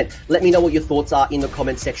a comment. Let me know what your thoughts are in the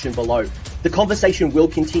comment section below. The conversation will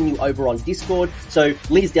continue over on Discord, so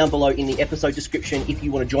links down below in the episode description if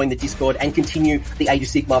you want to join the Discord and continue the Age of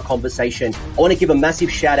Sigmar conversation. I want to give a massive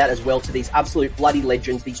shout out as well to these absolute bloody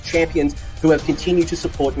legends, these champions who have continued to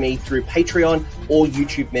support me through Patreon or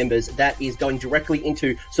YouTube members. That is going directly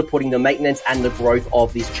into supporting the maintenance and the growth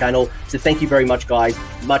of this channel. So thank you very much, guys.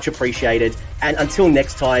 Much appreciated. And until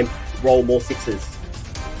next time, roll more sixes.